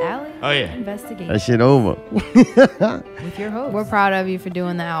week. Oh, yeah. Investigation. That shit over. With your host. We're proud of you for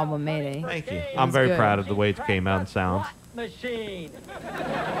doing the album, Mayday. Thank you. It I'm was very good. proud of the way it came out and sounds.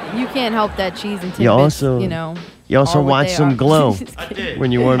 You can't help that cheese and tidbits, You also, you know. You also are what watched they some are. Glow I did.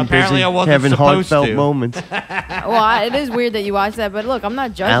 when you weren't Apparently busy I wasn't having supposed heartfelt to. moments. Well, it is weird that you watch that, but look, I'm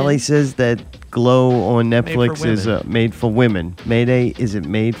not judging. Allie says that Glow on for Netflix is women. made for women. Mayday, is it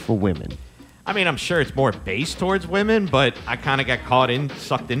made for women? I mean, I'm sure it's more based towards women, but I kind of got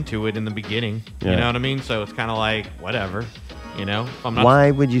sucked into it in the beginning. Yeah. You know what I mean? So it's kind of like, whatever. You know? If I'm not,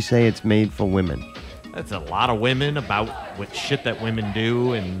 Why would you say it's made for women? That's a lot of women about what shit that women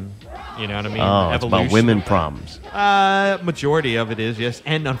do and, you know what I mean? Oh, it's about Evolution. women problems. Majority of it is, yes.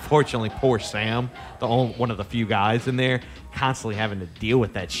 And unfortunately, poor Sam, one of the few guys in there, constantly having to deal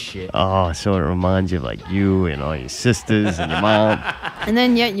with that shit. Oh, so it reminds you of like you and all your sisters and your mom. And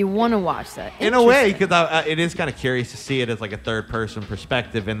then yet you want to watch that. In a way, because it is kind of curious to see it as like a third-person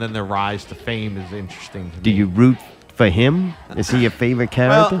perspective, and then their rise to fame is interesting to me. Do you root for him? Is he your favorite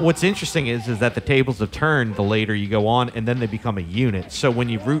character? Well, what's interesting is that the tables have turned the later you go on, and then they become a unit. So when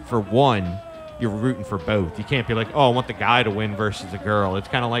you root for one, you're rooting for both. You can't be like, oh, I want the guy to win versus a girl. It's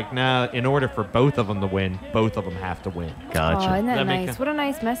kind of like, nah, in order for both of them to win, both of them have to win. Gotcha. Oh, isn't that That make nice? What a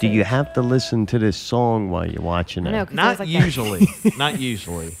nice message. Do you have to listen to this song while you're watching I it? know, 'cause Not there's like that- usually. Not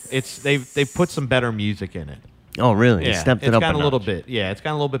usually. It's they've put some better music in it. Oh, really? You Yeah, stepped it it's up gotten a a little notch. bit. Yeah, it's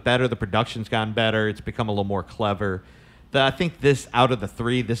gotten a little bit better. The production's gotten better. It's become a little more clever. I think this, out of the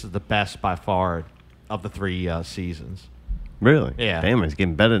three, this is the best by far of the three seasons. Really? Yeah. Damn, it's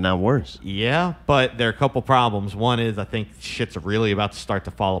getting better, not worse. Yeah, but there are a couple problems. One is I think shit's really about to start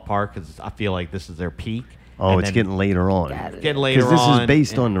to fall apart because I feel like this is their peak. Oh, And it's then- getting later on. Getting later Because this on, is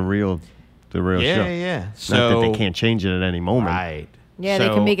based and- on the real Yeah, show. yeah. Not that So- they can't change it at any moment. Right. Yeah, they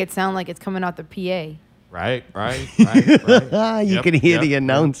So- can make it sound like it's coming out the PA. Right. You Yep, can hear yep, the yep.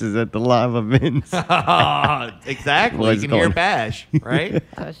 announcers at the live events. Exactly. What's You can hear going- Bash, right?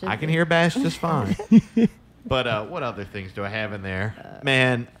 I can hear Bash just fine. But what other things do I have in there?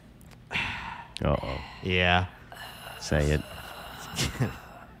 Man. Uh-oh. Yeah. Say it.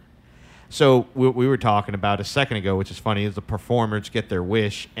 So we were talking about a second ago, which is funny, is the performers get their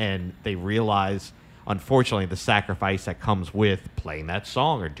wish and they realize, unfortunately, the sacrifice that comes with playing that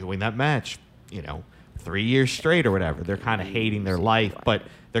song or doing that match, 3 years straight or whatever. They're kind of hating their life, but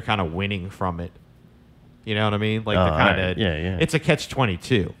they're kind of winning from it. You know what I mean? Like Oh, they're kind alright. of, Yeah. It's a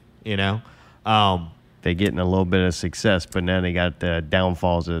catch-22, They're getting a little bit of success, but now they got the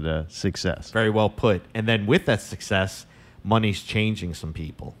downfalls of the success. Very well put. And then with that success, money's changing some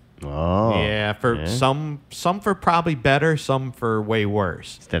people. Oh. Yeah, for some for probably better, some for way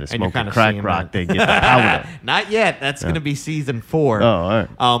worse. Instead of And you're smoking kinda crack seeing rock, that. they get the powder. Not yet. That's going to be season 4. Oh, all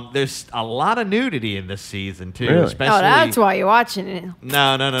right. There's a lot of nudity in this season too. Really? Especially, Oh, that's why you're watching it.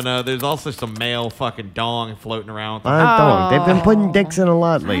 No. There's also some male fucking dong floating around. I don't. They've been putting dicks in a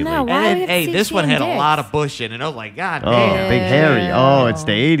lot lately. know, And why then, we have to hey, see this one seeing had a dicks? lot of bush in it. I was like, God Oh, damn. big hairy. Oh, it's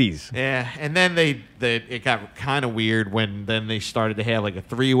the 80s. Yeah, and then it got kind of weird when then they started to have like a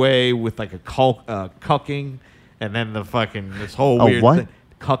 3-way with like a cucking, and then this whole A weird what? thing.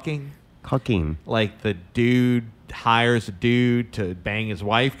 Cucking. Cucking. Like the dude hires a dude to bang his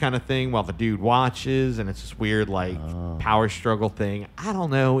wife kind of thing while the dude watches, and it's this weird like power struggle thing. I don't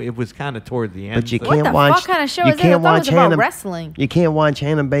know. It was kind of toward the end. But you so- can't What the watch. fuck kind of show you is that? I can't thought it watch was about Hannah. wrestling. You can't watch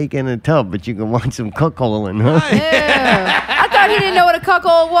Hannah bake in a tub, but you can watch some cuckolding, huh? I thought he didn't know what a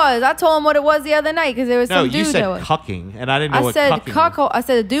cuckold was. I told him what it was the other night because there was No, some you dude said that was. cucking, and I didn't know I what said cucking. cuckold. I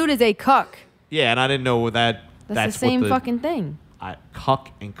said a dude is a cuck. Yeah, and I didn't know that. That's the same fucking thing. Cuck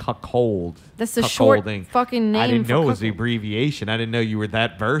and cuckold. That's the short Cuckolding. fucking I name didn't for know it was the cuckold. abbreviation. I didn't know you were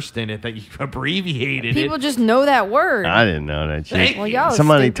that versed in it that you abbreviated People it. just know that word. I didn't know that shit. Thank Well, y'all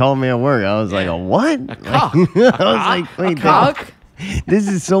Somebody stupid. told me at work. I was like, a what? A cuck. I was like, wait, Cuck. this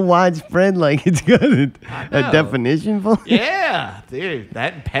is so widespread. Like, it's got a know. definition for it. Yeah, dude,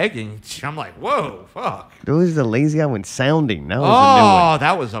 that and pegging. I'm like, whoa, fuck. There was the lazy guy when sounding. That was a new one. Oh,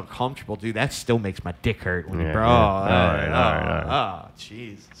 that was uncomfortable, dude. That still makes my dick hurt when you Yeah, bro. yeah. All right. Oh,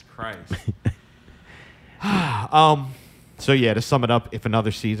 Jesus Christ. So yeah, to sum it up, if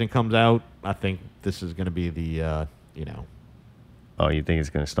another season comes out, I think this is going to be the Oh, you think it's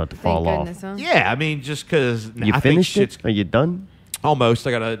going to start to fall off? Yeah, I mean, just because You finished it? Are you done? Almost.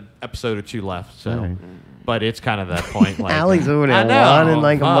 I got an episode or two left. So, All right. But it's kind of that point. Like, Alex over there I know. whining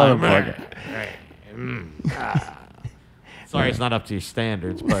like a motherfucker. Sorry, it's not up to your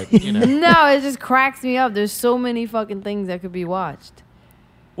standards, but you know. No, it just cracks me up. There's so many fucking things that could be watched.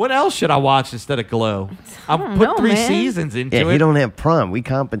 What else should I watch instead of Glow? I've don't put know, 3 man. seasons into Yeah, it. you don't have Prime. We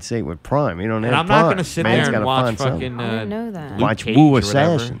compensate with Prime. You don't have And I'm Prime. not going to sit Man's there and gotta watch find something. fucking I didn't know that. Luke Watch Cage Wu or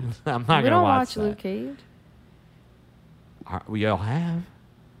whatever. Assassins. I'm not We going to don't watch watch that. Luke Cage. We all have.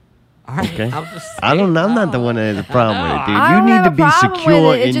 All right. Okay. I'm just I'm not the one that has a problem with it, dude. I You don't need have to a be problem secure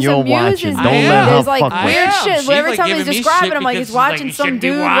with it. It in just your amuses watching. me. Don't let her There's like fuck with weird you. shit. She's Every like time he's giving me describing shit it, I'm like, because he's she's like, watching you some shouldn't be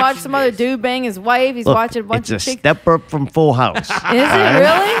dude watching watch some other dude bang his wife. He's Look, watching a bunch it's of a chicks. step up from Full House. Is it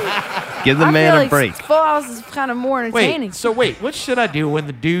really? Give the I man feel a like break. Full House is kind of more entertaining. Wait, what should I do when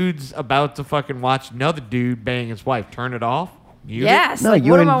the dude's about to fucking watch another dude bang his wife? Turn it off? Mute it? Yes. No, like,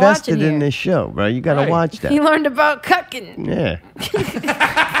 you what am I invested watching in here? this show, bro. You got to Right. watch that. He learned about cucking. Yeah.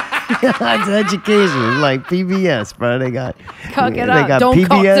 It's education. It's like PBS, bro. They got Cuck it they up. got Don't PBS,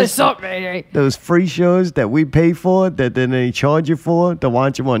 cuck this up, baby. those free shows that we pay for that then they charge you for to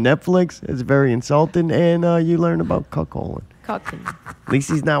watch them on Netflix. It's very insulting, and you learn about cuckolding. Cucking. At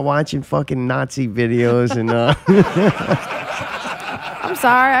least he's not watching fucking Nazi videos and I'm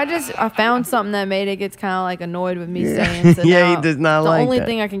sorry. I found something that made it gets kind of like annoyed with me saying. So Yeah, he now does not it's like the only that.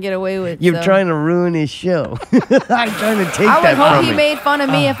 thing I can get away with. You're so. trying to ruin his show. I'm trying to take I would that hope from he him. made fun of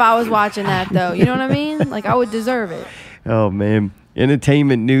me if I was watching that, though. You know what I mean? Like, I would deserve it. Oh man,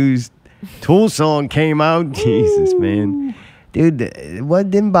 entertainment news. Tool song came out. Jesus, man. Dude, what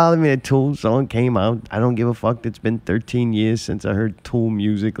didn't bother me? The Tool song came out. I don't give a fuck. It's been 13 years since I heard Tool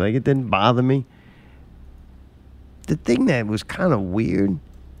music. Like, it didn't bother me. The thing that was kind of weird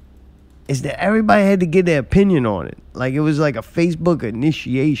is that everybody had to get their opinion on it. Like, it was like a Facebook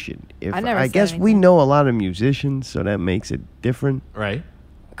initiation. I never I said guess we anything. know a lot of musicians, so that makes it different. Right.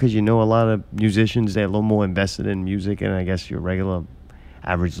 Because you know a lot of musicians, they're a little more invested in music, and I guess your regular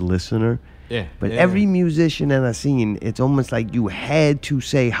average listener. Yeah. But yeah. every musician that I've seen, it's almost like you had to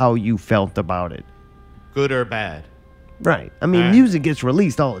say how you felt about it. Good or bad? Right. I mean, Alright. music gets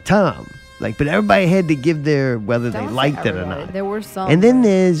released all the time. Like, but everybody had to give their whether they Don't say liked it or everybody. not. There were some. And then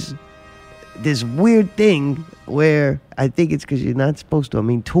there's this weird thing where I think it's because you're not supposed to. I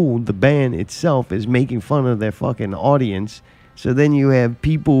mean, Tool, the band itself, is making fun of their fucking audience. So then you have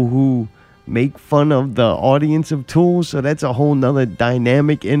people who make fun of the audience of Tool. So that's a whole nother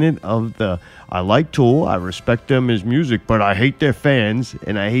dynamic in it of the, I like Tool, I respect them as music, but I hate their fans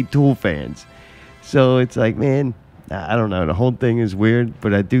and I hate Tool fans. So it's like, man, I don't know. The whole thing is weird,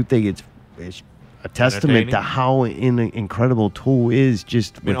 but I do think it's a testament to Entertaining. how incredible Tool is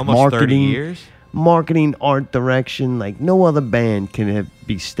just I mean, with almost 30 marketing, years? marketing, art direction. Like no other band can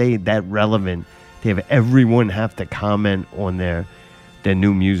be stayed that relevant to have everyone have to comment on their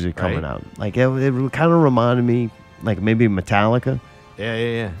new music coming Right. out. Like it kind of reminded me like maybe Metallica.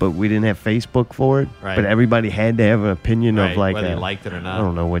 Yeah. But we didn't have Facebook for it. Right. But everybody had to have an opinion Right, of like whether you liked it or not. I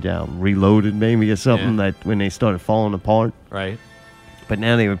don't know what Reloaded maybe or something that when they started falling apart. Right. But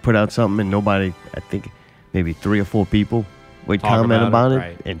now they would put out something and nobody, I think maybe 3 or 4 people would Talk comment about it, about it.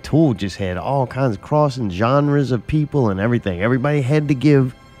 right. And Tool just had all kinds of crossing genres of people and everything. Everybody had to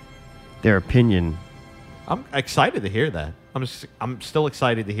give their opinion. I'm excited to hear that. I'm still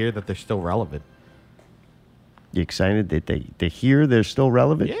excited to hear that they're still relevant. You excited that they hear they're still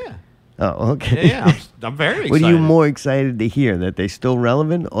relevant? Yeah. Oh, okay. Yeah, I'm very What are you excited. more excited to hear, that they still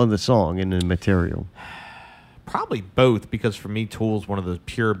relevant or the song and the material? Probably both, because for me, Tool's one of those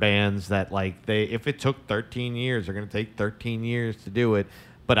pure bands that, like, if it took 13 years, they're going to take 13 years to do it,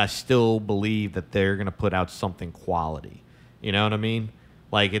 but I still believe that they're going to put out something quality. You know what I mean?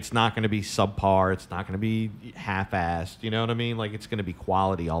 Like, it's not going to be subpar. It's not going to be half-assed. You know what I mean? Like, it's going to be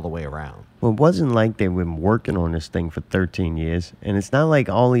quality all the way around. Well, it wasn't like they've been working on this thing for 13 years. And it's not like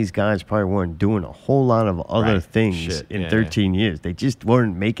all these guys probably weren't doing a whole lot of other Right. things Shit. in Yeah, 13 years. They just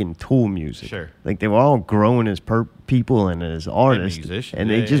weren't making Tool music. Sure. Like, they were all growing as people and as artists. musicians. And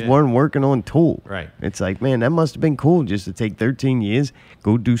they Yeah, just yeah. weren't working on Tool. Right. It's like, man, that must have been cool just to take 13 years,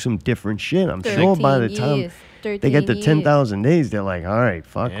 go do some different shit. I'm sure by the 13 time years. they get to 13 10,000 days, they're like, all right,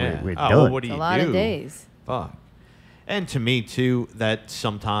 fuck, Yeah. we're Oh, done. well, what do you a lot do? of days. Fuck. And to me, too, that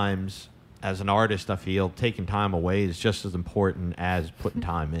sometimes, as an artist, I feel taking time away is just as important as putting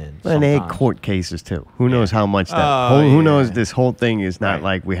time in. And they had sometimes. court cases too. Who knows how much that? Oh, who knows yeah. this whole thing is not Right.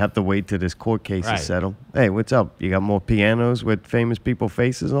 like we have to wait till this court case Right. is settled. Hey, what's up? You got more pianos with famous people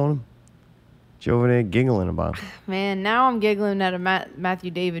faces on them? you over there giggling about? Man, now I'm giggling at a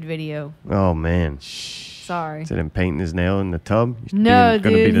Matthew David video. Oh, man. Sorry. Is it him painting his nail in the tub? No,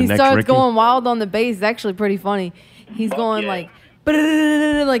 Gonna be dude. the He next starts Ricky? going wild on the bass. It's actually pretty funny. He's going like,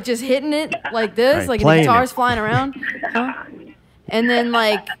 like just hitting it like this, Right, like the playing guitar's it. flying around. Huh? And then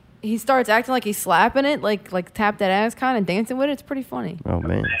like he starts acting like he's slapping it, like tap that ass kind of dancing with it. It's pretty funny. Oh,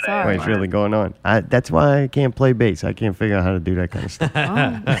 man. Sorry. What's really going on? That's why I can't play bass. I can't figure out how to do that kind of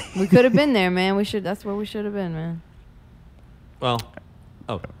stuff. We could have been there, man. That's where we should have been, man. Well,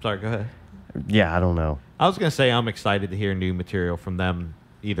 sorry, go ahead. Yeah, I don't know. I was going to say I'm excited to hear new material from them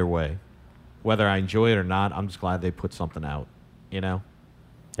either way. Whether I enjoy it or not, I'm just glad they put something out, you know?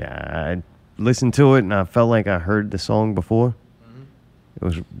 Yeah, I listened to it and I felt like I heard the song before. It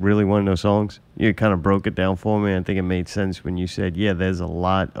was really one of those songs. You kind of broke it down for me. I think it made sense when you said, yeah, there's a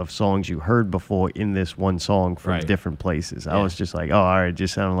lot of songs you heard before in this one song from different places. I was just like, oh, all right, it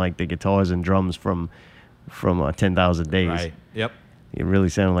just sounded like the guitars and drums from 10,000 Days. Right, yep. It really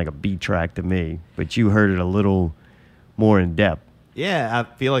sounded like a beat track to me, but you heard it a little more in depth. Yeah,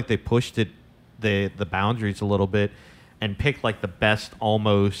 I feel like they pushed it, the boundaries a little bit and picked like the best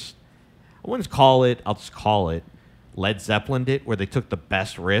almost, I wouldn't call it, I'll just call it, Led Zeppelin did, where they took the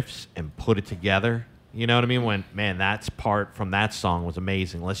best riffs and put it together. You know what I mean? When, man, that's part from that song was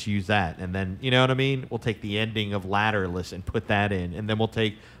amazing. Let's use that. And then, you know what I mean? We'll take the ending of Ladderless and put that in. And then we'll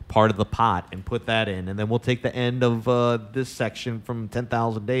take part of The Pot and put that in. And then we'll take the end of this section from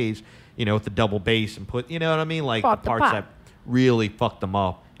 10,000 Days, you know, with the double bass and put, you know what I mean? Like the parts that really fucked them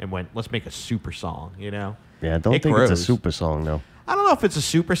up and went, let's make a super song, you know? Yeah, I don't think it's a super song, though. I don't know if it's a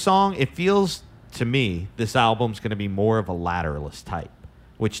super song. It feels, to me, this album's going to be more of a Ladderless type,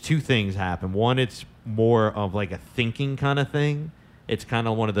 which two things happen. One, it's more of like a thinking kind of thing. It's kind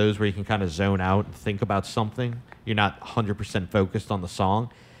of one of those where you can kind of zone out and think about something. You're not 100% focused on the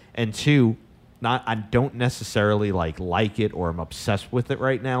song. And two, I don't necessarily like it or I'm obsessed with it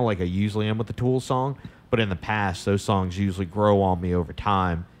right now like I usually am with the Tool song. But in the past, those songs usually grow on me over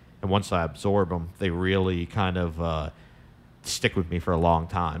time. And once I absorb them, they really kind of stick with me for a long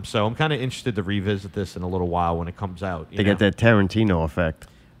time. So I'm kind of interested to revisit this in a little while when it comes out. They get that Tarantino effect.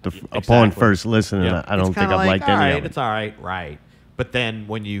 Upon first listening, I don't think I've liked any of it. It's all right, right. But then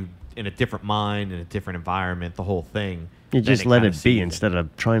when you, in a different mind, in a different environment, the whole thing. You just let it be instead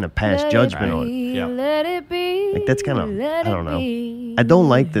of trying to pass judgment on it. Let it be. Like that's kind of, I don't know. I don't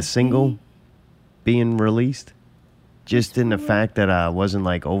like the single being released. Just in the fact that I wasn't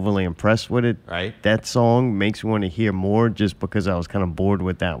like overly impressed with it. Right. That song makes me want to hear more just because I was kind of bored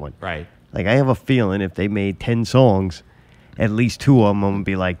with that one. Right. Like I have a feeling if they made 10 songs, at least 2 of them I'm going to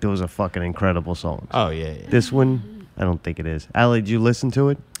be like, those are fucking incredible songs. Oh, yeah. This one, I don't think it is. Allie, did you listen to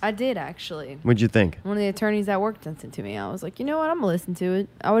it? I did, actually. What'd you think? One of the attorneys at work sent it to me. I was like, you know what? I'm going to listen to it.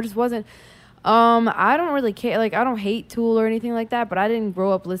 I just wasn't. I don't really care. Like, I don't hate Tool or anything like that, but I didn't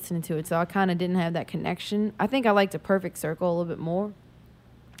grow up listening to it, so I kind of didn't have that connection. I think I liked A Perfect Circle a little bit more.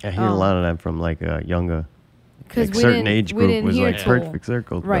 I hear a lot of that from like a younger, like we certain didn't- age we group didn't was hear like Tool. Perfect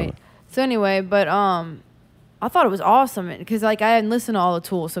Circle. Right. So anyway, but I thought it was awesome because like I hadn't listened to all the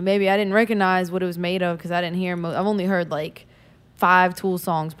Tool, so maybe I didn't recognize what it was made of because I didn't hear. I've only heard like 5 Tool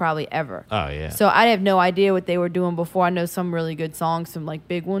songs probably ever. Oh, yeah. So I have no idea what they were doing before. I know some really good songs, some like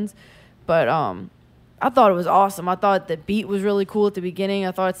big ones, but I thought it was awesome. I thought the beat was really cool at the beginning.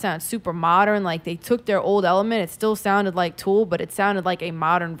 I thought it sounded super modern. Like they took their old element. It still sounded like Tool, but it sounded like a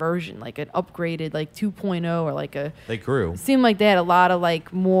modern version, like an upgraded, like 2.0 or like a. They grew. It seemed like they had a lot of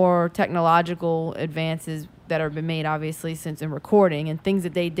like more technological advances that have been made, obviously, since in recording and things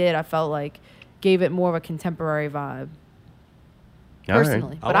that they did. I felt like gave it more of a contemporary vibe.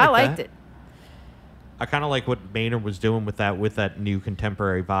 Personally, but I liked it. I kind of like what Maynard was doing with that new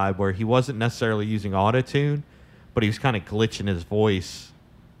contemporary vibe, where he wasn't necessarily using auto-tune, but he was kind of glitching his voice,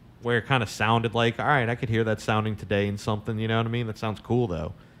 where it kind of sounded like, all right, I could hear that sounding today in something, you know what I mean? That sounds cool,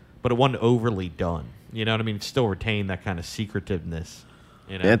 though. But it wasn't overly done, you know what I mean? It still retained that kind of secretiveness,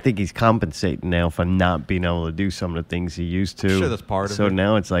 you know? I think he's compensating now for not being able to do some of the things he used to. Sure, that's part of it. So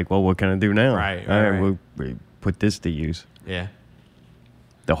now it's like, well, what can I do now? Right, All right. We'll put this to use. Yeah.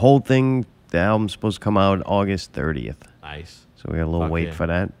 The whole thing, the album's supposed to come out August 30th. Nice. So we got a little Fuck wait yeah. for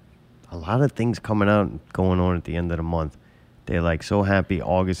that. A lot of things coming out and going on at the end of the month. They're like so happy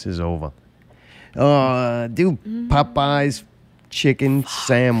August is over. Do Popeye's chicken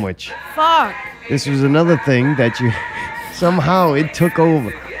sandwich. Fuck. This was another thing that you somehow it took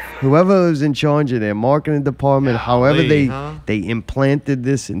over. Whoever was in charge of their marketing department, however they implanted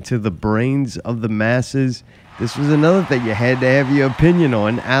this into the brains of the masses. This was another thing you had to have your opinion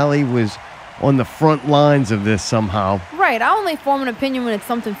on. Allie was on the front lines of this somehow. Right. I only form an opinion when it's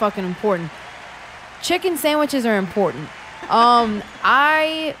something fucking important. chicken sandwiches are important.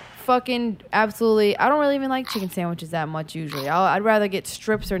 I fucking absolutely. I don't really even like chicken sandwiches that much usually. I'd rather get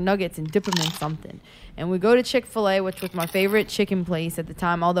strips or nuggets and dip them in something. And we go to Chick-fil-A, which was my favorite chicken place at the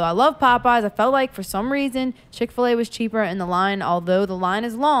time. Although I love Popeyes, I felt like for some reason Chick-fil-A was cheaper. And the line, although the line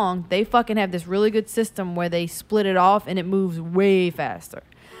is long, they fucking have this really good system where they split it off and it moves way faster.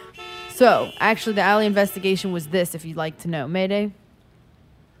 So actually, the alley investigation was this. If you'd like to know, Mayday.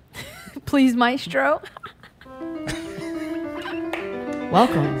 Please, Maestro.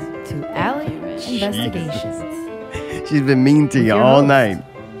 Welcome to Alley Investigations. She's been mean to you all night.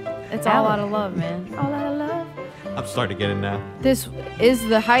 It's all out of love, man. All out of love. I'm starting to get it now. This is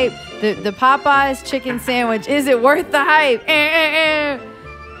the hype. The Popeyes chicken sandwich. Is it worth the hype?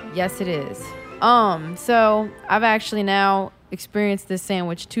 Yes, it is. So I've actually now experienced this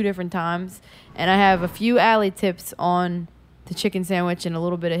sandwich 2 different times, and I have a few alley tips on the chicken sandwich and a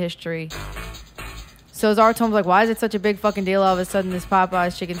little bit of history. So Zartom's like, why is it such a big fucking deal all of a sudden, this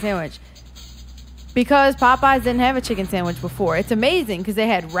Popeyes chicken sandwich? Because Popeyes didn't have a chicken sandwich before. It's amazing because they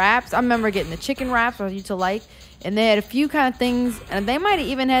had wraps. I remember getting the chicken wraps I used to like, and they had a few kind of things, and they might have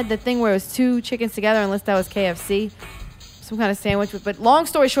even had the thing where it was 2 chickens together, unless that was KFC. Some kind of sandwich. But long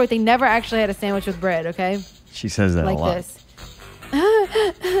story short, they never actually had a sandwich with bread, okay? She says that like a lot. This.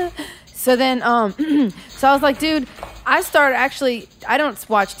 So then, so I was like, dude, I don't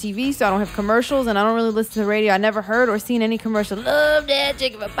watch TV, so I don't have commercials, and I don't really listen to the radio. I never heard or seen any commercial. Love that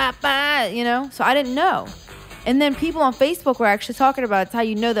chicken for Popeye, you know? So I didn't know. And then people on Facebook were actually talking about it. It's how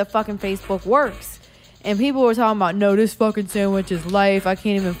you know that fucking Facebook works. And people were talking about, no, this fucking sandwich is life. I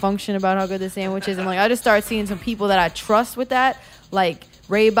can't even function about how good this sandwich is. And like, I just started seeing some people that I trust with that, like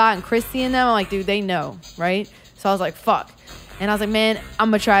Raybot and Christy and them. I'm like, dude, they know, right? So I was like, fuck. And I was like, man, I'm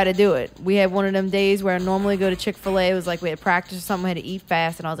going to try to do it. We had one of them days where I normally go to Chick-fil-A. It was like we had practice or something. We had to eat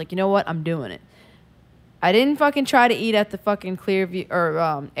fast. And I was like, you know what? I'm doing it. I didn't fucking try to eat at the fucking Clearview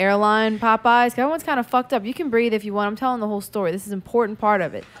or airline Popeyes. Everyone's kind of fucked up. You can breathe if you want. I'm telling the whole story. This is an important part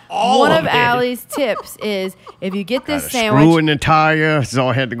of it. One of Allie's tips is if you get this sandwich. Screw in the tire, so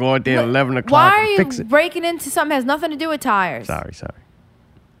I had to go out there at 11 o'clock Why are and you fix it. breaking into something that has nothing to do with tires? Sorry.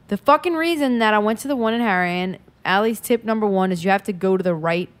 The fucking reason that I went to the one in Harahan, Allie's tip number 1 is you have to go to the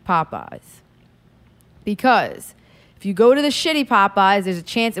right Popeyes. Because if you go to the shitty Popeyes, there's a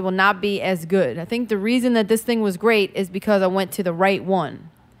chance it will not be as good. I think the reason that this thing was great is because I went to the right one.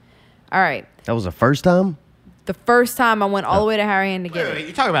 All right. That was the first time? The first time I went all the way to Harahan to get it. Wait,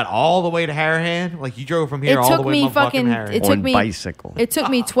 you're talking about all the way to Harahan? Like you drove from here all the way to fucking Harahan? It took me bicycle. It took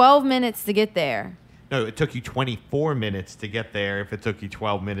me 12 minutes to get there. No, it took you 24 minutes to get there. If it took you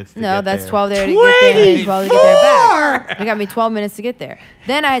 12 minutes to No, get that's there. 12 there to get there. And 12 to get there back. It got me 12 minutes to get there.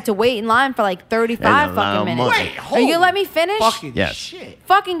 Then I had to wait in line for like 35 fucking minutes. Wait, Are you gonna let me finish? Fucking Yes. shit.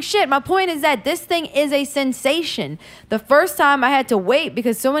 Fucking shit. My point is that this thing is a sensation. The first time I had to wait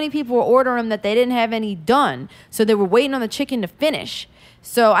because so many people were ordering them that they didn't have any done. So they were waiting on the chicken to finish.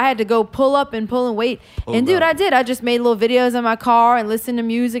 So I had to go pull and wait. And dude, I did. I just made little videos in my car and listened to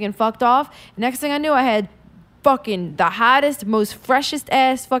music and fucked off. Next thing I knew, I had fucking the hottest, most freshest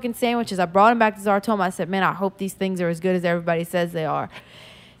ass fucking sandwiches. I brought them back to Zartoma. I said, man, I hope these things are as good as everybody says they are.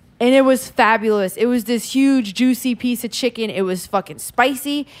 And it was fabulous. It was this huge, juicy piece of chicken. It was fucking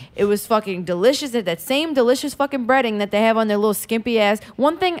spicy. It was fucking delicious. That same delicious fucking breading that they have on their little skimpy ass.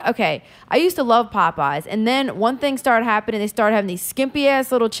 One thing, okay, I used to love Popeyes. And then one thing started happening. They started having these skimpy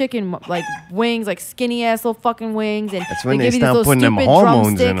ass little chicken like wings, like skinny ass little fucking wings. And That's when give they you these start little putting them stupid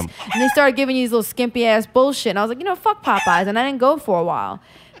hormones in drumsticks. them. And they started giving you these little skimpy ass bullshit. And I was like, you know, fuck Popeyes. And I didn't go for a while.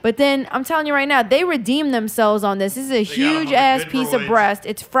 But then I'm telling you right now, they redeemed themselves on this. This is a huge ass piece of breast.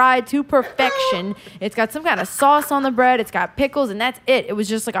 It's fried to perfection. It's got some kind of sauce on the bread. It's got pickles, and that's it. It was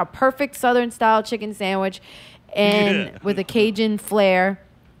just like a perfect Southern style chicken sandwich, and with a Cajun flair.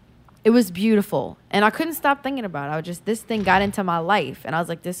 It was beautiful, and I couldn't stop thinking about it. This thing got into my life, and I was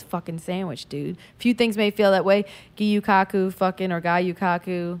like, this fucking sandwich, dude. Few things may feel that way. Gyukaku fucking or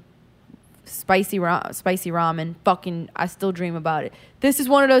Gyukaku. Spicy ramen, fucking, I still dream about it. This is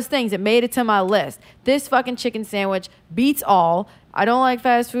one of those things that made it to my list. This fucking chicken sandwich beats all. I don't like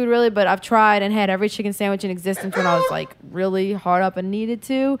fast food really, but I've tried and had every chicken sandwich in existence when I was like really hard up and needed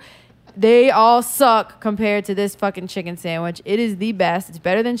to. They all suck compared to this fucking chicken sandwich. It is the best. It's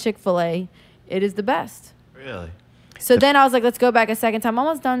better than Chick-fil-A. It is the best. Really? So then I was like, let's go back a second time.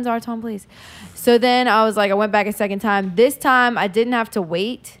 Almost done, Zartone, please. So then I was like, I went back a second time. This time I didn't have to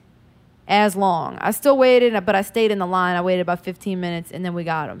wait as long. I still waited, but I stayed in the line. I waited about 15 minutes, and then we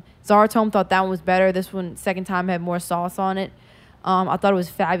got them. Zartome thought that one was better. This one, second time, had more sauce on it. I thought it was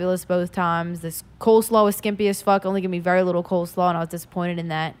fabulous both times. This coleslaw was skimpy as fuck. Only give me very little coleslaw, and I was disappointed in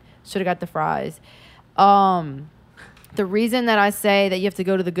that. Should have got the fries. The reason that I say that you have to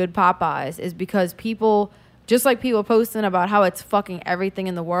go to the good Popeyes is because people, just like people posting about how it's fucking everything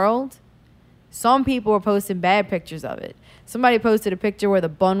in the world, some people were posting bad pictures of it. Somebody posted a picture where the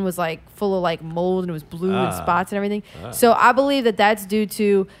bun was like full of like mold and it was blue and spots and everything. So I believe that that's due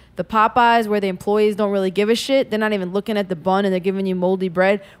to the Popeyes where the employees don't really give a shit. They're not even looking at the bun and they're giving you moldy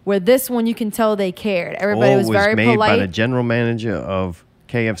bread. Where this one you can tell they cared. Everybody was very made polite. by the general manager of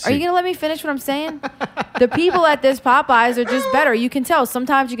KFC. Are you gonna let me finish what I'm saying? The people at this Popeyes are just better. You can tell.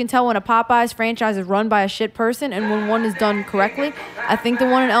 Sometimes you can tell when a Popeyes franchise is run by a shit person and when one is done correctly. I think the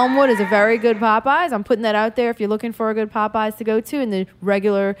one in Elmwood is a very good Popeyes. I'm putting that out there if you're looking for a good Popeyes to go to in the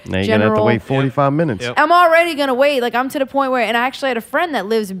regular Now you're general. gonna have to wait 45 minutes. I'm already gonna wait. Like I'm to the point where, and I actually had a friend that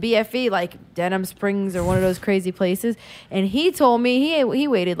lives in BFE, like Denham Springs or one of those crazy places, and he told me he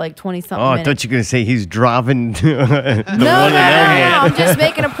waited like 20-something Oh, I minutes. thought you were gonna say he's driving the one in No, Elmwood. I'm just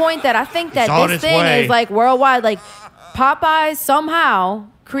making a point that I think that It's on this its thing way. is like worldwide. Like Popeyes somehow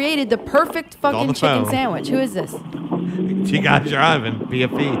created the perfect on fucking the chicken phone. sandwich. Who is this? She got driving.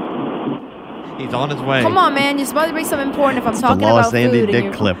 BFE. He's on his way. Come on, man. You're supposed to be something important if I'm The talking Lost about Andy food. Dick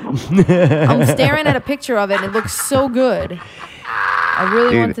And clip. I'm staring at a picture of it and it looks so good. I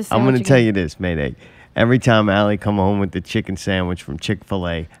really want Dude, this I'm sandwich gonna tell again. you this, Mayday. Every time Allie come home with the chicken sandwich from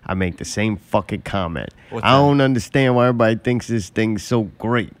Chick-fil-A, I make the same fucking comment. What's I don't understand why everybody thinks this thing's so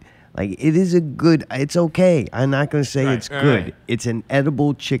great. Like, it is it's okay. I'm not going to say Right, it's right, good. right. It's an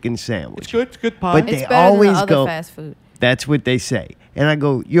edible chicken sandwich. It's good. It's good pie. But It's they better than the always other go, fast food. that's what they say. And I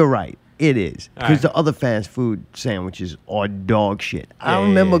go, you're right. It is. All Because right. the other fast food sandwiches are dog shit. I Yeah,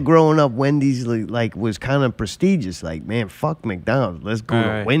 remember yeah. growing up, Wendy's like was kind of prestigious. Like, man, fuck McDonald's. Let's go All to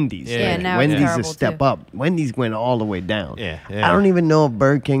right. Wendy's. Yeah, Yeah, now it's Wendy's a terrible, step too. up. Wendy's went all the way down. Yeah, yeah. I don't even know if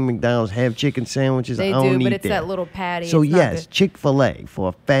Burger King, McDonald's have chicken sandwiches. They I don't do, but eat it's there. that little patty. So It's not yes, good. Chick-fil-A for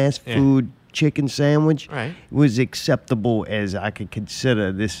a fast Yeah. food chicken sandwich Right. was acceptable as I could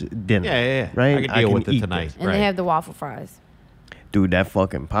consider this dinner. Yeah, yeah, yeah. Right? I could deal with it eat tonight. this. And Right. they have the waffle fries. Dude, that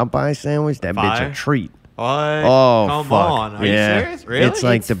fucking Popeye sandwich, that bitch Fire. a treat. What? Oh, Come fuck. on. Are yeah. you serious? Really? It's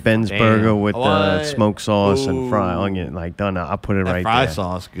like the Ben's Damn. burger with the What? smoked sauce and fried Ooh. onion. Like, done. I put it That right fried there.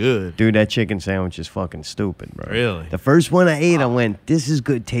 sauce, good. Dude, that chicken sandwich is fucking stupid, bro. Really? The first one I ate, I went, this is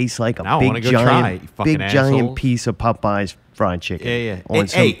good. Tastes like a Now I big, wanna go try giant, it, you fucking big, giant assholes. piece of Popeye's fried chicken. Yeah, yeah. On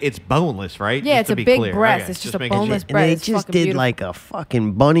some- Hey, it's boneless, right? Yeah, Just it's to a be big clear. breast. Okay, It's just a making sure. boneless and bread. they It's just fucking did beautiful. like a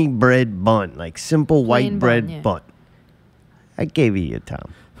fucking bunny bread bun, like simple white Plain bread bun, yeah. bun. I gave you your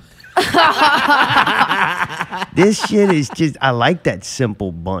time. This shit is just, I like that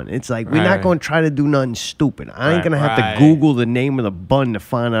simple bun. It's like, we're not Right. going to try to do nothing stupid. I ain't Right, going to have right. to Google the name of the bun to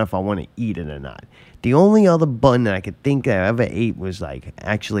find out if I want to eat it or not. The only other bun that I could think I ever ate was like,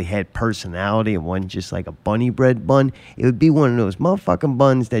 actually had personality and wasn't just like a bunny bread bun. It would be one of those motherfucking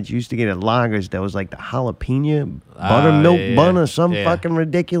buns that you used to get at Loggers that was like the jalapeno buttermilk yeah, bun yeah. or some Yeah. fucking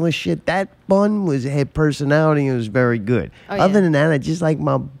ridiculous shit. That bun had personality and it was very good. Oh, Other yeah. than that, I just like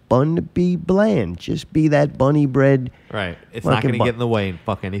my bun to be bland. Just be that bunny bread. Right. It's not fucking going to bun. get in the way and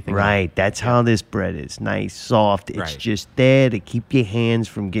fuck anything up. Right. That's how this bread is. Nice, soft. It's Right. just there to keep your hands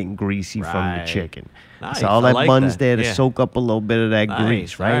from getting greasy from the Right. chicken. Nice. So all I that like bun's that. there to Yeah. soak up a little bit of that Nice.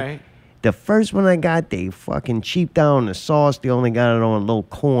 grease, All right? right. The first one I got, they fucking cheaped out on the sauce. They only got it on a little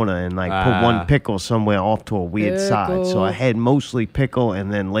corner and like put Ah. one pickle somewhere off to a weird side. So I Pickle. had mostly pickle,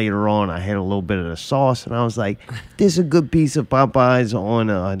 and then later on I had a little bit of the sauce, and I was like, "This is a good piece of Popeyes on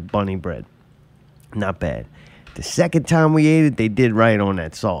a bunny bread. Not bad." The second time we ate it, they did right on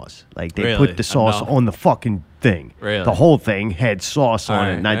that sauce. Like they Really? put the sauce Enough? on the fucking thing. Really? The whole thing had sauce on it,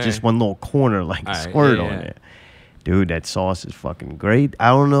 Alright, not just alright. one little corner like a Alright, squirt yeah, on yeah. it. Dude, that sauce is fucking great. I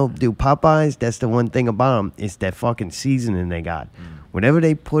don't know, dude. Popeyes, that's the one thing about them. It's that fucking seasoning they got. Whatever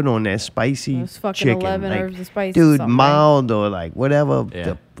they put on that spicy Those fucking chicken, 11 like, herbs of spice or dude, something, right? mild or like whatever,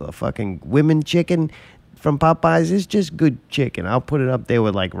 Yeah. the fucking women chicken from Popeyes, it's just good chicken. I'll put it up there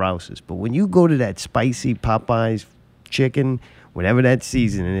with like Rouse's. But when you go to that spicy Popeyes chicken, whatever that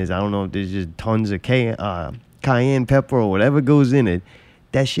seasoning is, I don't know if there's just tons of cayenne pepper or whatever goes in it.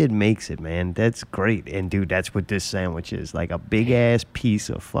 That shit makes it, man. That's great. And, dude, that's what this sandwich is. Like a big-ass piece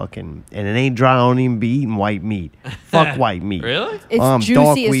of fucking... And it ain't dry. I don't even be eating white meat. Fuck white meat. Really? It's dark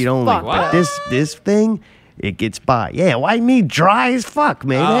juicy as wheat only. fuck. But What? this thing, it gets by. Yeah, white meat dry as fuck,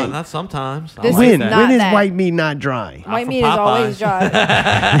 man. Oh, Hey, not sometimes. I This like is when? that. not When is that. white meat not dry? White from meat is always Popeyes.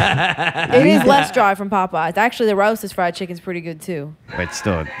 dry. It is less dry from Popeyes. Actually, the Rouse's fried chicken's pretty good too. But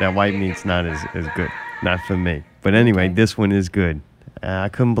still, that white meat's not as good. Not for me. But anyway, this one is good. I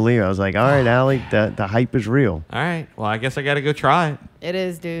couldn't believe it. I was like, all right, Allie, the hype is real. All right. Well, I guess I got to go try it. It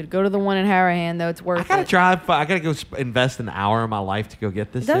is, dude. Go to the one in Harahan, though. It's worth I gotta it. drive. I gotta go invest an hour of my life to go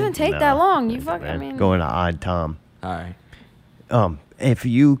get this. It doesn't thing. take that long. You fucking, I mean. Going to Odd Tom. All right.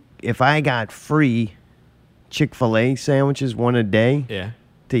 If I got free Chick-fil-A sandwiches one a day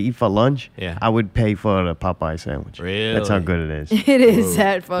to eat for lunch, I would pay for the Popeye sandwich. Really? That's how good it is. It is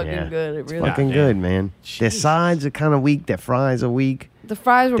that fucking good. It It's really fucking is. good, man. Their sides are kind of weak. Their fries are weak. The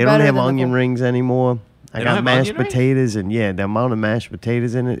fries were They better don't have than onion the rings anymore. I They got don't have mashed onion rings? potatoes, and the amount of mashed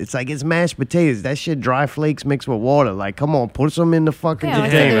potatoes in it. It's like it's mashed potatoes. That shit dry flakes mixed with water. Like, come on, put some in the fucking Yeah, like I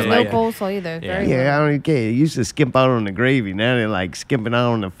said, container. there's no Like, coleslaw either. Very yeah, little. I don't even care. They used to skimp out on the gravy. Now they're like skimping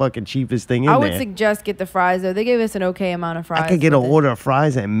out on the fucking cheapest thing in I would there. suggest get the fries, though. They gave us an okay amount of fries. I could get an with it. order of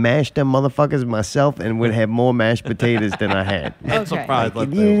fries and mash them motherfuckers myself and would have more mashed potatoes than I had. And some Okay. fries Like,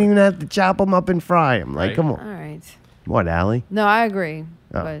 you didn't even have to chop them up and fry them. Like, Right. come on. All right. What, Allie? No, I agree.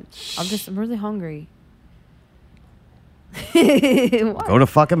 Oh. But I'm really hungry. Go to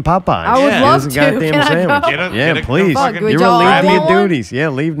fucking Popeyes. I would Get love us a to. goddamn Can I sandwich. go? Yeah, please. Fuck, would You're y'all all relieved of want your one? duties. Yeah,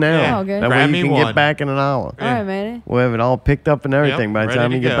 leave now. Yeah, okay. That Grab way me you can one. get back in an hour. All right, matey. We'll have it all picked up and everything by the ready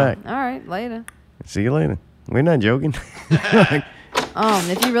time to you get go. back. All right, later. See you later. We're not joking.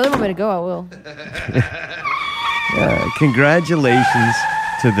 If you really want me to go, I will. Congratulations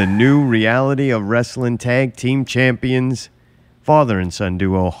to the new Reality of Wrestling Tag Team Champions, father and son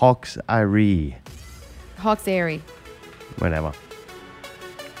duo Hawks Irie. Hawks Airy. Whatever.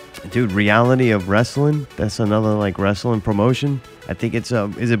 Dude, Reality of Wrestling, that's another like wrestling promotion. I think it's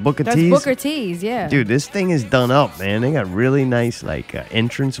is it Booker That's T's? Booker T's, yeah. Dude, this thing is done up, man. They got really nice like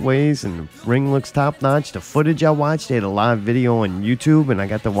entrance ways, and the ring looks top notch. The footage I watched, they had a live video on YouTube, and I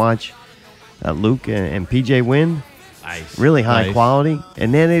got to watch Luke and PJ win. Nice. Really high Nice. quality.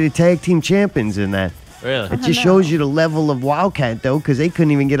 And then they're the tag team champions in that. Really? It just shows you the level of Wildcat, though, because they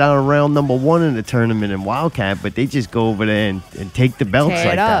couldn't even get out of round number 1 in the tournament in Wildcat, but they just go over there and take the belts Tear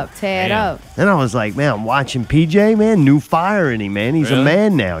like it that. up. Tear it up. And I was like, man, I'm watching PJ, man, new fire in him, man. He's a Really?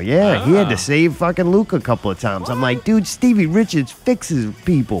 man now. Yeah, he had to save fucking Luke a couple of times. I'm like, dude, Stevie Richards fixes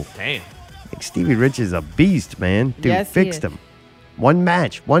people. Damn. Like, Stevie Richards is a beast, man. Dude, Yes, he fixed is. him. One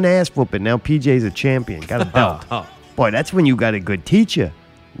match, one ass whooping. Now PJ's a champion. Got a belt. Boy, that's when you got a good teacher.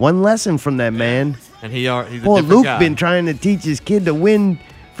 One lesson from that man. And he's a Boy, different Luke guy. been trying to teach his kid to win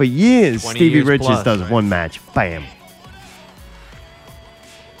for years. 20 Stevie years Richards plus, does right? one match. Bam.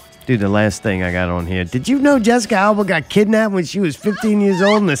 Dude, the last thing I got on here. Did you know Jessica Alba got kidnapped when she was 15 years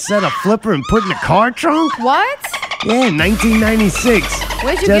old and set a flipper and put in the car trunk? What? Yeah, in 1996.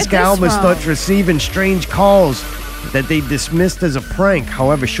 Where'd you Jessica get this Alba from? starts receiving strange calls that they dismissed as a prank.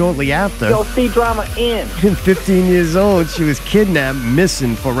 However, shortly after, Yo, see drama in. 15 years old, she was kidnapped,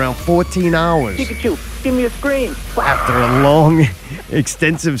 missing for around 14 hours. Pikachu, give me a scream. After a long,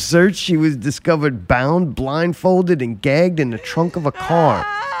 extensive search, she was discovered bound, blindfolded, and gagged in the trunk of a car.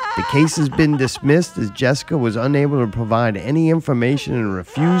 The case has been dismissed as Jessica was unable to provide any information and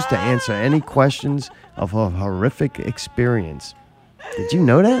refused to answer any questions of her horrific experience. Did you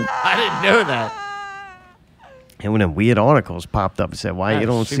know that? I didn't know that. And when them weird articles popped up and said, why you That's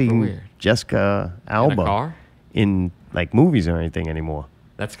don't super see weird. Jessica Alba car? in like movies or anything anymore?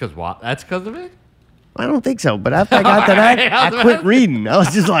 That's because what? That's because of it. I don't think so. But after I got to that, I quit reading. I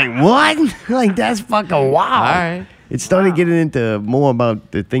was just like, what? Like, that's fucking wild. All right. It started getting into more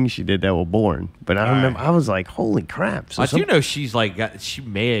about the things she did that were boring. But I remember, I was like, holy crap. So I do know she's like she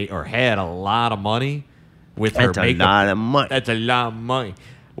made or had a lot of money with That's her a makeup. lot of money. That's a lot of money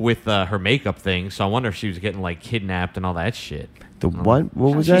with her makeup thing. So I wonder if she was getting like kidnapped and all that shit. The what?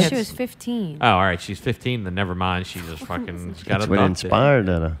 What was She that? was 15. Oh, all right. She's 15. Then never mind. She just fucking got That's a what nut inspired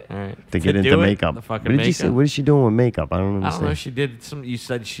her All right. to To get into do it, makeup. the What fucking did you say? makeup. What is she doing with makeup? I don't I don't understand. know. She did some. You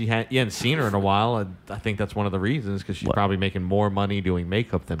said you hadn't seen her in a while. I think that's one of the reasons because she's probably making more money doing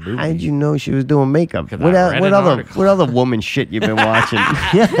makeup than movies. How did you know she was doing makeup? 'Cause What, I read an other article. what other woman shit you been watching?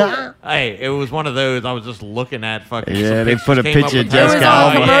 Hey, it was one of those. I was just looking at fucking. Yeah, some they pictures put a came up picture of with- Jessica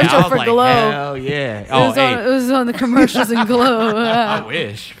Alba. It was on a commercial I was for like, Glow. Hell yeah! It Oh, was, hey, it was on the commercials in Glow. I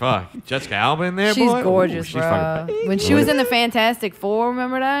wish. Fuck, Jessica Alba in there, She's boy. Ooh, gorgeous, she's bro. fucking- When she was in the Fantastic Four,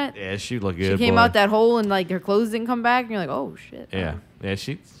 remember that? Yeah, she looked She good. came boy. out that hole and like her clothes didn't come back, and you're like, oh shit. Yeah, yeah.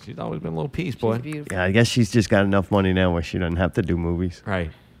 She's always been a little piece, boy. Beautiful. Yeah, I guess she's just got enough money now where she doesn't have to do movies.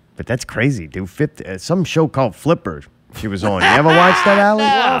 Right. But that's crazy, dude. Some show called Flipper she was on. You ever watch that, Allie?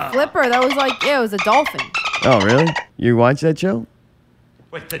 Well, Flipper, that was like, yeah, it was a dolphin. Oh, really? You watch that show?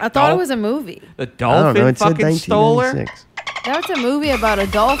 I thought it was a movie. The I don't dolphin know. It said fucking stole her. 1996. That was a movie about a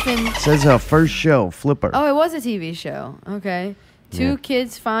dolphin. It says her first show, Flipper. Oh, it was a TV show. Okay. Two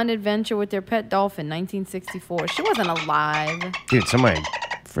kids find adventure with their pet dolphin, 1964. She wasn't alive. Dude, somebody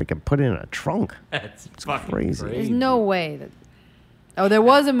freaking put it in a trunk. That's It's fucking crazy. There's no way that. Oh, there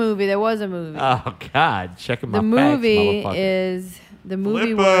was a movie. There was a movie. Oh God, checking my The facts, movie motherfucker. is the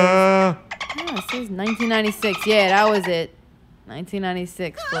movie Flipper. was. Yeah, it says 1996. Yeah, that was it.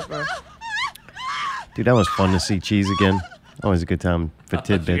 1996 Flipper. Dude, that was fun to see Cheese again. Always a good time for I thought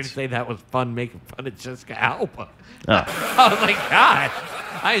you were gonna tidbits. say that was fun making fun of Jessica Alba. Oh. I was like, God,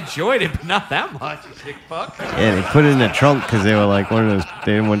 I enjoyed it, but not that much, you sick fuck. Yeah, they put it in the trunk because they were like one of those.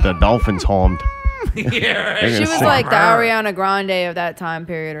 They didn't want the dolphins harmed. Yeah, right. They're She gonna was sing. like the Ariana Grande of that time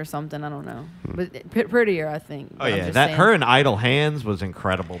period or something. I don't know, but prettier, I think. Oh But I'm yeah, just that saying. her in Idle Hands was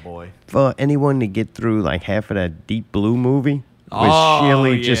incredible, boy. For anyone to get through like half of that Deep Blue movie was Oh,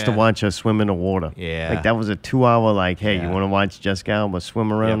 sheerly just to yeah. watch her swim in the water. Yeah. Like that was a 2-hour like, hey, you Yeah. want to watch Jessica Alba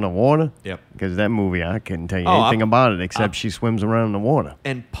swim around the water? Yep. Because that movie, I couldn't tell you Oh, anything I'm- about it except she swims around in the water.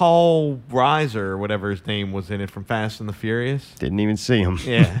 And Paul Reiser, or whatever his name was in it from Fast and the Furious. Didn't even see him.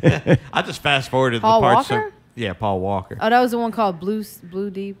 Yeah, I just fast forwarded Paul the parts. Walker? Yeah, Paul Walker. Oh, that was the one called Blue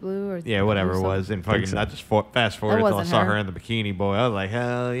Deep Blue, or Yeah, whatever it Blue was. something. And fucking, I just fast forwarded until I wasn't saw her. her in the bikini boy. I was like,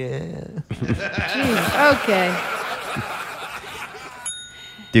 hell yeah. Jeez, okay.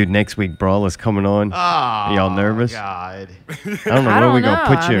 Dude, next week Brawler's coming on. Are y'all nervous? God. I don't know where we're going to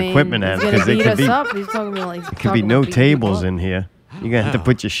put your equipment at He's because gonna it beat could us be, up. He's talking about like. it could be no tables in here. You're going to have to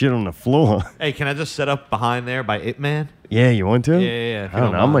put your shit on the floor. Hey, can I just set up behind there by It Man? Yeah, you want to? Yeah, yeah, if you I don't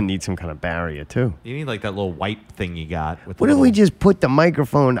don't know. I'm mind. going to need some kind of barrier too. You need like that little white thing you got. With What the if we little- just put the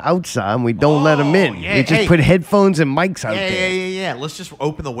microphone outside and we don't let them in? yeah, we just hey. put headphones and mics out Yeah, there. yeah. Let's just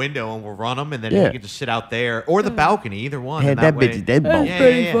open the window and we'll run them, and then Yeah. you can just sit out there or the balcony, either one. Yeah, and that way- bitch is dead both. Yeah,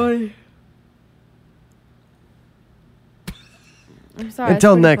 yeah. I'm sorry.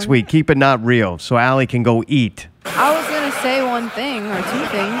 Until that's pretty next funny. week, keep it not real so Allie can go eat. I was gonna say one thing or two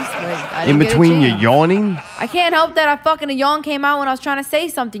things, but I In didn't get a between you chance. yawning? I can't help that. A yawn came out when I was trying to say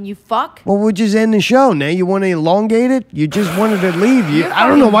something. You fuck. Well, we'll just end the show. Now you want to elongate it? You just wanted to leave. You're I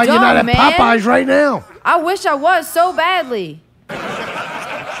don't know why fucking you're not at dumb, man. Popeyes right now. I wish I was so badly.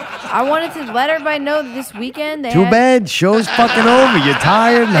 I wanted to let everybody know that this weekend they Too had- bad. Show's fucking over. You're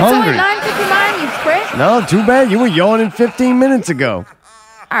tired and It's only hungry. 9:59, you prick. No, too bad. You were yawning 15 minutes ago.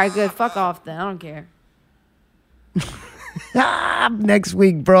 All right, good. Fuck off then. I don't care. Next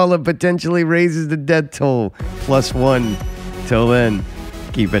week, Brawler potentially raises the death toll +1. Till then,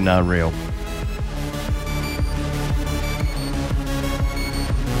 keep it not real.